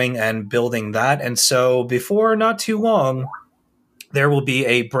then going and building that. And so before not too long, there will be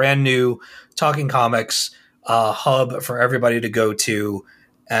a brand new Talking Comics hub for everybody to go to.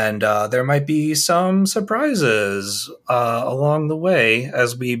 And there might be some surprises along the way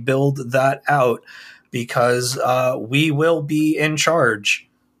as we build that out, because we will be in charge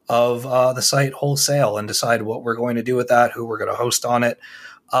of the site wholesale and decide what we're going to do with that, who we're going to host on it,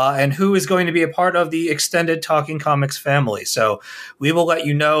 and who is going to be a part of the extended Talking Comics family. So we will let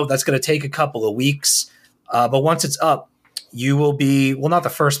you know. That's going to take a couple of weeks. But once it's up, you will be, well, not the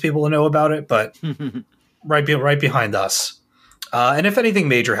first people to know about it, but right behind us. And if anything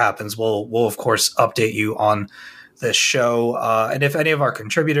major happens, we'll of course update you on this show. And if any of our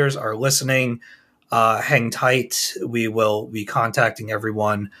contributors are listening, hang tight. We will be contacting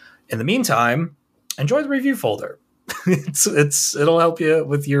everyone. In the meantime, enjoy the review folder. It'll help you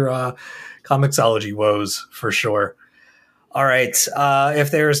with your Comixology woes for sure. All right.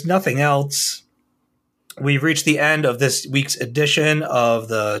 If there's nothing else, we've reached the end of this week's edition of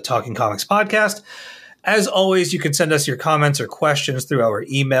the Talking Comics podcast. As always, you can send us your comments or questions through our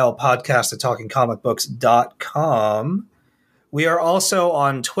email, podcast@talkingcomicbooks.com. We are also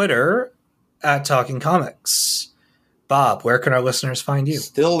on Twitter @Talking Comics. Bob, where can our listeners find you?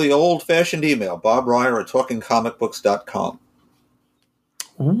 Still the old-fashioned email, bobryer@talkingcomicbooks.com.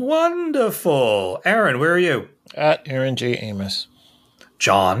 Wonderful. Aaron, where are you? @Aaron J. Amos.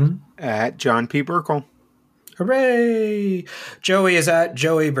 John? @John P. Burkle. Hooray! Joey is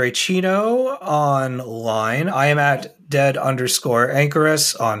 @Joey Bracino online. I am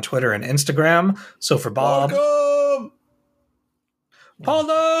 @dead_Anchorus on Twitter and Instagram. So for Bob. Welcome!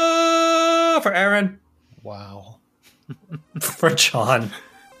 Paula! For Aaron. Wow. For John.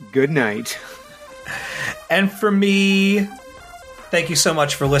 Good night. And for me, thank you so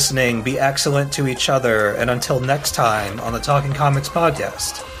much for listening. Be excellent to each other. And until next time on the Talking Comics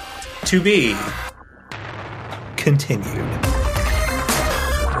podcast, to be continued.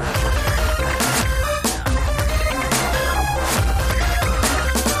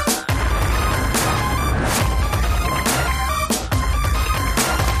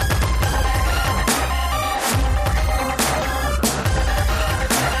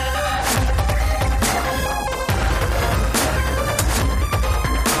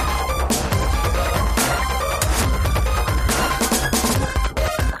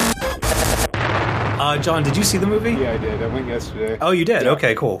 John, did you see the movie? Yeah, I did. I went yesterday. Oh, you did? Yeah.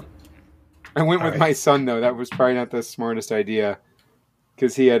 Okay, cool. I went with my son, though. That was probably not the smartest idea.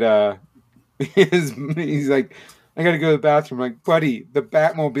 Because he had, he's like, I gotta go to the bathroom. I'm like, buddy, the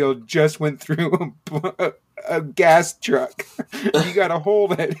Batmobile just went through a gas truck. You gotta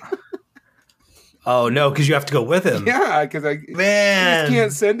hold it. Oh, no, because you have to go with him. Yeah, because I just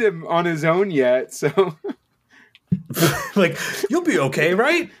can't send him on his own yet, so... Like, you'll be okay,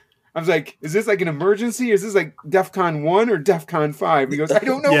 right? I was like, is this like an emergency? Is this like DEFCON 1 or DEFCON 5? He goes, I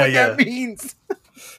don't know what that means.